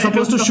is. We were I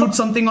supposed to don't know. shoot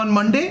something on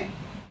Monday.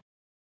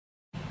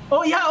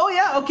 Oh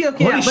yeah. Okay.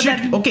 Holy Yeah, but shit,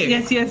 that- okay.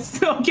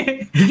 Yes.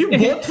 Okay. Did you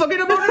both forget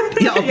about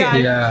it? Yeah,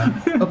 okay. Yeah.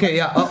 Yeah. Okay,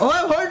 yeah.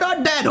 Hold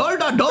on, Dan.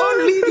 Hold on.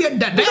 Don't leave yet,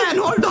 Dan.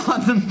 Hold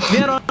on. We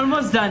are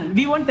almost done.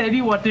 We won't tell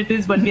you what it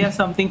is, but we have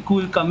something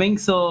cool coming.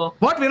 So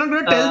What? We're not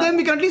going to tell them?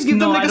 We can at least give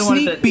them no, like I a don't want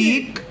sneak to-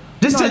 peek.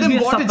 Just No, tell it'll them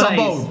be a what it's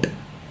surprise. about.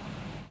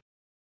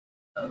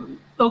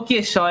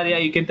 okay, sure. Yeah,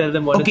 you can tell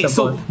them what Okay, it's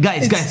so, about.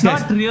 guys, it's guys.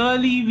 not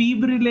really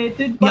Weeb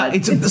related, Yeah, but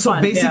it's so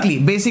fun, yeah.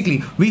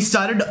 basically we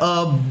started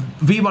a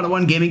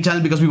V101 gaming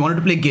channel because we wanted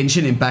to play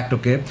Genshin Impact,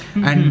 okay?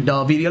 Mm-hmm.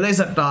 And we realized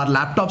that our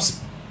laptops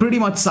pretty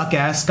much suck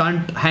ass,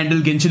 can't handle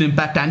Genshin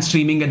Impact and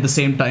streaming at the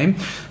same time.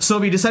 So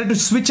we decided to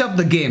switch up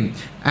the game.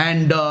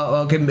 And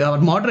okay, our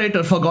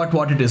moderator forgot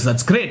what it is.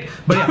 That's great.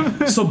 But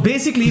yeah, so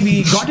basically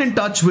we got in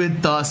touch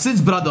with Sid's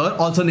brother,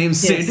 also named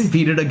Sid. Yes.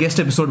 We did a guest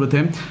episode with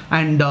him,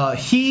 and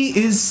he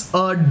is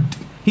a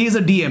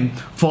DM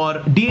for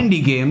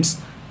D&D games.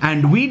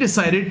 And we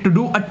decided to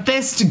do a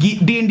test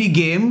D&D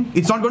game.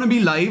 It's not going to be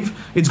live.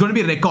 It's going to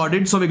be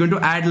recorded. So we're going to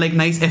add like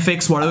nice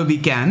effects, whatever we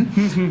can.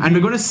 And we're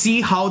going to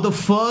see how the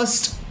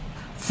first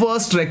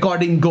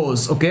recording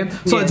goes. Okay,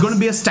 so Yes. it's going to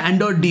be a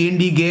standard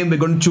D&D game. We're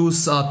going to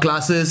choose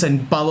classes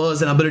and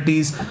powers and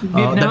abilities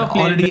never that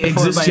played already it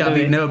before, exist. by Yeah, the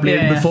we've way. never played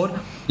Yeah, it yeah. before.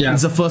 Yeah,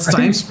 It's the first I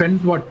think time. we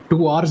spent what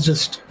 2 hours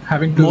just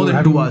having to More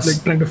than 2 hours.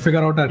 like trying to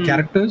figure out our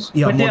characters.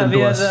 Yeah, But more yeah, than 2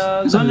 we hours.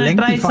 are It's a gonna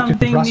lengthy try fucking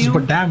something process, new.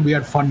 but damn, we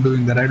had fun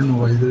doing that. I don't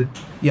know why.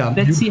 Yeah.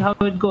 Let's see how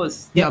it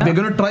goes. Yeah, we're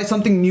gonna try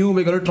something new.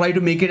 We're gonna try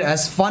to make it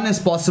as fun as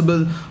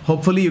possible.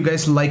 Hopefully, you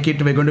guys like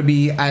it. We're going to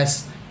be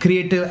as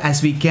creative as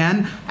we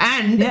can.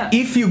 And Yeah.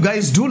 if you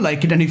guys do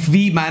like it, and if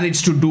we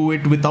manage to do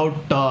it without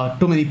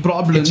too many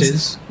problems,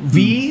 Hitches.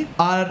 we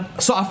are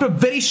so after a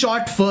very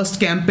short first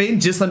campaign,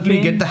 just until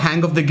you get the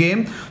hang of the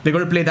game, we're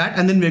going to play that,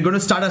 and then we're going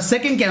to start our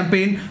second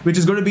campaign, which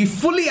is going to be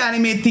fully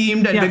anime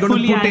themed, and Yeah, we're going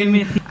fully to put in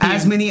anime themed.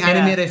 as many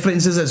anime Yeah.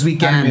 references as we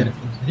can. Anime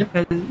references.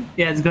 Yep.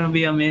 Yeah, it's gonna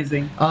be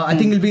amazing. I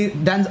think it'll be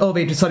Dan. Oh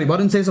wait, sorry.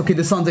 Varun says, okay,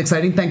 this sounds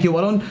exciting. Thank you,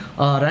 Varun.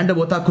 Random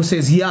Otaku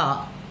says,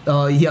 yeah.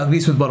 He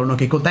agrees with Varun.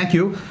 Okay, cool. Thank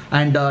you.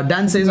 And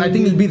Dan says, I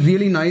think it'll be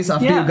really nice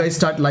after you guys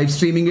start live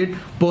streaming it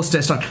post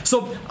test run. So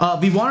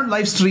we want to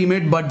live stream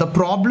it, but the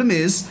problem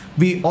is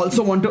we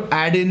also want to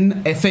add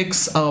in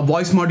effects,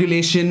 voice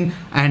modulation,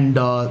 and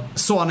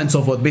so on and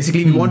so forth.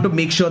 Basically, we want to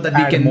make sure that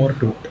we Add can more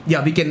to it.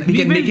 Yeah, we can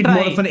We make will it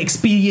more try. of an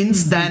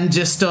experience than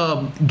just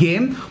a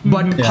game.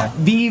 But Yeah.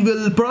 we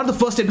will put out the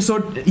first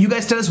episode. You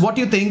guys tell us what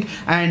you think,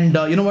 and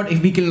you know what?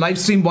 If we can live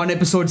stream one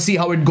episode, see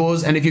how it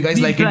goes, and if you guys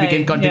We'll like it, we try,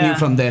 can continue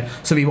yeah. from there.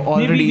 So we've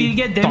already Maybe we'll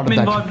get thought them of that.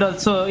 involved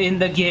also in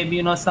the game.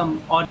 You know,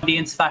 some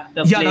audience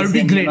factor. Yeah, that plays would be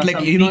in, great. some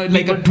like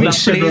people a Twitch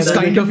fluctuate. plays that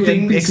kind can of be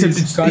thing,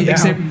 NPCs. Yeah.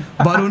 except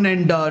Varun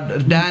and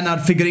Dan are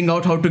figuring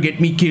out how to get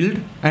me killed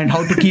and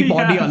how to keep Yeah,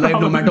 Audi alive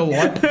no matter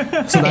what.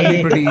 So that'll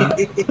be pretty.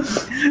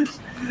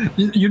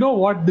 You know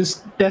what?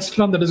 This test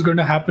run that is going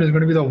to happen is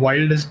going to be the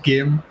wildest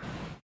game.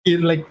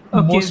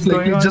 Most it's going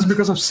likely on. just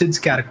because of Sid's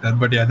character.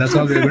 But yeah, that's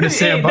all we're going to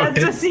say Hey, about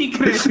that's it. a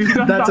secret. We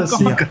don't That's a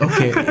talk about-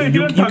 secret. Okay,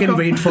 you Don't can talk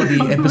wait for the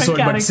about my episode,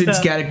 but Sid's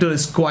character. character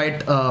is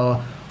quite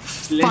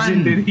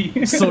Legendary.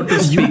 fun, so to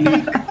speak.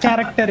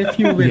 Character, if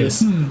you will.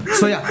 Yes.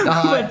 So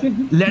yeah,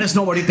 let us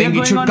know what you think.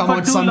 They're It should going on come for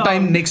out too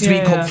sometime long. next Yeah,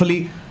 week, yeah.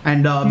 hopefully.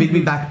 And we'll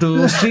be back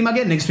to stream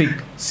again next week.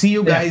 See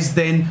you guys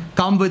then.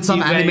 Come with some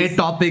You anime guys.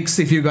 topics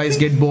if you guys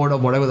get bored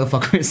of whatever the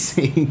fuck we're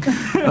saying.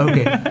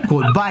 Okay,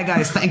 cool. Bye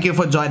guys. Thank you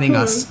for joining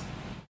us.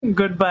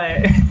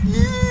 Goodbye.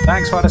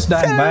 Thanks for us,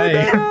 Dan.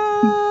 Bye.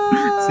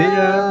 See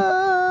ya.